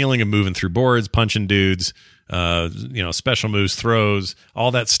the feeling of moving through boards, punching dudes, special moves, throws,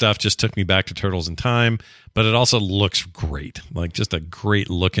 all that stuff just took me back to Turtles in Time. But it also looks great, like just a great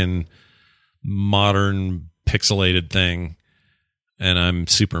looking, modern, pixelated thing. And I'm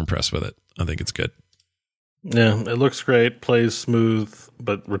super impressed with it. I think it's good. Yeah, it looks great, plays smooth,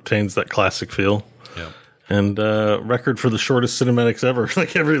 but retains that classic feel. Yeah. And record for the shortest cinematics ever.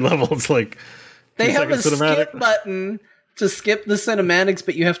 Like every level, it's like they have a skip button to skip the cinematics,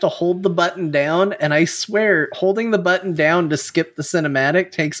 but you have to hold the button down. And I swear, holding the button down to skip the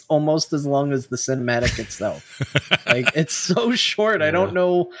cinematic takes almost as long as the cinematic itself. Like it's so short. Yeah. I don't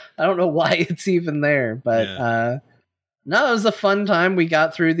know why it's even there, but no, it was a fun time. We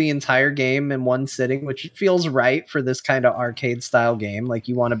got through the entire game in one sitting, which feels right for this kind of arcade style game. Like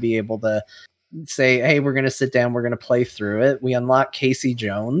you want to be able to say, hey, we're going to sit down, we're going to play through it. We unlock Casey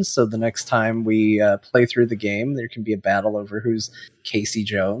Jones, so the next time we play through the game, there can be a battle over who's Casey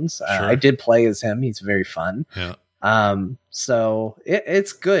Jones. Sure. I did play as him. He's very fun. Yeah. So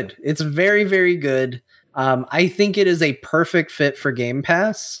it's good. It's very, very good. I think it is a perfect fit for Game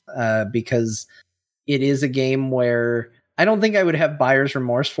Pass because it is a game where I don't think I would have buyer's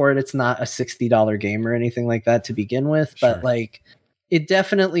remorse for it. It's not a $60 game or anything like that to begin with, but like it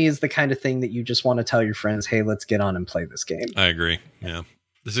definitely is the kind of thing that you just want to tell your friends, hey, let's get on and play this game. I agree. Yeah.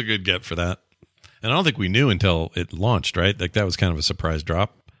 This is a good get for that. And I don't think we knew until it launched, right? Like that was kind of a surprise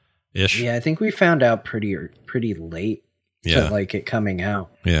drop ish. Yeah. I think we found out pretty late to like it coming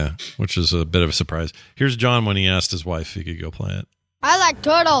out. Yeah. Which is a bit of a surprise. Here's John when he asked his wife if he could go play it. I like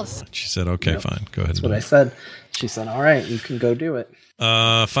turtles. She said, okay, fine. Go ahead. That's what I said. She said, all right, you can go do it.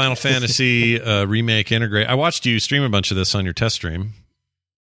 Final Fantasy Remake Integrate. I watched you stream a bunch of this on your test stream.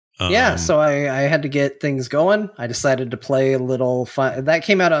 So I had to get things going. I decided to play a little fun. That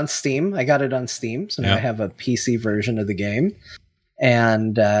came out on Steam. I got it on Steam. So now I have a PC version of the game.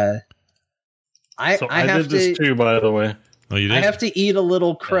 And I have did this too, by the way. Oh, you did? I have to eat a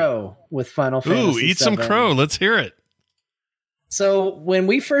little crow with Final Fantasy. Ooh, eat some crow. Let's hear it. So when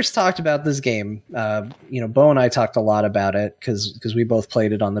we first talked about this game, Bo and I talked a lot about it because we both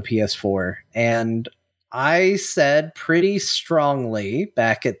played it on the PS4. And I said pretty strongly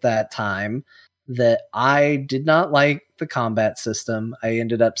back at that time that I did not like the combat system. I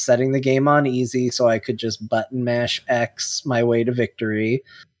ended up setting the game on easy so I could just button mash X my way to victory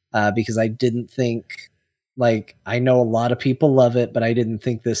because I didn't think... Like, I know a lot of people love it, but I didn't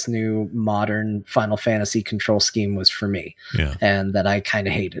think this new modern Final Fantasy control scheme was for me. Yeah. And that I kind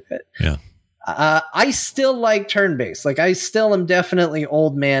of hated it. Yeah. I still like turn-based. Like, I still am definitely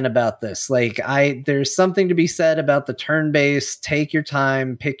old man about this. Like, there's something to be said about the turn-based, take your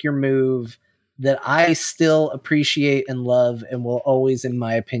time, pick your move, that I still appreciate and love and will always, in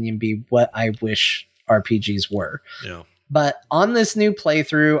my opinion, be what I wish RPGs were. Yeah. But on this new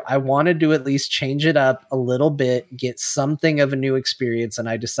playthrough, I wanted to at least change it up a little bit, get something of a new experience, and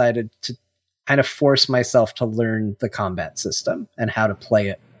I decided to kind of force myself to learn the combat system and how to play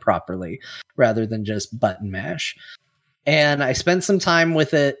it properly rather than just button mash. And I spent some time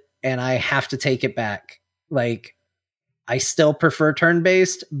with it, and I have to take it back. Like, I still prefer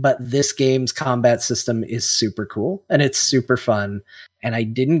turn-based, but this game's combat system is super cool, and it's super fun. And I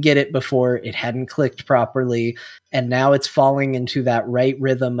didn't get it before. It hadn't clicked properly. And now it's falling into that right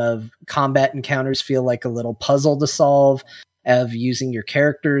rhythm of combat encounters feel like a little puzzle to solve, of using your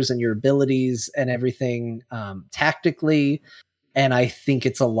characters and your abilities and everything tactically. And I think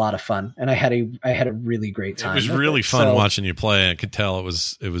it's a lot of fun. And I had a really great time. It was really fun watching you play. I could tell it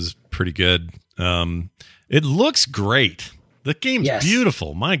was pretty good. It looks great. The game's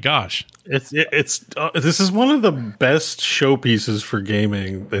beautiful. My gosh. This is one of the best showpieces for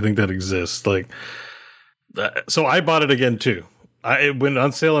gaming I think that exists. Like, so I bought it again too. It went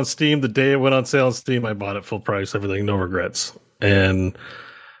on sale on Steam. The day it went on sale on Steam, I bought it full price, everything, no regrets. And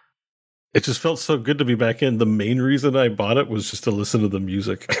it just felt so good to be back in. The main reason I bought it was just to listen to the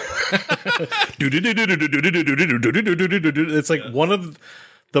music. It's like one of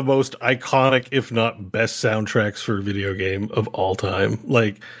the most iconic, if not best soundtracks for a video game of all time.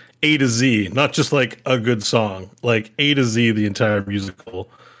 Like A to Z, not just like a good song, like A to Z, the entire musical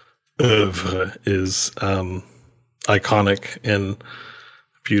oeuvre is iconic and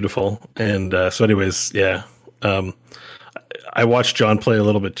beautiful. And so anyways, I watched John play a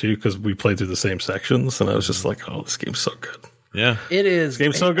little bit too, because we played through the same sections, and I was just like, oh, this game's so good. Yeah, it is. This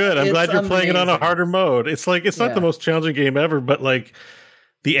game's so good. I'm glad you're playing it on a harder mode. It's like, it's not the most challenging game ever, but like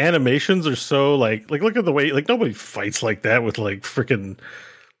the animations are so like look at the way, like nobody fights like that with like freaking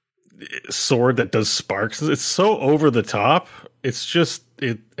sword that does sparks. It's so over the top. It's just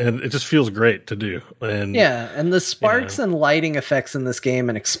it just feels great to do. And and the sparks and lighting effects in this game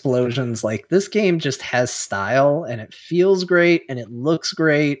and explosions, like this game just has style, and it feels great and it looks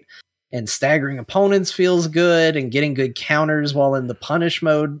great, and staggering opponents feels good, and getting good counters while in the punish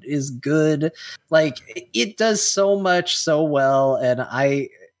mode is good. Like it does so much so well, and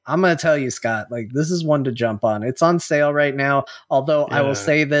I'm going to tell you, Scott, like this is one to jump on. It's on sale right now. Although I will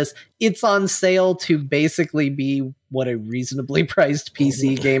say this, it's on sale to basically be what a reasonably priced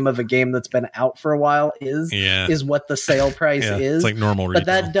PC game of a game that's been out for a while is what the sale price is. It's like normal retail. But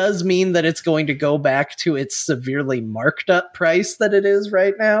that does mean that it's going to go back to its severely marked up price that it is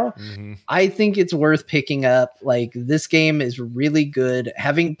right now. Mm-hmm. I think it's worth picking up. Like this game is really good.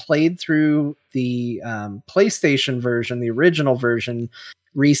 Having played through the PlayStation version, the original version,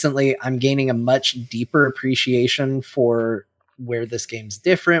 recently, I'm gaining a much deeper appreciation for where this game's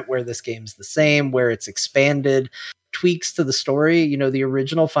different, where this game's the same, where it's expanded, tweaks to the story. You know, the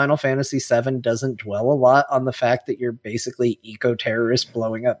original Final Fantasy VII doesn't dwell a lot on the fact that you're basically eco-terrorists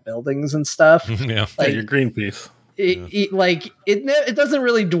blowing up buildings and stuff. Yeah, like, you're Greenpeace. It doesn't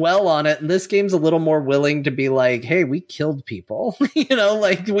really dwell on it, and this game's a little more willing to be like, hey, we killed people. You know,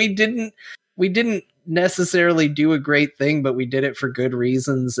 like we didn't necessarily do a great thing, but we did it for good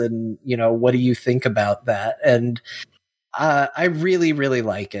reasons. And, you know, what do you think about that? And I really, really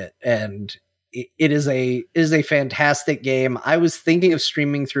like it. And it is a fantastic game. I was thinking of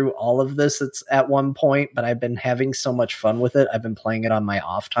streaming through all of this at one point, but I've been having so much fun with it. I've been playing it on my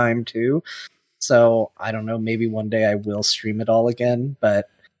off time too. So I don't know, maybe one day I will stream it all again, but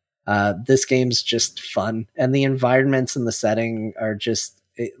this game's just fun. And the environments and the setting are just,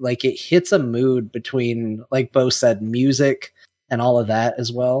 it hits a mood between, like Bo said, music and all of that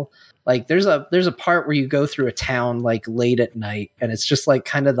as well. Like there's a part where you go through a town like late at night, and it's just like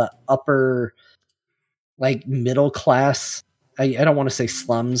kind of the upper, like middle class. I don't want to say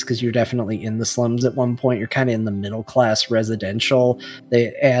slums because you're definitely in the slums at one point. You're kind of in the middle class residential,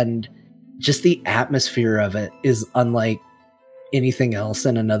 and just the atmosphere of it is unlike anything else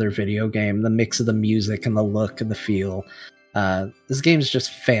in another video game. The mix of the music and the look and the feel. This game's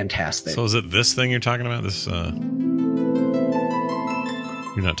just fantastic. So is it this thing you're talking about? This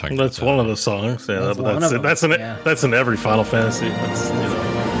you're not talking that's about one of the songs. Yeah, that's in every Final Fantasy. That's, you know.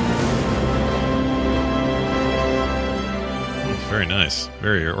 It's very nice,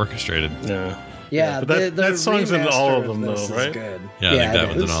 very orchestrated. Yeah, but that song's in all of them, though, right? Good. Yeah, I think that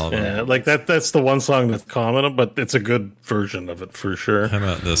one's in all of them. Yeah, like that's the one song that's common, but it's a good version of it for sure. How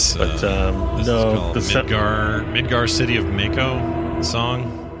about this? But this is called Midgar City of Mako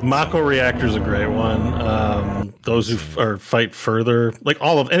song. Mako Reactor's a great one. Those who fight further, like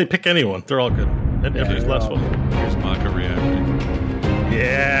pick anyone, they're all good. And there's less one. Here's Mako Reactor.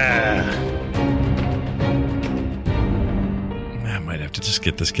 Yeah. I might have to just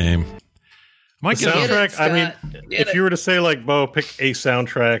get this game. The soundtrack, I mean, if you were to say, like, Bo, pick a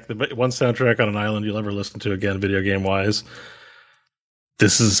soundtrack, the one soundtrack on an island you'll ever listen to again, video game wise,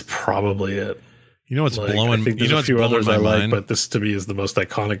 this is probably it. You know what's blowing? I think there's a few others I like, but this to me is the most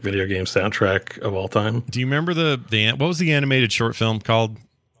iconic video game soundtrack of all time. Do you remember what was the animated short film called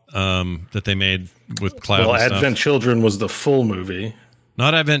that they made with Cloud? Well, and stuff? Advent Children was the full movie.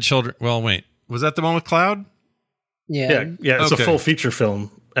 Not Advent Children. Well, wait, was that the one with Cloud? Yeah. It's a full feeture film.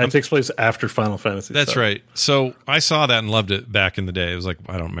 And it takes place after Final Fantasy. That's right. So I saw that and loved it back in the day. It was like,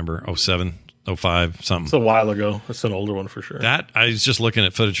 I don't remember, 07, 05, something. It's a while ago. It's an older one for sure. That I was just looking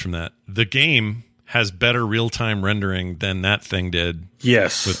at footage from that. The game has better real-time rendering than that thing did.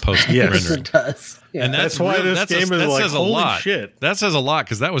 Yes. With post-rendering. Yes, it does. Yeah. And that's why this game is like, holy shit. That says a lot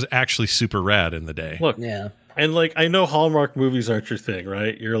because that was actually super rad in the day. Look. Yeah. And like, I know Hallmark movies aren't your thing,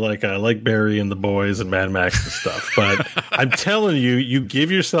 right? You're like, I like Barry and the Boys and Mad Max and stuff. But I'm telling you, you give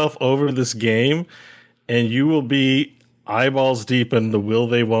yourself over to this game and you will be eyeballs deep in the will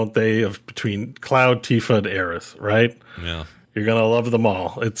they, won't they of between Cloud, Tifa, and Aerith, right? Yeah. You're going to love them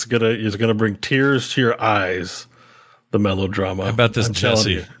all. It's gonna bring tears to your eyes, the melodrama. How about this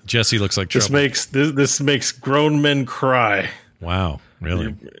Jesse? Jesse looks like trouble. This makes grown men cry. Wow.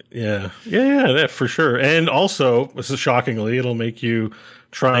 Really? Yeah, for sure. And also, this is shockingly, it'll make you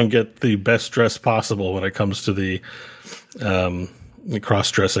try and get the best dress possible when it comes to the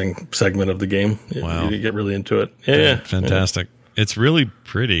cross-dressing segment of the game. Wow. You get really into it. Yeah. Fantastic. Yeah. It's really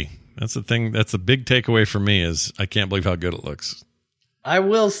pretty. That's the thing. That's the big takeaway for me is I can't believe how good it looks. I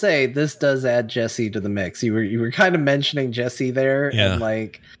will say this does add Jessie to the mix. You were kind of mentioning Jessie there, yeah. And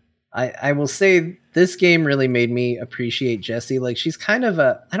like I will say this game really made me appreciate Jessie. Like she's kind of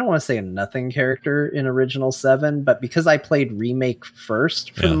I don't want to say a nothing character in Original 7, but because I played Remake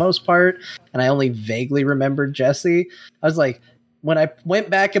first for the most part, and I only vaguely remembered Jessie, I was like, when I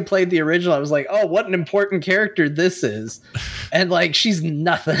went back and played the original, I was like, oh, what an important character this is. And like, she's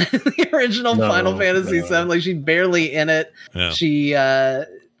nothing in the original Final Fantasy VII. Like she's barely in it. Yeah. She,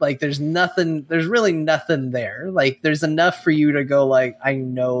 like there's really nothing there. Like there's enough for you to go like, I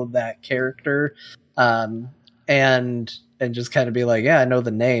know that character. and just kind of be like, yeah, I know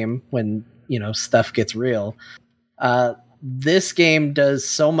the name when, stuff gets real. This game does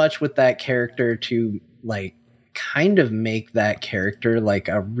so much with that character to like kind of make that character like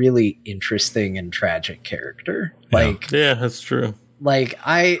a really interesting and tragic character. Yeah, that's true. Like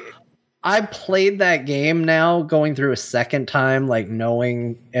I played that game now going through a second time, like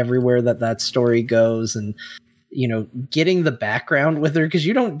knowing everywhere that story goes and, getting the background with her, because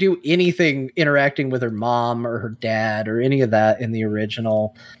you don't do anything interacting with her mom or her dad or any of that in the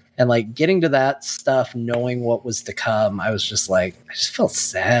original. And like getting to that stuff, knowing what was to come, I was just like, I just felt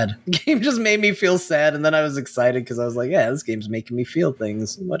sad. The game just made me feel sad. And then I was excited because I was like, yeah, this game's making me feel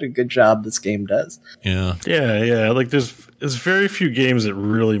things. What a good job this game does. Yeah. Yeah. Like there's very few games that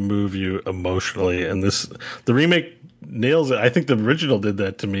really move you emotionally. And the remake nails it. I think the original did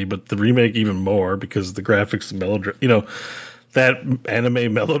that to me, but the remake even more because the graphics, melodrama, that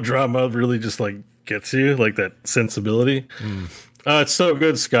anime melodrama really just like gets you, like that sensibility. It's so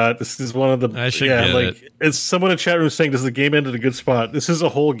good, Scott. This is one of the. I should get it. It's someone in chat room saying, "Does the game end at a good spot?" This is a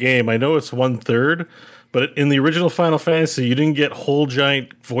whole game. I know it's 1/3, but in the original Final Fantasy, you didn't get whole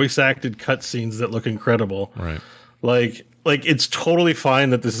giant voice acted cutscenes that look incredible. Right. Like it's totally fine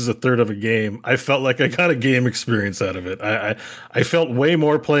that this is a third of a game. I felt like I got a game experience out of it. I felt way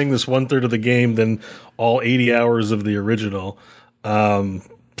more playing this 1/3 of the game than all 80 hours of the original.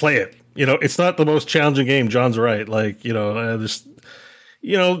 Play it. It's not the most challenging game. John's right. Like,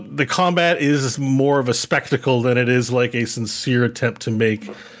 the combat is more of a spectacle than it is like a sincere attempt to make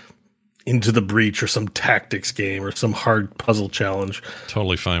Into the Breach or some tactics game or some hard puzzle challenge.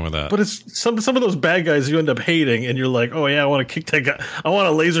 Totally fine with that. But it's some of those bad guys you end up hating, and you're like, oh yeah, I want to kick that guy. I want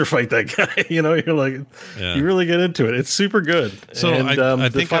to laser fight that guy. You're like, You really get into it. It's super good. So and I the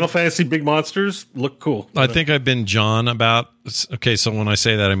think Final Fantasy big monsters look cool. I think I've been John about. Okay, so when I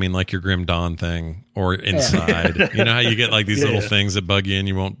say that, I mean like your Grim Dawn thing or Inside. Yeah. You know how you get like these little things that bug you and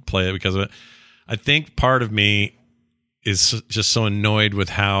you won't play it because of it. I think part of me is just so annoyed with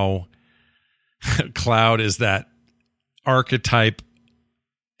how Cloud is that archetype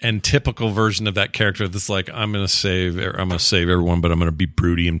and typical version of that character that's like, I'm going to save everyone, but I'm going to be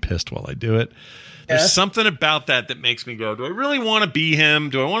broody and pissed while I do it. There's something about that makes me go, do I really want to be him?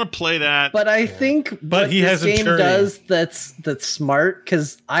 Do I want to play that? But I think what this game does that's smart,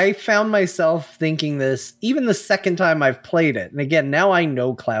 because I found myself thinking this even the second time I've played it. And again, now I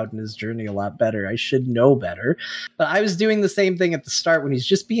know Cloud and his journey a lot better. I should know better. But I was doing the same thing at the start when he's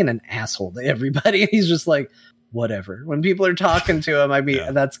just being an asshole to everybody. And he's just like, whatever. When people are talking to him, I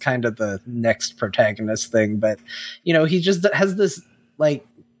mean, that's kind of the next protagonist thing. But, he just has this, like,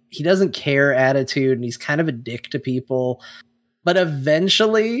 he doesn't care attitude, and he's kind of a dick to people. But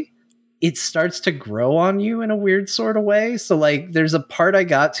eventually it starts to grow on you in a weird sort of way. So like there's a part I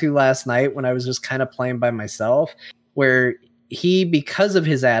got to last night when I was just kind of playing by myself where he, because of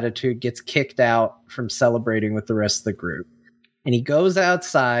his attitude, gets kicked out from celebrating with the rest of the group. And he goes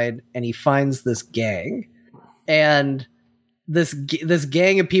outside and he finds this gang. And this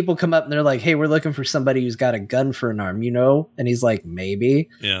gang of people come up and they're like, hey, we're looking for somebody who's got a gun for an arm, And he's like, maybe.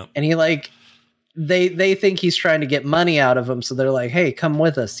 Yeah. And he like, they think he's trying to get money out of them. So they're like, hey, come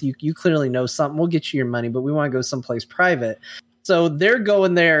with us. You clearly know something. We'll get you your money, but we want to go someplace private. So they're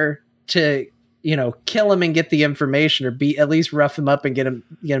going there to, kill him and get the information, or at least rough him up and get him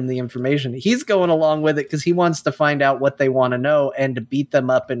the information. He's going along with it because he wants to find out what they want to know and to beat them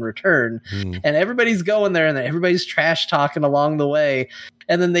up in return. And everybody's going there and everybody's trash talking along the way.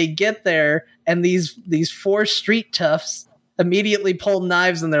 And then they get there and these 4 street toughs immediately pull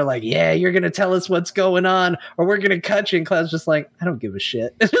knives and they're like, yeah, you're going to tell us what's going on or we're going to cut you. And Cloud's just like, I don't give a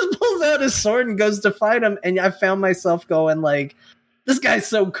shit. And just pulls out his sword and goes to fight him. And I found myself going like, this guy's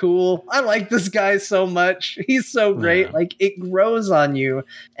so cool. I like this guy so much. He's so great. Yeah. Like it grows on you.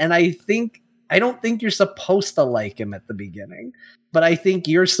 And I don't think you're supposed to like him at the beginning, but I think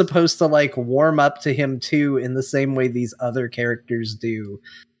you're supposed to like warm up to him too, in the same way these other characters do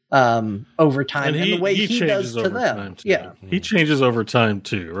over time, and the way he does to them. Yeah. He changes over time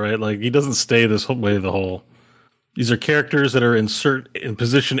too, right? Like he doesn't stay this whole way these are characters that are in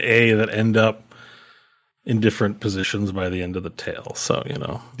position A that end up in different positions by the end of the tale. So,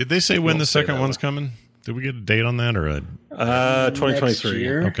 Did they say when the second one's coming? Did we get a date on that or a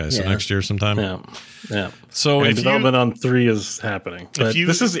 2023? Okay, so next year sometime. Yeah. So if development on 3 is happening. But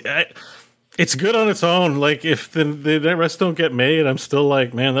it's good on its own. Like if the rest don't get made, I'm still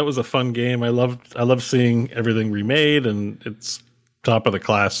like, man, that was a fun game. I love seeing everything remade, and it's top of the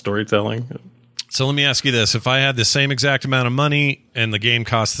class storytelling. So let me ask you this: if I had the same exact amount of money and the game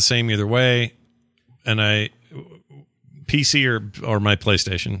cost the same either way, and PC or my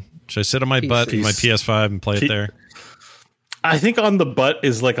PlayStation, Should I sit on my butt with my PS5 and play it there? I think on the butt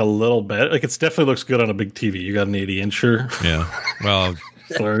is like a little bit. Like, it definitely looks good on a big TV. You got an 80-incher. Yeah. Well,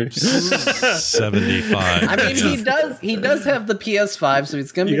 sorry, 75. I mean, he does have the PS5, so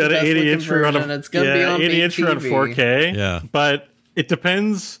it's going to be you got the an best 80-incher on version. It's going to be on 80-incher on 4K. Yeah, but it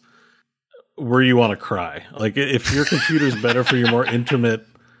depends where you want to cry. Like, if your computer's better for your more intimate.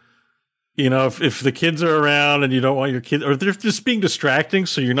 If the kids are around and you don't want your kids, or they're just being distracting,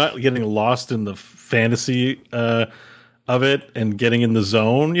 so you're not getting lost in the fantasy of it and getting in the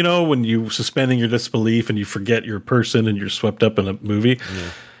zone, when you suspending your disbelief and you forget you're a person and you're swept up in a movie. Yeah.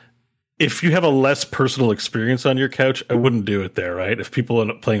 If you have a less personal experience on your couch, I wouldn't do it there, right? If people end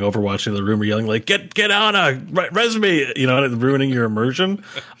up playing Overwatch in the room are yelling like, get on, res me, ruining your immersion,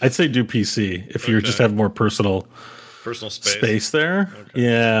 I'd say do PC if you just have more personal space there. Okay.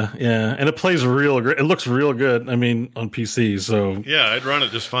 Yeah. And it plays real great. It looks real good. I mean, on PC. So yeah, I'd run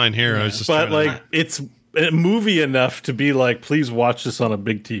it just fine here. Yeah. I was just, but like, it's a movie enough to be like, please watch this on a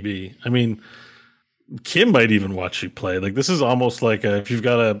big TV. I mean, Kim might even watch you play. Like, this is almost like if you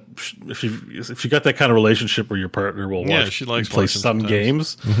got that kind of relationship where your partner will watch, she likes play some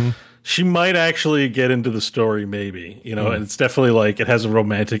games. Mm-hmm. She might actually get into the story, maybe. And it's definitely like it has a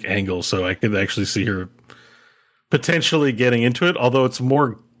romantic angle, so I could actually see her potentially getting into it, although it's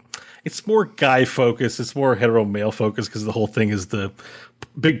more guy focused, it's more hetero male focused, because the whole thing is the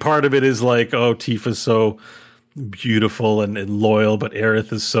big part of it is like, oh, Tifa's so beautiful and loyal, but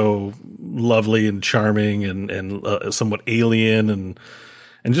Aerith is so lovely and charming and somewhat alien, and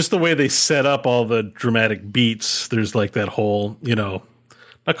just the way they set up all the dramatic beats. There's like that whole, not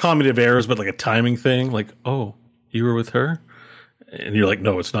comedy of errors, but like a timing thing, like, oh, you were with her? And you're like,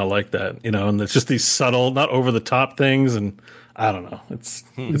 no, it's not like that, and it's just these subtle, not over the top things. And I don't know. It's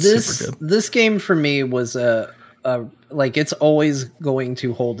super good. This game for me was it's always going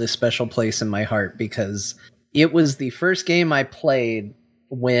to hold a special place in my heart, because it was the first game I played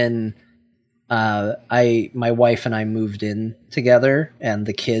when my wife and I moved in together and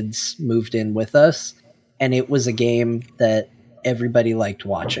the kids moved in with us. And it was a game that everybody liked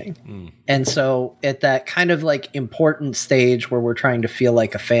watching. And so at that kind of like important stage where we're trying to feel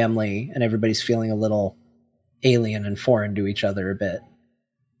like a family and everybody's feeling a little alien and foreign to each other a bit,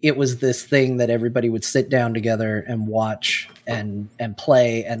 it was this thing that everybody would sit down together and watch and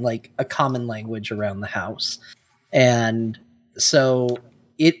play, and like a common language around the house. And so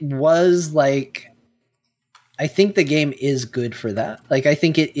it was like, I think the game is good for that. Like, I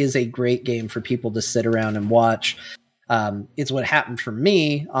think it is a great game for people to sit around and watch. It's what happened for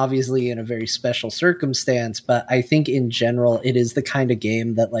me, obviously in a very special circumstance, but I think in general, it is the kind of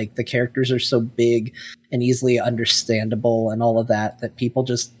game that like the characters are so big and easily understandable and all of that people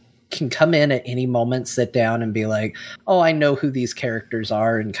just can come in at any moment, sit down and be like, oh, I know who these characters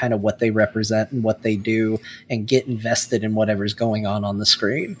are and kind of what they represent and what they do, and get invested in whatever's going on the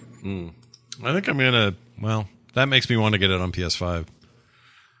screen. I think I'm going to, that makes me want to get it on PS5.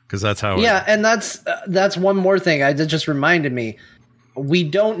 Because that's how. Yeah, and that's one more thing. That just reminded me. We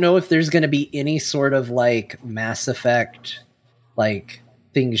don't know if there's going to be any sort of like Mass Effect, like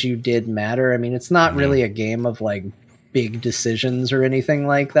things you did matter. I mean, it's not really a game of like big decisions or anything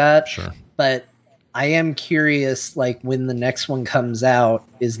like that. Sure. But I am curious, like when the next one comes out,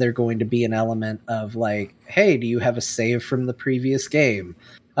 is there going to be an element of like, hey, do you have a save from the previous game?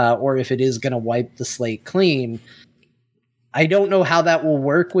 Or if it is going to wipe the slate clean. I don't know how that will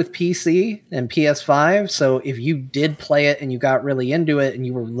work with PC and PS5. So if you did play it and you got really into it and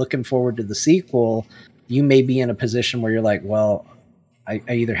you were looking forward to the sequel, you may be in a position where you're like, well, I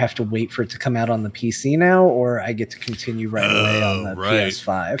either have to wait for it to come out on the PC now, or I get to continue right away on the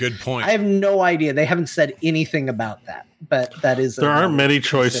PS5. Good point. I have no idea. They haven't said anything about that, but that is. There aren't many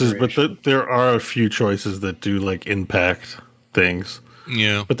choices, but there are a few choices that do like impact things.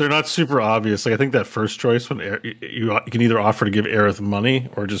 Yeah, but they're not super obvious. Like, I think that first choice, when you can either offer to give Aerith money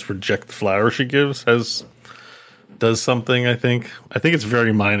or just reject the flower she gives, does something. I think it's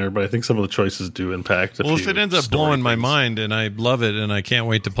very minor, but I think some of the choices do impact. If it ends up blowing my mind and I love it and I can't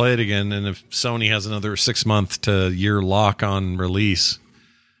wait to play it again, and if Sony has another 6-month to year lock on release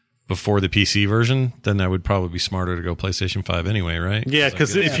before the PC version, then that would probably be smarter to go PlayStation 5 anyway, right? Yeah,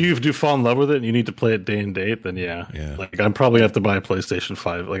 because if you do fall in love with it and you need to play it day and date, then yeah. Like, I'm probably have to buy a PlayStation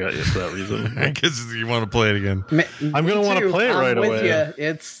 5 like for that reason. Because you want to play it again. I'm going to want to play it right away.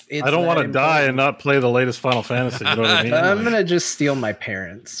 It's I don't want to die and not play the latest Final Fantasy. You know what I mean? I'm going to just steal my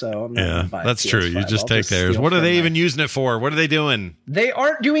parents. So I'm gonna buy that's PS5. true. You just take theirs. What are they even using it for? What are they doing? They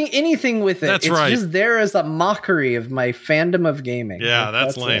aren't doing anything with it. That's it's right. It's just there as a mockery of my fandom of gaming. Yeah,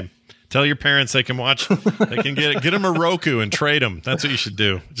 that's lame. it. Tell your parents they can watch. They can get them a Roku and trade them. That's what you should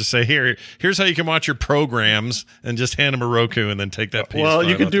do. Just say, here's how you can watch your programs, and just hand them a Roku and then take that PS5. Well,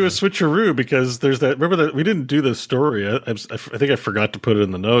 you could do a switcheroo because there's that. Remember that we didn't do this story. I think I forgot to put it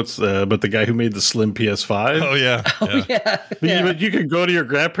in the notes. But the guy who made the slim PS5. Oh yeah. But you could go to your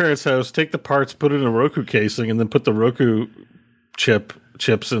grandparents' house, take the parts, put it in a Roku casing, and then put the Roku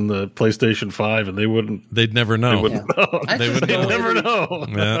chips in the PlayStation 5, and they'd never know. They wouldn't know. They'd never know.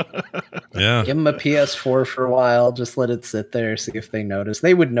 Yeah. Give them a PS4 for a while. Just let it sit there. See if they notice.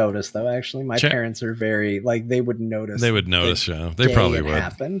 They would notice, though. Actually, my parents are very they would notice. They would notice. Yeah, they probably would.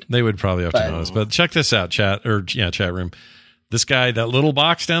 Happened. They would probably have to notice. But check this out, chat room. This guy, that little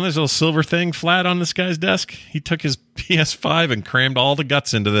box down there, this little silver thing flat on this guy's desk. He took his PS5 and crammed all the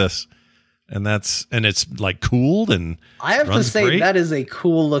guts into this. And it's like cooled and I have to say great. That is a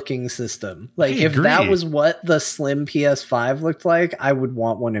cool looking system. Like if that was what the slim PS5 looked like, I would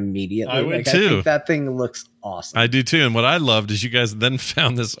want one immediately. I would too. I think that thing looks awesome. I do too. And what I loved is you guys then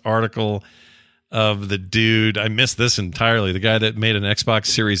found this article of the dude. I missed this entirely. The guy that made an Xbox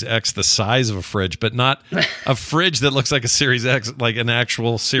Series X the size of a fridge, but not a fridge that looks like a Series X, like an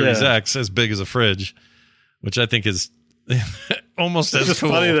actual Series X as big as a fridge, which I think is almost it's as just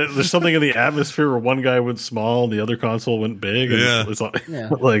cool. funny that there's something in the atmosphere where one guy went small and the other console went big. And it's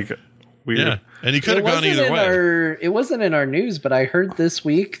like weird. Yeah, and he could have gone either way. It wasn't in our news, but I heard this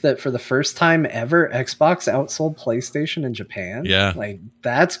week that for the first time ever, Xbox outsold PlayStation in Japan. Yeah, like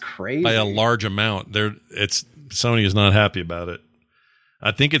that's crazy by a large amount. Sony is not happy about it.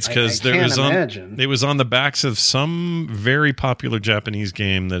 I think it's because it was on the backs of some very popular Japanese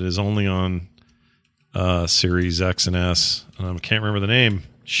game that is only on Series X and S. I can't remember the name.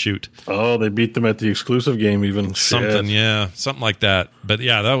 Shoot. Oh, they beat them at the exclusive game even. Something like that. But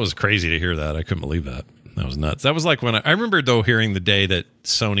yeah, that was crazy to hear that. I couldn't believe that. That was nuts. That was like when I remember, though, hearing the day that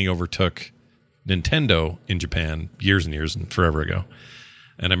Sony overtook Nintendo in Japan years and years and forever ago.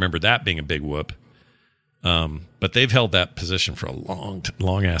 And I remember that being a big whoop. But they've held that position for a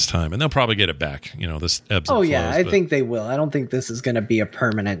long ass time, and they'll probably get it back. This ebbs and flows. I think they will. I don't think this is going to be a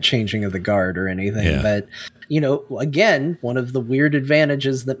permanent changing of the guard or anything. Yeah. But again, one of the weird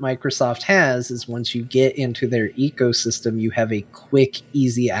advantages that Microsoft has is once you get into their ecosystem, you have a quick,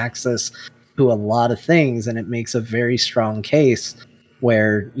 easy access to a lot of things, and it makes a very strong case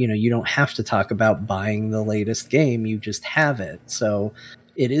where you don't have to talk about buying the latest game; you just have it. So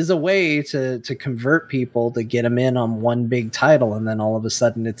it is a way to convert people, to get them in on one big title, and then all of a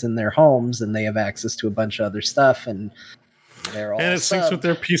sudden it's in their homes and they have access to a bunch of other stuff, and they're all and it syncs with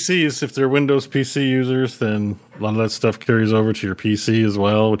their PCs. If they're Windows PC users, then a lot of that stuff carries over to your PC as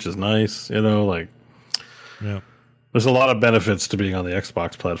well, which is nice. There's a lot of benefits to being on the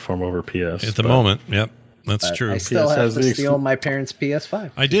Xbox platform over PS at the moment. Yep. That's true. I still have to steal my parents'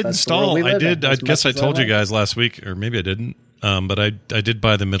 PS5. I did install. I guess I told you guys last week, or maybe I didn't. But I did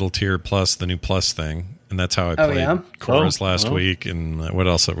buy the middle tier plus, the new plus thing, and that's how I played Chorus last week, and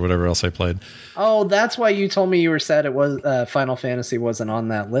whatever else I played. Oh, that's why you told me you were sad it was Final Fantasy wasn't on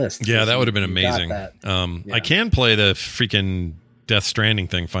that list. Yeah, that would have been amazing. I can play the freaking Death Stranding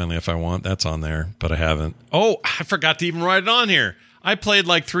thing finally if I want. That's on there, but I haven't. Oh, I forgot to even write it on here. I played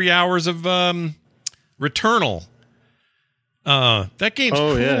like 3 hours of Returnal. That game's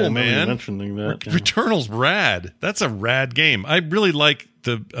cool, man. Mentioning that, Returnal's rad. That's a rad game. I really like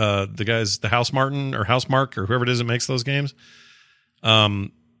the guys, the Housemarque or whoever it is that makes those games. I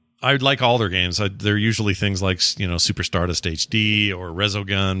like all their games. They're usually things like Super Stardust HD or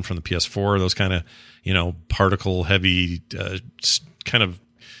Resogun from the PS4. Those kind of particle heavy kind of,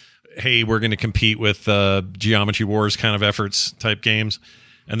 hey, we're going to compete with Geometry Wars kind of efforts type games.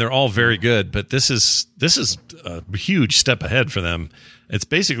 And they're all very good, but this is a huge step ahead for them. It's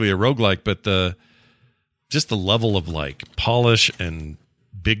basically a roguelike, but the level of like polish and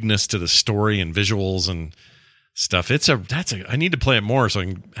bigness to the story and visuals and stuff. I need to play it more so I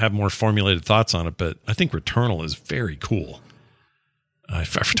can have more formulated thoughts on it. But I think Returnal is very cool. I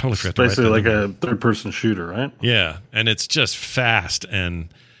totally forgot to write that. Basically like a third-person shooter, right? Yeah, and it's just fast and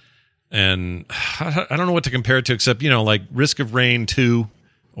I don't know what to compare it to except like Risk of Rain 2.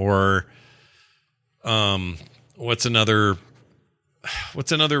 Or, what's another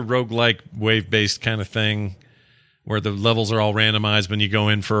roguelike wave-based kind of thing where the levels are all randomized when you go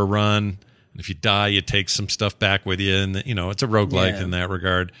in for a run, and if you die, you take some stuff back with you, and it's a roguelike in that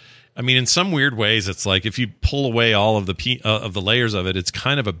regard. I mean, in some weird ways, it's like if you pull away all of the layers of it, it's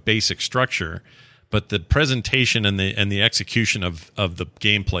kind of a basic structure, but the presentation and the execution of the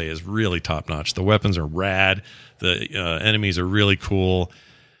gameplay is really top notch. The weapons are rad, the enemies are really cool.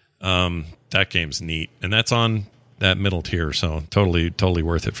 That game's neat, and that's on that middle tier, so totally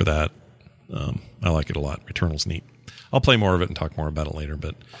worth it for that. I like it a lot. Returnal's neat. I'll play more of it and talk more about it later,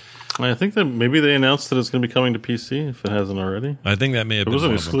 but I think that maybe they announced that it's going to be coming to PC if it hasn't already. I think that may have been. It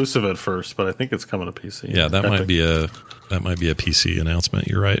wasn't exclusive at first, but I think it's coming to PC. Yeah, that might be a PC announcement.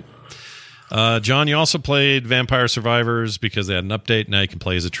 You're right. John, you also played Vampire Survivors because they had an update. Now you can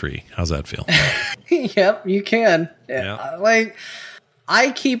play as a tree. How's that feel? Yep, you can. Yeah. Like,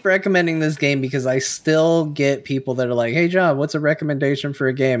 I keep recommending this game because I still get people that are like, hey, John, what's a recommendation for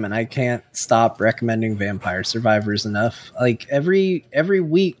a game? And I can't stop recommending Vampire Survivors enough. Like, every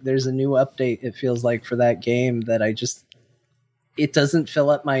week there's a new update, it feels like, for that game that it doesn't fill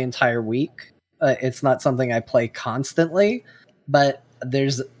up my entire week. It's not something I play constantly, but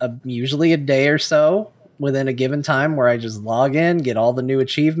there's usually a day or so within a given time where I just log in, get all the new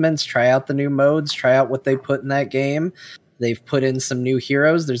achievements, try out the new modes, try out what they put in that game. They've put in some new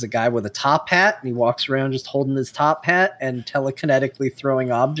heroes. There's a guy with a top hat, and he walks around just holding his top hat and telekinetically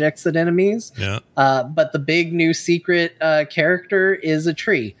throwing objects at enemies. Yeah. But the big new secret character is a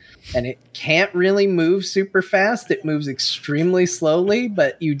tree, and it can't really move super fast. It moves extremely slowly,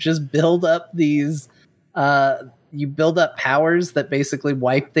 but you just build up these... you build up powers that basically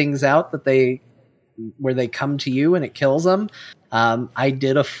wipe things out where they come to you and it kills them. I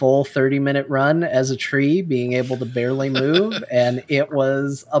did a full 30-minute run as a tree, being able to barely move, and it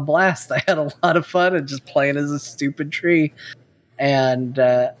was a blast. I had a lot of fun and just playing as a stupid tree. And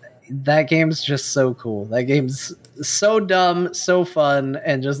that game's just so cool. That game's so dumb, so fun,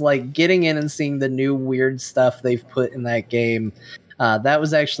 and just like getting in and seeing the new weird stuff they've put in that game. That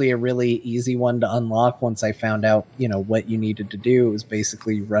was actually a really easy one to unlock once I found out, what you needed to do. It was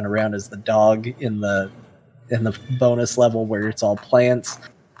basically run around as the dog in the bonus level where it's all plants,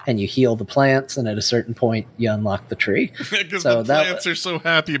 and you heal the plants, and at a certain point you unlock the tree. Because the plants are so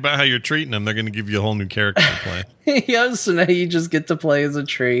happy about how you're treating them, they're going to give you a whole new character to play. Yeah, so now you just get to play as a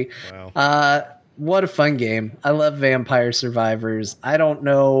tree. Wow. What a fun game. I love Vampire Survivors. I don't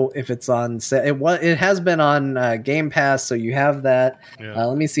know if it's on sale. It has been on Game Pass, so you have that. Yeah.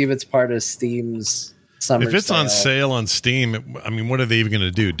 Let me see if it's part of Steam's summer If it's sale. on sale on Steam, what are they even going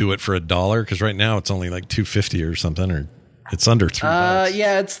to do? Do it for $1? Because right now it's only like $2.50 or something, or it's under $3.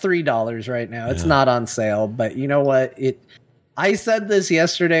 Yeah, it's $3 right now. It's not on sale, but you know what? I said this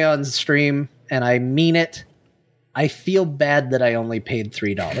yesterday on stream, and I mean it. I feel bad that I only paid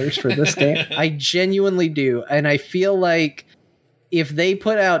 $3 for this game. I genuinely do. And I feel like if they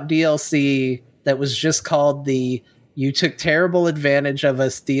put out DLC that was just called you took terrible advantage of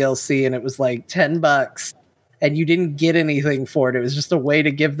us DLC, and it was like $10 and you didn't get anything for it, it was just a way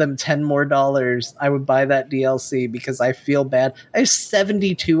to give them $10 more, I would buy that DLC because I feel bad. I have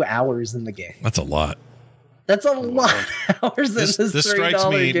 72 hours in the game. That's a lot. That's a lot of hours in this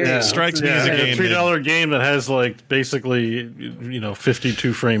 $3 game. It strikes me as a game. $3 game that has like basically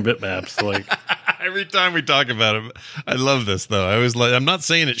 52 frame bitmaps. Like every time we talk about it, I love this though. I always I'm not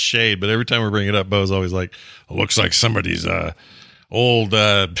saying it's shade, but every time we bring it up, Bo's always like, it looks like somebody's old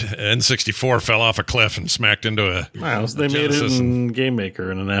N64 fell off a cliff and smacked into a. Wow, they made it in Game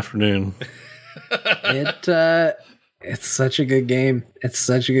Maker in an afternoon. It's such a good game. It's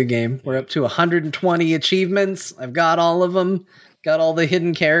such a good game. We're up to 120 achievements. I've got all of them. Got all the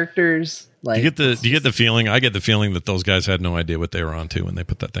hidden characters. Like, do you get the feeling? I get the feeling that those guys had no idea what they were onto when they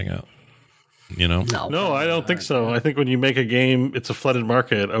put that thing out. No, I don't think so. I think when you make a game, it's a flooded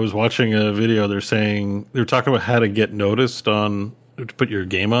market. I was watching a video. They were talking about how to get noticed to put your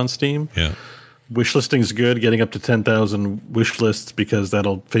game on Steam. Yeah. Wishlisting is good. Getting up to 10,000 wish lists because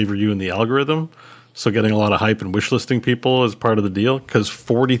that'll favor you in the algorithm. So getting a lot of hype and wishlisting people is part of the deal, because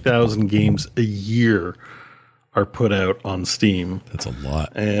 40,000 games a year are put out on Steam. That's a lot.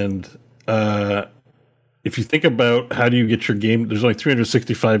 And if you think about how do you get your game, there's only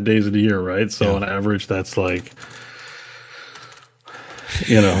 365 days of the year, right? So on average, that's like,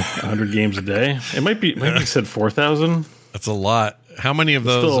 100 games a day. It might be said 4,000. That's a lot. How many of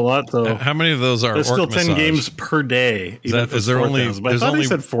those? Still a lot, though. How many of those are? There's still 10 games per day. Is there only? But I thought they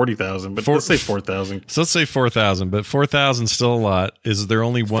said 40,000. But let's say 4,000. So let's say 4,000. But 4,000 is still a lot. Is there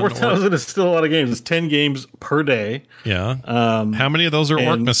only one? 4,000 is still a lot of games. It's 10 games per day. Yeah. How many of those are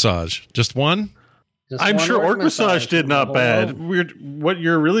Orc Massage? Just one? I'm sure Orc Massage did not bad. What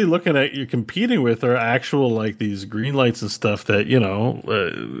you're really looking at, you're competing with, are actual like these green lights and stuff that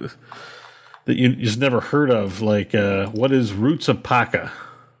that you just never heard of. Like what is Roots of Paka?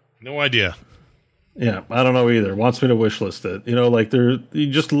 No idea. Yeah, I don't know either. Wants me to wishlist it. You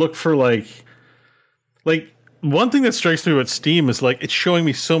just look for like one thing that strikes me with Steam is like it's showing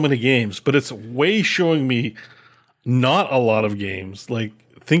me so many games, but it's way showing me not a lot of games. Like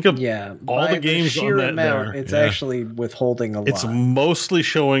think of all by the games sheer on that amount, there. it's actually withholding a It's lot. mostly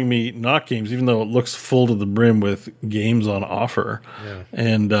showing me not games, even though it looks full to the brim with games on offer. Yeah.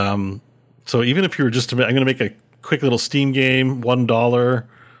 And so even if you were just I'm going to make a quick little Steam game, $1,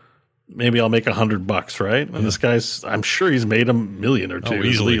 maybe I'll make $100, right? And this guy's, I'm sure he's made $1 million or two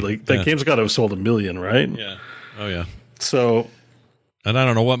easily. Like that game's got to have sold $1 million, right? Yeah. Oh yeah. So, and I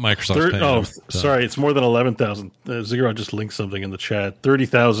don't know what Microsoft's paying. him, so. Sorry, it's more than 11,000. Zero just linked something in the chat.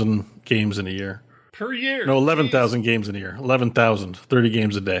 30,000 games in a year. Per year. No, 11,000 games in a year. 11,000. 30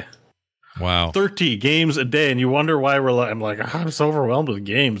 games a day. Wow. 30 games a day. And you wonder why I'm like, I'm so overwhelmed with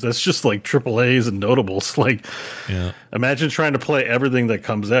games. That's just like triple A's and notables. Like, imagine trying to play everything that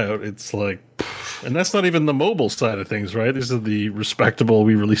comes out. It's like, and that's not even the mobile side of things, right? These are the respectable,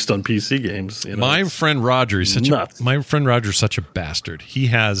 we released on PC games. You know, my friend Roger is such a bastard. He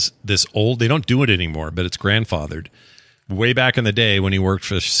has this old, they don't do it anymore, but it's grandfathered. Way back in the day when he worked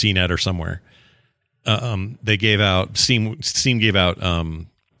for CNET or somewhere, they gave out, Steam gave out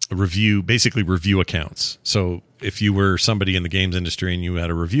review accounts. So if you were somebody in the games industry and you had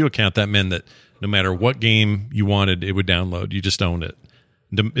a review account, that meant that no matter what game you wanted, it would download. You just owned it.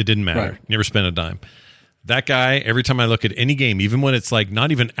 It didn't matter. Right. Never spent a dime. That guy, every time I look at any game, even when it's like not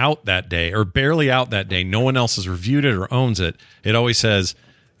even out that day or barely out that day, no one else has reviewed it or owns it, it always says,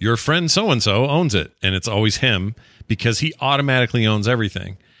 your friend so-and-so owns it. And it's always him because he automatically owns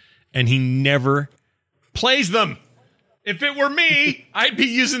everything. And he never plays them. If it were me, I'd be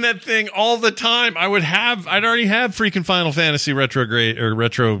using that thing all the time. I'd already have freaking Final Fantasy retrograde or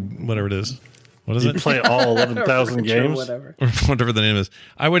retro, whatever it is. What is it? Play all 11,000 games? Or whatever the name is.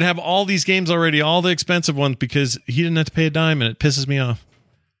 I would have all these games already, all the expensive ones, because he didn't have to pay a dime, and it pisses me off.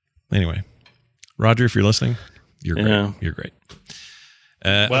 Anyway, Roger, if you're listening, you're great. Yeah. You're great.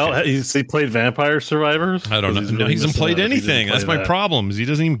 He played Vampire Survivors? I don't know. No, he hasn't played anything. That's my problem. Is he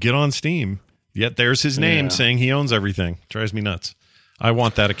doesn't even get on Steam. Yet there's his name saying he owns everything. Drives me nuts. I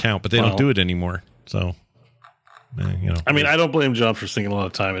want that account, but they don't do it anymore. So, you know. I mean, I don't blame John for sinking a lot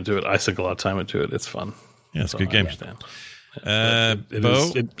of time into it. I sink a lot of time into it. It's fun. Yeah, it's a good game.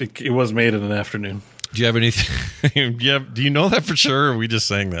 It was made in an afternoon. Do you have anything? Do you know that for sure? Or are we just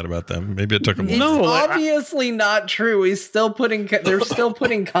saying that about them? Maybe it took them. It's obviously not true. They're still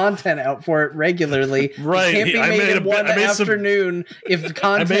putting content out for it regularly. Right. It can't be made in one afternoon if the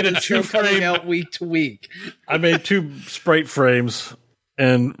content is still coming out week to week. I made 2 sprite frames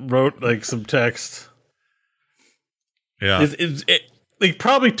and wrote like some text. Yeah. It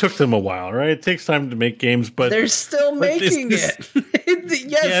probably took them a while, right? It takes time to make games, but they're still making it.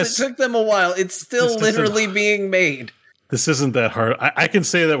 Yes, it took them a while. It's still literally being made. This isn't that hard. I can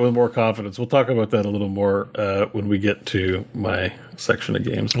say that with more confidence. We'll talk about that a little more when we get to my section of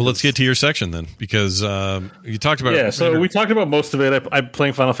games. Well, let's get to your section then, because you talked about it. Yeah, so we talked about most of it. I'm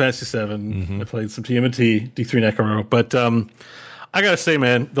playing Final Fantasy VII. Mm-hmm. I played some TMNT, D3 Necro, but I gotta say,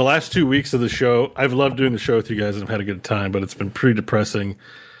 man, the last 2 weeks of the show, I've loved doing the show with you guys and I've had a good time, but it's been pretty depressing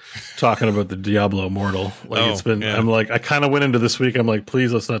talking about the Diablo Immortal. I'm like, I kind of went into this week, I'm like,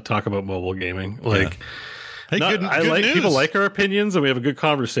 please, let's not talk about mobile gaming. Like, good news. People like our opinions and we have a good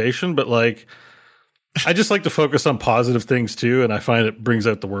conversation, but like, I just like to focus on positive things too, and I find it brings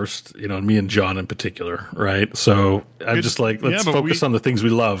out the worst, in me and John in particular, right? So I'm just like, let's focus on the things we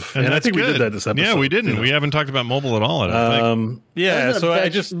love, and I think we did that this episode. Yeah, we didn't. We haven't talked about mobile at all. I don't think. Yeah, so I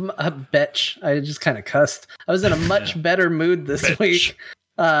just kind of cussed. I was in a much better mood this week,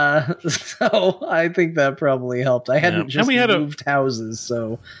 so I think that probably helped. I hadn't just moved houses,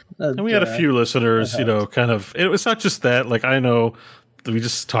 so and we had a few listeners, kind of. It was not just that. Like I know. We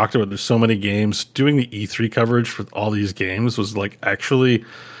just talked about there's so many games. Doing the E3 coverage for all these games was like actually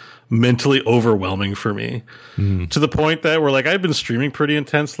mentally overwhelming for me to the point that we're like, I've been streaming pretty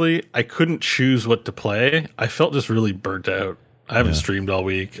intensely. I couldn't choose what to play. I felt just really burnt out. I haven't streamed all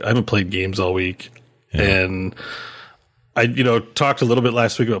week. I haven't played games all week. Yeah. And I, talked a little bit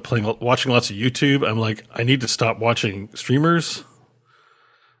last week about watching lots of YouTube. I'm like, I need to stop watching streamers.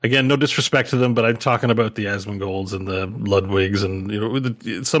 Again, no disrespect to them, but I'm talking about the Asmongold's and the Ludwigs,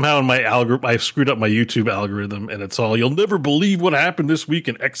 and somehow in my algorithm, I've screwed up my YouTube algorithm, and it's all, you'll never believe what happened this week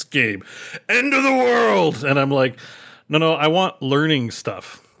in X game, end of the world, and I'm like, no, I want learning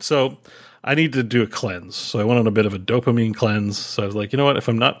stuff, so I need to do a cleanse. So I went on a bit of a dopamine cleanse. So I was like, you know what? If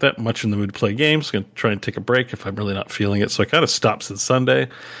I'm not that much in the mood to play games, I'm going to try and take a break if I'm really not feeling it. So I kind of stopped since Sunday,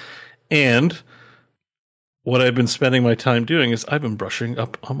 and what I've been spending my time doing is I've been brushing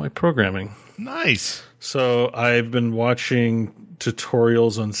up on my programming. Nice. So I've been watching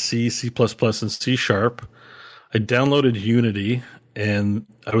tutorials on C, C++, and C#. I downloaded Unity, and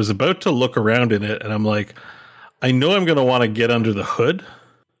I was about to look around in it, and I'm like, I know I'm going to want to get under the hood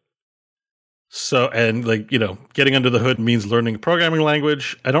So, and like, getting under the hood means learning a programming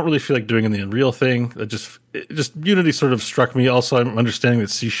language. I don't really feel like doing the Unreal thing. Just Unity sort of struck me. Also, I'm understanding that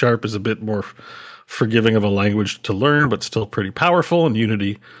C# is a bit more forgiving of a language to learn, but still pretty powerful, and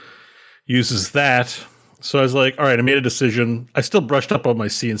Unity uses that. So I was like, all right, I made a decision. I still brushed up on my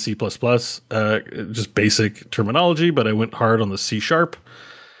C and C++, just basic terminology, but I went hard on the C#.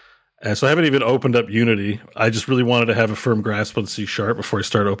 And so I haven't even opened up Unity. I just really wanted to have a firm grasp on C# before I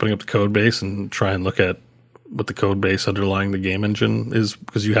start opening up the code base and try and look at what the code base underlying the game engine is,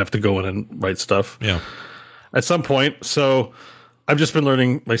 because you have to go in and write stuff at some point. So I've just been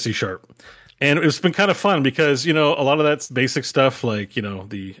learning my C#. And it's been kind of fun because, a lot of that's basic stuff like,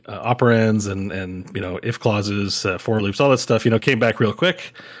 the operands and if clauses, for loops, all that stuff, came back real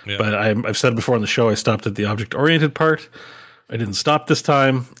quick. Yeah. But I've said before on the show, I stopped at the object-oriented part. I didn't stop this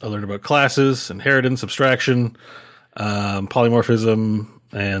time. I learned about classes, inheritance, abstraction, polymorphism,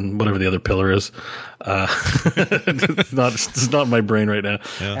 and whatever the other pillar is. It's not in my brain right now.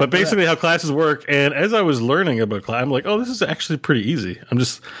 Yeah. But basically how classes work. And as I was learning about class, I'm like, oh, this is actually pretty easy.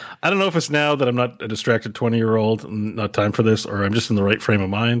 I don't know if it's now that I'm not a distracted 20-year-old and not time for this, or I'm just in the right frame of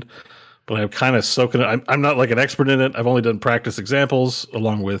mind. But I'm kind of soaking it. I'm not like an expert in it. I've only done practice examples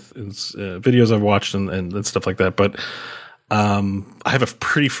along with videos I've watched and stuff like that. But I have a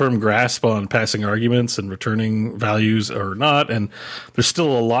pretty firm grasp on passing arguments and returning values or not. And there's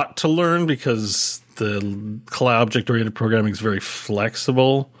still a lot to learn because the object-oriented programming is very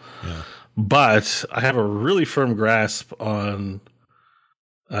flexible. Yeah. But I have a really firm grasp on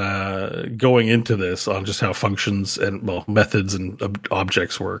going into this on just how functions and methods and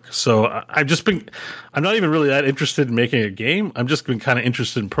objects work. So I'm not even really that interested in making a game. I'm just been kind of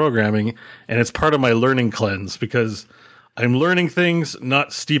interested in programming, and it's part of my learning cleanse because I'm learning things,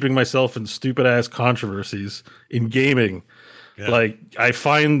 not steeping myself in stupid ass controversies in gaming. Yeah. Like, I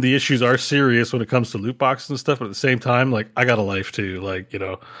find the issues are serious when it comes to loot boxes and stuff, but at the same time, like, I got a life too. Like,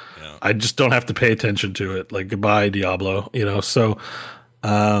 I just don't have to pay attention to it. Like, goodbye, Diablo. So,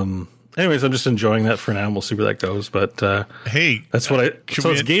 anyways, I'm just enjoying that for now, and we'll see where that goes. But hey, that's what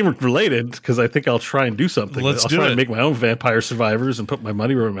it's game related because I think I'll try and do something. I'll try and make my own Vampire Survivors and put my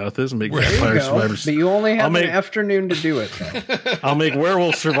money where my mouth is and make Vampire Survivors. But you only have an afternoon to do it. Though. I'll make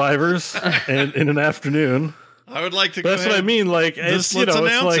Werewolf Survivors in an afternoon. I would like to. That's what I mean. Like, let's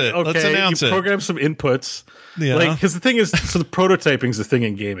announce it. Okay, you program some inputs. Yeah. Like, because the thing is, so the prototyping is the thing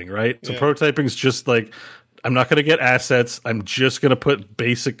in gaming, right? So prototyping is just like, I'm not going to get assets. I'm just going to put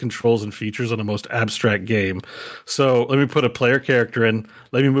basic controls and features on a most abstract game. So let me put a player character in.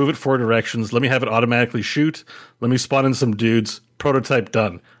 Let me move it 4 directions. Let me have it automatically shoot. Let me spawn in some dudes. Prototype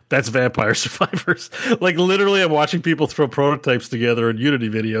done. That's Vampire Survivors. Like, literally, I'm watching people throw prototypes together in Unity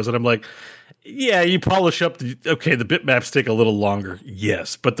videos, and I'm like, yeah, you polish up the bitmaps take a little longer.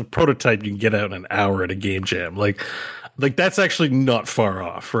 Yes, but the prototype you can get out in an hour at a game jam. Like that's actually not far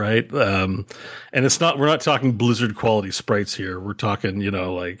off, right? And we're not talking Blizzard quality sprites here. We're talking,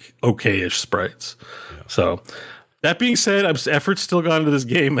 like okay-ish sprites. Yeah. So that being said, effort's still gone into this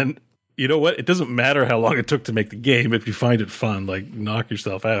game, and you know what? It doesn't matter how long it took to make the game. If you find it fun, like, knock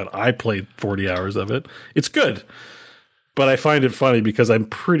yourself out. I played 40 hours of it. It's good. But I find it funny because I'm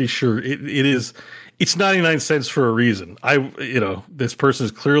pretty sure it's 99 cents for a reason. This person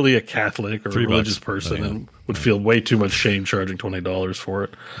is clearly a Catholic or a religious person and would feel way too much shame charging $20 for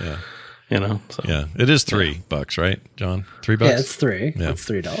it. Yeah. So. Yeah. It is $3, right, John? $3? Yeah, it's $3. Yeah. It's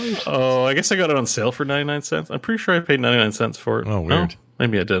 $3. Oh, I guess I got it on sale for 99 cents. I'm pretty sure I paid 99 cents for it. Oh, weird. No,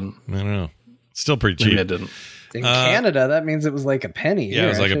 maybe I didn't. I don't know. It's still pretty cheap. Maybe I didn't. In Canada, that means it was like a penny. Yeah, it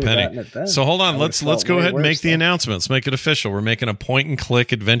was like a penny. So hold on, let's go ahead and make the announcement. Let's make it official. We're making a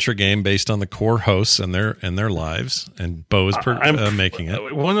point-and-click adventure game based on the core hosts and their lives, and Bo's making it.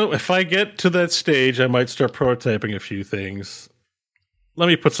 If I get to that stage, I might start prototyping a few things. Let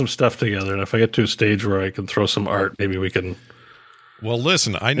me put some stuff together, and if I get to a stage where I can throw some art, maybe we can... Well,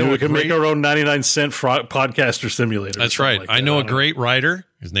 listen, I know we can make our own 99-cent podcaster simulator. That's right. Like I know a great writer.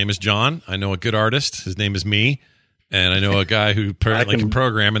 His name is John. I know a good artist. His name is me. And I know a guy who apparently can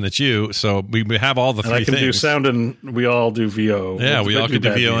program, and that's you. So we have all the three things. I can do sound, and we all do VO. Yeah, we all can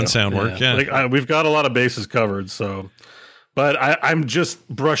do VO and sound work. Yeah. Like, we've got a lot of bases covered, so... But I'm just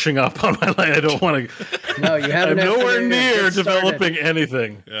brushing up on my line. I don't want to... No, you haven't. I'm nowhere near developing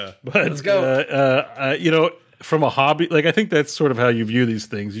anything. Yeah. But, let's go. From a hobby, like, I think that's sort of how you view these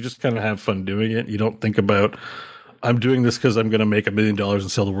things. You just kind of have fun doing it. You don't think about, I'm doing this because I'm going to make $1 million and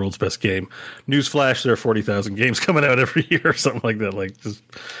sell the world's best game. Newsflash, there are 40,000 games coming out every year or something like that. Like,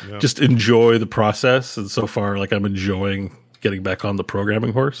 just enjoy the process. And so far, like, I'm enjoying getting back on the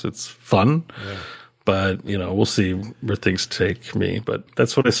programming horse. It's fun. Yeah. But, we'll see where things take me. But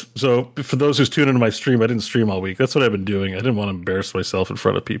that's what so for those who's tuned into my stream, I didn't stream all week. That's what I've been doing. I didn't want to embarrass myself in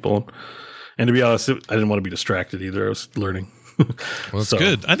front of people. And to be honest, I didn't want to be distracted either. I was learning. Well, it's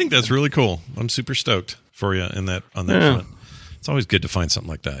good. I think that's really cool. I'm super stoked for you on that front. It's always good to find something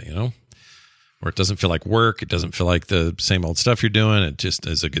like that, where it doesn't feel like work. It doesn't feel like the same old stuff you're doing. It just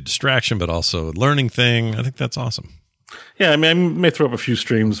is a good distraction, but also a learning thing. I think that's awesome. Yeah, I mean, I may throw up a few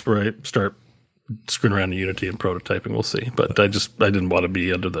streams where I start screwing around in Unity and prototyping. We'll see. But I didn't want to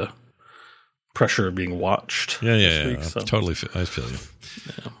be under the pressure of being watched. Yeah. Week, so. Totally. I feel you.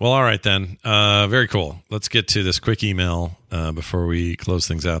 Yeah. Well, all right then. Very cool. Let's get to this quick email before we close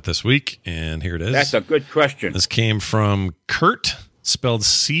things out this week. And here it is. That's a good question. This came from Kurt, spelled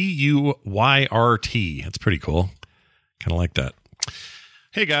Cuyrt. That's pretty cool. Kind of like that.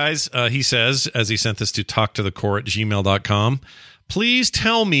 Hey guys, he says, as he sent this to talktothecore@gmail.com, please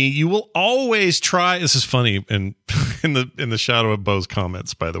tell me you will always try. This is funny, and in the shadow of Bo's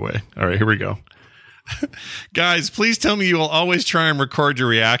comments, by the way. All right, here we go. Guys, please tell me you will always try and record your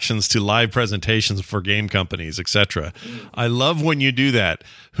reactions to live presentations for game companies, etc. I love when you do that.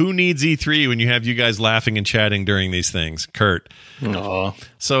 Who needs E3 when you have you guys laughing and chatting during these things? Kurt. Aww.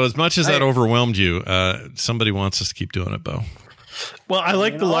 So as much as that overwhelmed you, somebody wants us to keep doing it, Bo. Well, I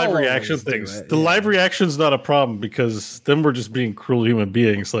like the live reaction things. The live reaction's not a problem because then we're just being cruel human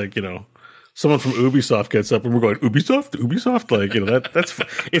beings. Like, someone from Ubisoft gets up and we're going, Ubisoft? Like, that's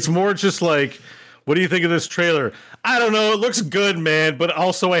it's more just like, what do you think of this trailer? I don't know. It looks good, man. But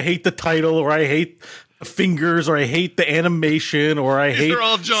also I hate the title, or I hate the fingers, or I hate the animation, or I hate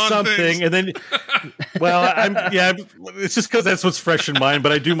something. Things. And then, well, it's just because that's what's fresh in mind.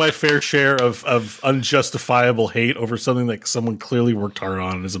 But I do my fair share of unjustifiable hate over something that someone clearly worked hard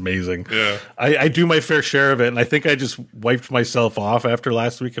on and is amazing. Yeah. I do my fair share of it. And I think I just wiped myself off after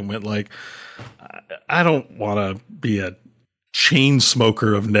last week and went like, I don't want to be a chain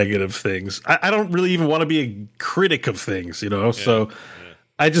smoker of negative things. I don't really even want to be a critic of things, so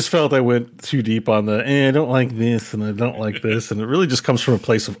I just felt I went too deep on I don't like this and I don't like this, and it really just comes from a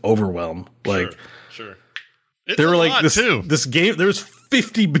place of overwhelm. Like, sure. There were like this game, there's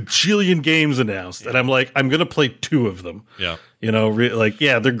 50 bajillion games announced, and I'm like, I'm gonna play 2 of them. Yeah.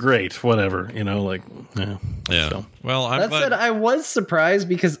 They're great, whatever, Yeah. So. Well, said, I was surprised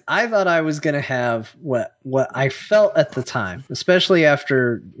because I thought I was going to have what I felt at the time, especially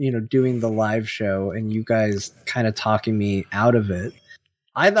after, doing the live show and you guys kind of talking me out of it.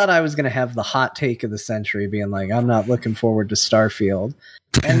 I thought I was going to have the hot take of the century being like, I'm not looking forward to Starfield.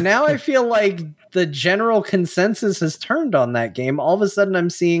 And now I feel like the general consensus has turned on that game. All of a sudden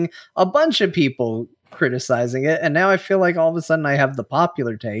I'm seeing a bunch of people criticizing it, and now I feel like all of a sudden I have the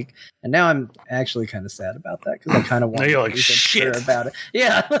popular take, and now I'm actually kind of sad about that because I kind of want to be sure about it.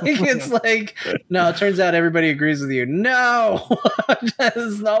 Yeah, it's like, no, it turns out everybody agrees with you. No, that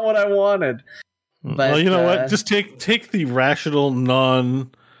is not what I wanted. But well, you know what? Just take the rational, what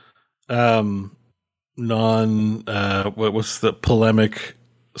was the polemic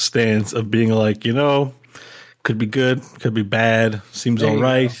stance of being like, could be good, could be bad, seems all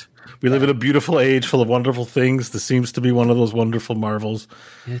right. We live in a beautiful age full of wonderful things. This seems to be one of those wonderful marvels.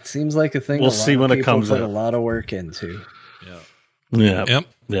 It seems like a thing we'll see when it comes put a lot of work into. Yeah. Yep.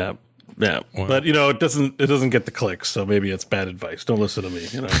 Yeah. Wow. But it doesn't get the clicks, so maybe it's bad advice. Don't listen to me.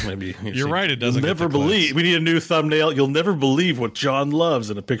 Maybe you're right. It doesn't. Never believe. We need a new thumbnail. You'll never believe what John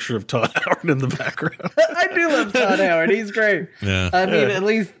loves, and a picture of Todd Howard in the background. I do love Todd Howard. He's great. Yeah. I mean, at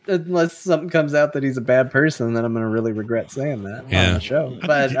least unless something comes out that he's a bad person, then I'm going to really regret saying that on the show.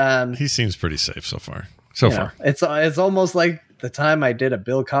 But he seems pretty safe so far. It's almost like the time I did a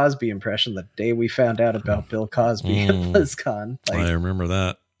Bill Cosby impression the day we found out about Bill Cosby at BlizzCon. I remember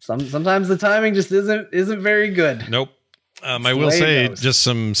that. Sometimes the timing just isn't very good. Nope. I will say just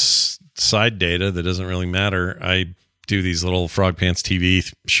some side data that doesn't really matter. I do these little Frog Pants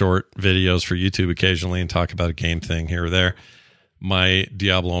TV short videos for YouTube occasionally and talk about a game thing here or there. My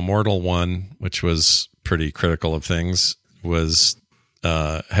Diablo Immortal one, which was pretty critical of things, was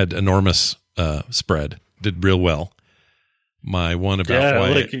had enormous spread, did real well. My one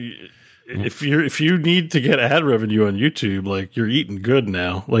about if you need to get ad revenue on YouTube, like, you're eating good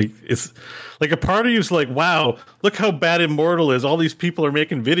now. Like, it's like a part of you's like, wow, look how bad Immortal is. All these people are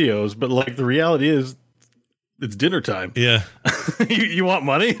making videos, but like the reality is it's dinner time. Yeah. you want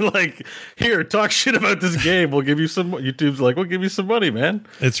money? Like, here, talk shit about this game. We'll give you some. YouTube's like, we'll give you some money, man.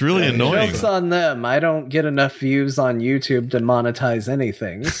 It's really annoying. Joke's on them. I don't get enough views on YouTube to monetize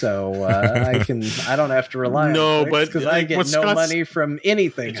anything, so I don't have to rely on clicks because I get no money from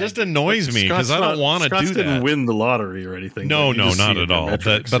anything. It just annoys me because I don't want to do that. Didn't win the lottery or anything. No, not at all.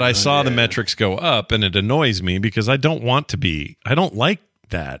 But I saw the metrics go up, and it annoys me because I don't want to be. I don't like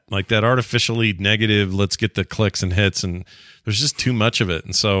that artificially negative, let's get the clicks and hits, and there's just too much of it.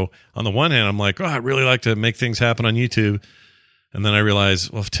 And so on the one hand, I'm like, oh, I'd really like to make things happen on YouTube. And then I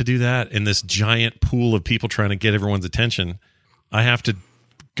realize, well, to do that in this giant pool of people trying to get everyone's attention, I have to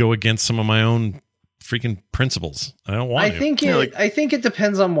go against some of my own freaking principles. I don't want to. I think it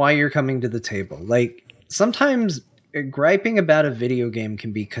depends on why you're coming to the table. Like, sometimes griping about a video game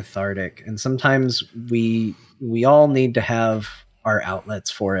can be cathartic, and sometimes we all need to have our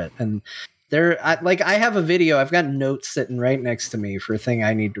outlets for it. And I have a video, I've got notes sitting right next to me for a thing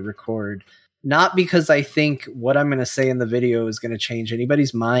I need to record, not because I think what I'm going to say in the video is going to change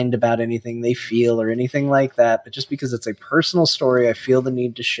anybody's mind about anything they feel or anything like that, but just because it's a personal story I feel the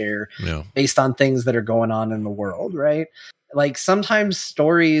need to share based on things that are going on in the world, right? Like, sometimes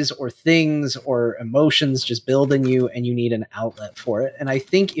stories or things or emotions just build in you and you need an outlet for it. And I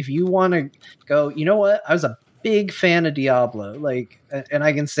think if you want to go, you know what, I was a big fan of Diablo, like, and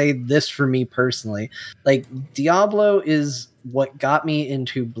I can say this for me personally, like, Diablo is what got me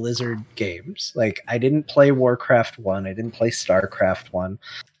into Blizzard games. Like, I didn't play Warcraft 1, I didn't play Starcraft 1.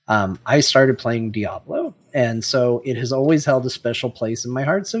 I started playing Diablo, and so it has always held a special place in my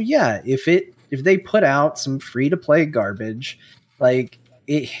heart. So yeah, if they put out some free to play garbage, like,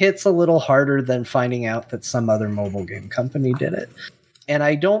 it hits a little harder than finding out that some other mobile game company did it. And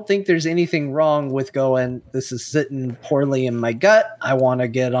I don't think there's anything wrong with going, this is sitting poorly in my gut, I want to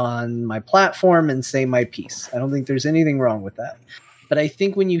get on my platform and say my piece. I don't think there's anything wrong with that. But I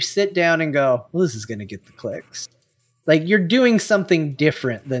think when you sit down and go, well, this is going to get the clicks, like, you're doing something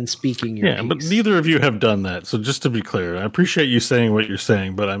different than speaking your piece. But neither of you have done that. So just to be clear, I appreciate you saying what you're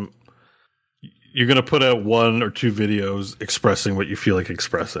saying, but you're going to put out 1 or 2 videos expressing what you feel like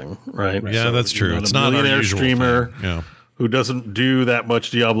expressing, right? Yeah, so that's true. It's not our usual streamer. Thing. Yeah. Who doesn't do that much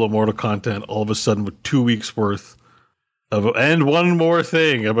Diablo Immortal content, all of a sudden with 2 weeks worth of, and one more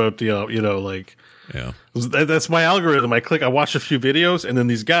thing about Diablo, like, that's my algorithm. I watch a few videos, and then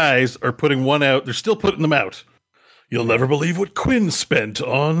these guys are putting one out. They're still putting them out. You'll never believe what Quinn spent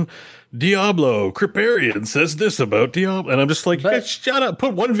on Diablo. Kriparian says this about Diablo. And I'm just like, shut up.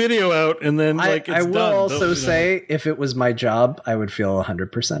 Put one video out, and then, like, it's done. I will also say, if it was my job, I would feel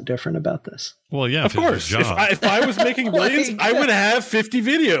 100% different about this. Well, yeah, of course. If I was making millions, I would have 50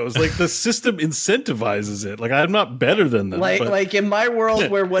 videos. Like, the system incentivizes it. Like, I'm not better than them. Like in my world,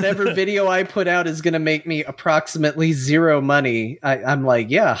 where whatever video I put out is going to make me approximately zero money, I'm like,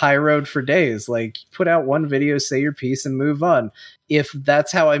 yeah, high road for days. Like, put out one video, say your piece, and move on. If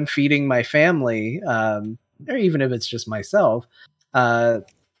that's how I'm feeding my family, or even if it's just myself,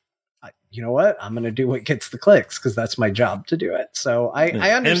 you know what? I'm going to do what gets the clicks because that's my job to do it. So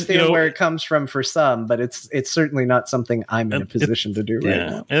I understand where it comes from for some, but it's certainly not something I'm in a position to do right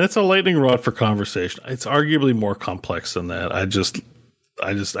now. And it's a lightning rod for conversation. It's arguably more complex than that. I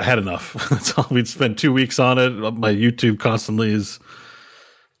had enough. That's all. We'd spent 2 weeks on it. My YouTube constantly is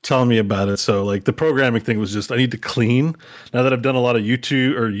telling me about it. So, like, the programming thing was just, I need to clean. Now that I've done a lot of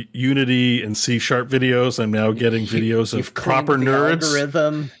YouTube or Unity and C# videos, I'm now getting videos of proper nerds.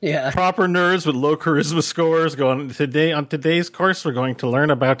 Algorithm. Yeah. Proper nerds with low charisma scores going, on today's course, we're going to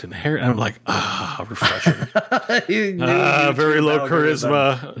learn about inherit. I'm like, refreshing. Very low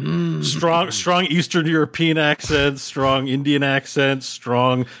charisma. Strong Eastern European accents, strong Indian accents,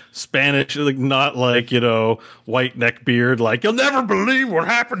 strong Spanish, like, not like, white neck beard, like, you'll never believe what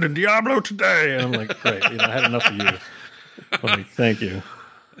happened in Diablo today. And I'm like, great, I had enough of you. Like, thank you.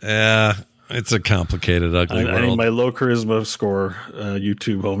 Yeah, it's a complicated, ugly world. I need my low charisma score,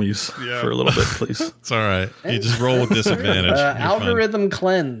 YouTube homies, for a little bit, please. It's all right. You just roll with disadvantage. Algorithm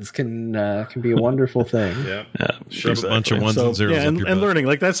cleanse can be a wonderful thing. Yeah. Shove a bunch of ones and zeros up your and butt. learning,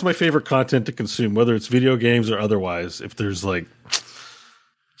 like, that's my favorite content to consume, whether it's video games or otherwise. If there's, like,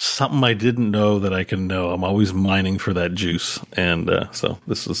 something I didn't know that I can know, I'm always mining for that juice. And so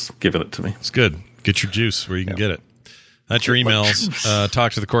this is giving it to me. It's good. Get your juice where you can get it. That's your emails.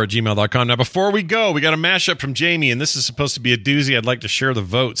 talktothecore@gmail.com. Now, before we go, we got a mashup from Jamie, and this is supposed to be a doozy. I'd like to share the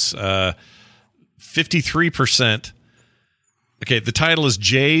votes. 53%. Okay, the title is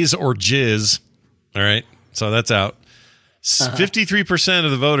Jays or Jizz. All right, so that's out. 53%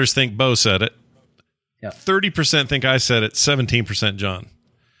 of the voters think Bo said it. 30% think I said it. 17% John.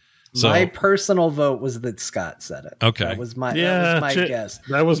 So, my personal vote was that Scott said it. Okay. That was my guess.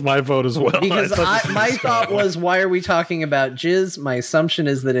 That was my vote as well. Because my thought was, why are we talking about jizz? My assumption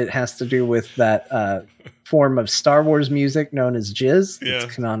is that it has to do with that form of Star Wars music known as jizz. Yeah.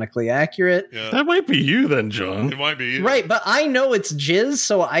 It's canonically accurate. Yeah. That might be you then, John. It might be you. Right, but I know it's jizz,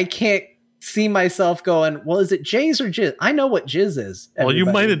 so I can't see myself going, well, is it J's or jizz? I know what jizz is. Well, you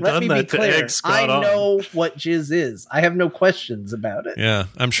might have Let done me that be to clear. egg Scott I on. know what jizz is. I have no questions about it. Yeah,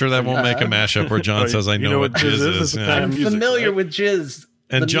 I'm sure that won't make a mashup where John says, I know what jizz is. Yeah. I'm familiar with jizz.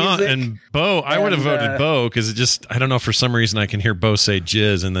 And the John music. and Bo, I would have voted Bo because it just, I don't know, for some reason I can hear Bo say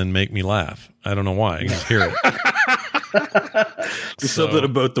jizz and then make me laugh. I don't know why. I can just hear it. Something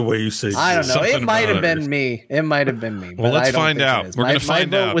about the way you say I don't know. Something It might about have been me. It might have been me. Well, but let's I don't find think out. it is. We're going to My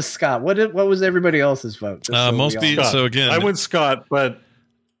find vote out. was Scott. What was everybody else's vote? Just so Most we all- So again, I went Scott, but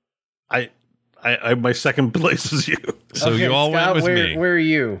I my second place was you. So Okay, you all Scott, went with where, me. Where are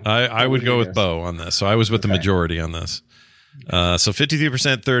you? I would go with Bo on this. So I was with the majority on this. So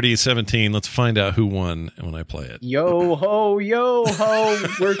 53%, 30, 17. Let's find out who won when I play it. Yo ho,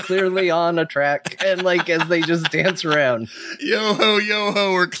 we're clearly on a track. And like as they just dance around. Yo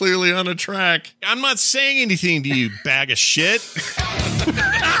ho, we're clearly on a track. I'm not saying anything to you, bag of shit.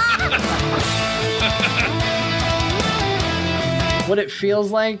 What it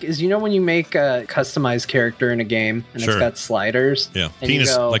feels like is, when you make a customized character in a game and Sure. it's got sliders. Yeah, and you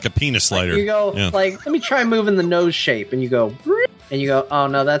penis, go- like a penis slider. You go Yeah. let me try moving the nose shape, and you go, oh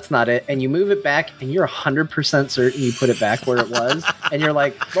no, that's not it, and you move it back, and you're 100% certain you put it back where it was, and you're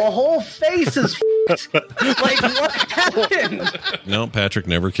like, the whole face is f***ed. Like, what happened? No, Patrick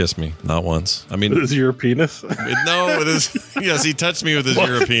never kissed me, not once. I mean, Is your penis? no, it is. Yes, he touched me with his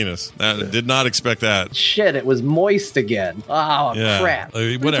Europenis. I did not expect that. Shit, it was moist again. Oh Yeah, crap.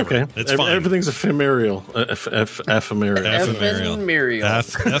 whatever. Okay. It's fine. Everything's ephemeral. Ephemeral. Ephemeral. Ephemeral.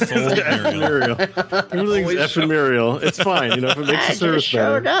 Everything's ephemeral. It's fine. If it makes the service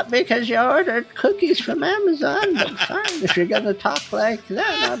better. up because you ordered cookies from Amazon. But fine, if you're gonna talk like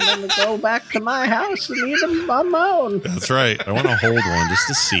that, I'm gonna go back to my house and eat them on my own. That's right. I want to hold one just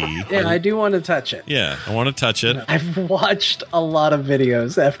to see. Yeah, I do want to touch it. Yeah, I want to touch it. I've watched a lot of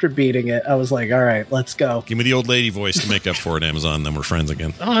videos after beating it. I was like, all right, let's go. Give me the old lady voice to make up for it, Amazon. Then we're friends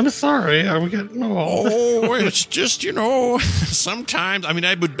again. Oh, I'm sorry. We got Oh, it's just sometimes. I mean,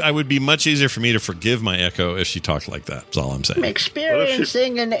 I would be much easier for me to forgive my Echo if she talked like that. That's all I'm saying.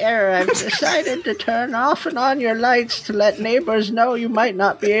 Experiencing an error, I've decided to turn off and on your lights to let neighbors know you might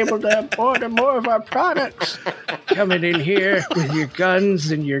not be able to order more of our products. Coming in here with your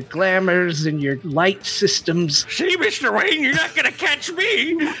guns and your glamours and your light systems. See, Mr. Wayne, you're not going to catch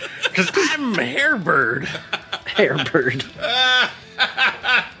me because I'm Hairbird. Hairbird.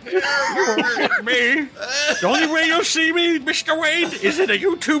 You won't get me. The only way you'll see me, Mr. Wayne, is in a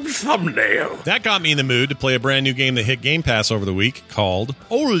YouTube thumbnail. That got me in the mood to play a brand new game that hit Game Pass over the week called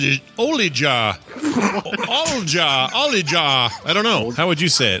Olija. Olija. I don't know. How would you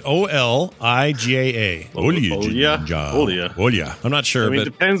say it? Olija. Olija. I'm not sure, I mean, it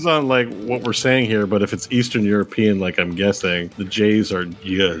but depends on what we're saying here, but if it's Eastern European, like I'm guessing, the J's are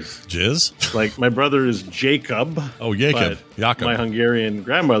Jizz. Jizz? Like my brother is Jacob. Oh, Jacob. Jacob. My Hungarian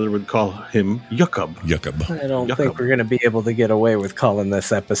grandmother would call him Jakob. Jacob. I don't think we're going to be able to get away with calling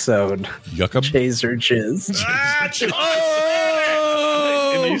this episode Jacob. J's or Jizz.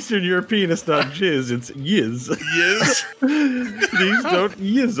 In Eastern European, it's not jizz, it's yiz. Yiz? Please don't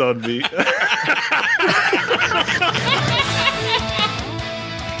yiz on me.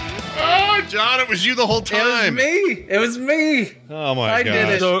 Oh, John, it was you the whole time. It was me. Oh, my I God.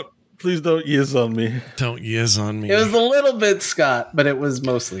 did it. Please don't yiz on me. Don't yiz on me. It was a little bit Scott, but it was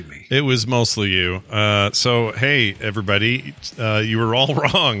mostly me. It was mostly you. So, hey, everybody, you were all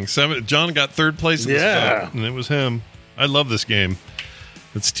wrong. John got third place in this vote, and it was him. I love this game.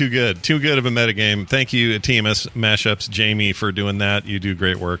 It's too good. Too good of a metagame. Thank you, TMS Mashups, Jamie, for doing that. You do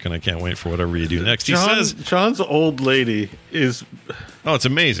great work, and I can't wait for whatever you do next. John's old lady is... Oh, it's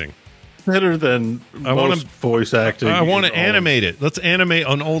amazing. Better than most voice acting. I want to animate it. Let's animate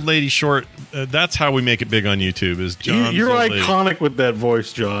an old lady short. That's how we make it big on YouTube. Is John? You're iconic with that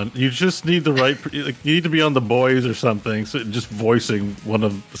voice, John. You just need the right. You need to be on The Boys or something. So just voicing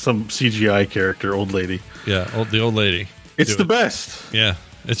some CGI character, old lady. Yeah, the old lady. It's the best. Yeah,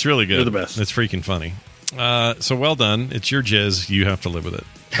 it's really good. You're the best. It's freaking funny. So well done. It's your jizz. You have to live with it.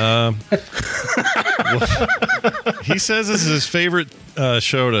 He says this is his favorite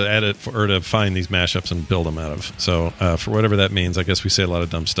show to edit or to find these mashups and build them out of. So for whatever that means, I guess we say a lot of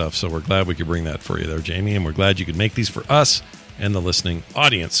dumb stuff. So we're glad we could bring that for you there, Jamie, and we're glad you could make these for us. and the listening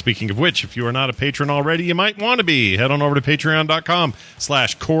audience. Speaking of which, if you are not a patron already, you might want to be. Head on over to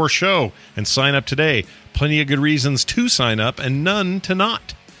patreon.com/core show and sign up today. Plenty of good reasons to sign up and none to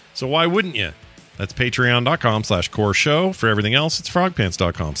not. So why wouldn't you? That's patreon.com/core show. For everything else, it's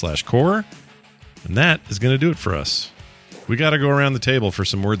frogpants.com/core. And that is going to do it for us. We got to go around the table for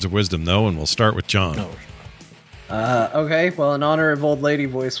some words of wisdom, though, and we'll start with John. Okay, well, in honor of Old Lady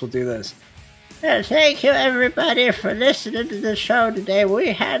Voice, we'll do this. Thank you, everybody, for listening to the show today.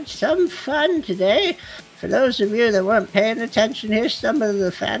 We had some fun today. For those of you that weren't paying attention, here's some of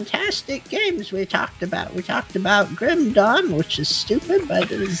the fantastic games we talked about. We talked about Grim Dawn, which is stupid by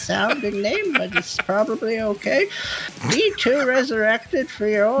the sounding name, but it's probably okay. D2 Resurrected for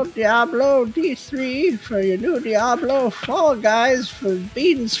your old Diablo. D3 for your new Diablo. Fall Guys for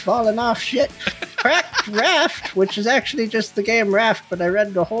beans falling off shit. Cracked Raft, which is actually just the game Raft, but I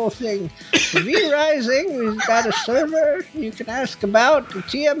read the whole thing. V-Rising, we've got a server you can ask about. The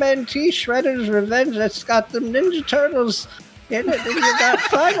TMNT Shredder's Revenge, that's got them Ninja Turtles in it. And you got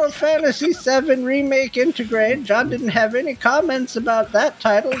Final Fantasy VII Remake Integrate. John didn't have any comments about that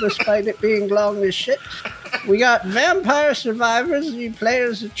title, despite it being long as shit. We got Vampire Survivors, you play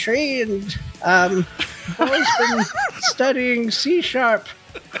as a tree, and Bo's been studying C#.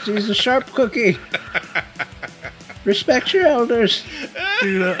 She's a sharp cookie. Respect your elders.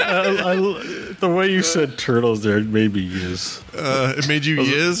 Dude, the way you said turtles there made me yiz. It made you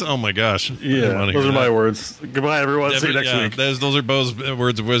yiz? Oh my gosh. Yeah, those are my words. Goodbye, everyone. See you next week. Those are Bo's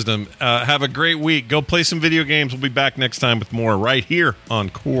words of wisdom. Have a great week. Go play some video games. We'll be back next time with more right here on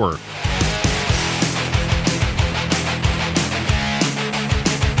Core.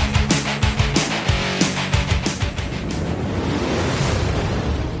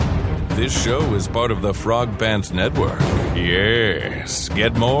 This show is part of the Frog Pants Network. Yes.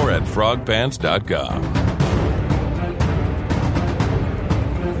 Get more at frogpants.com.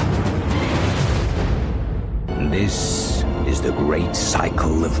 This is the great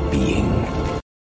cycle of being.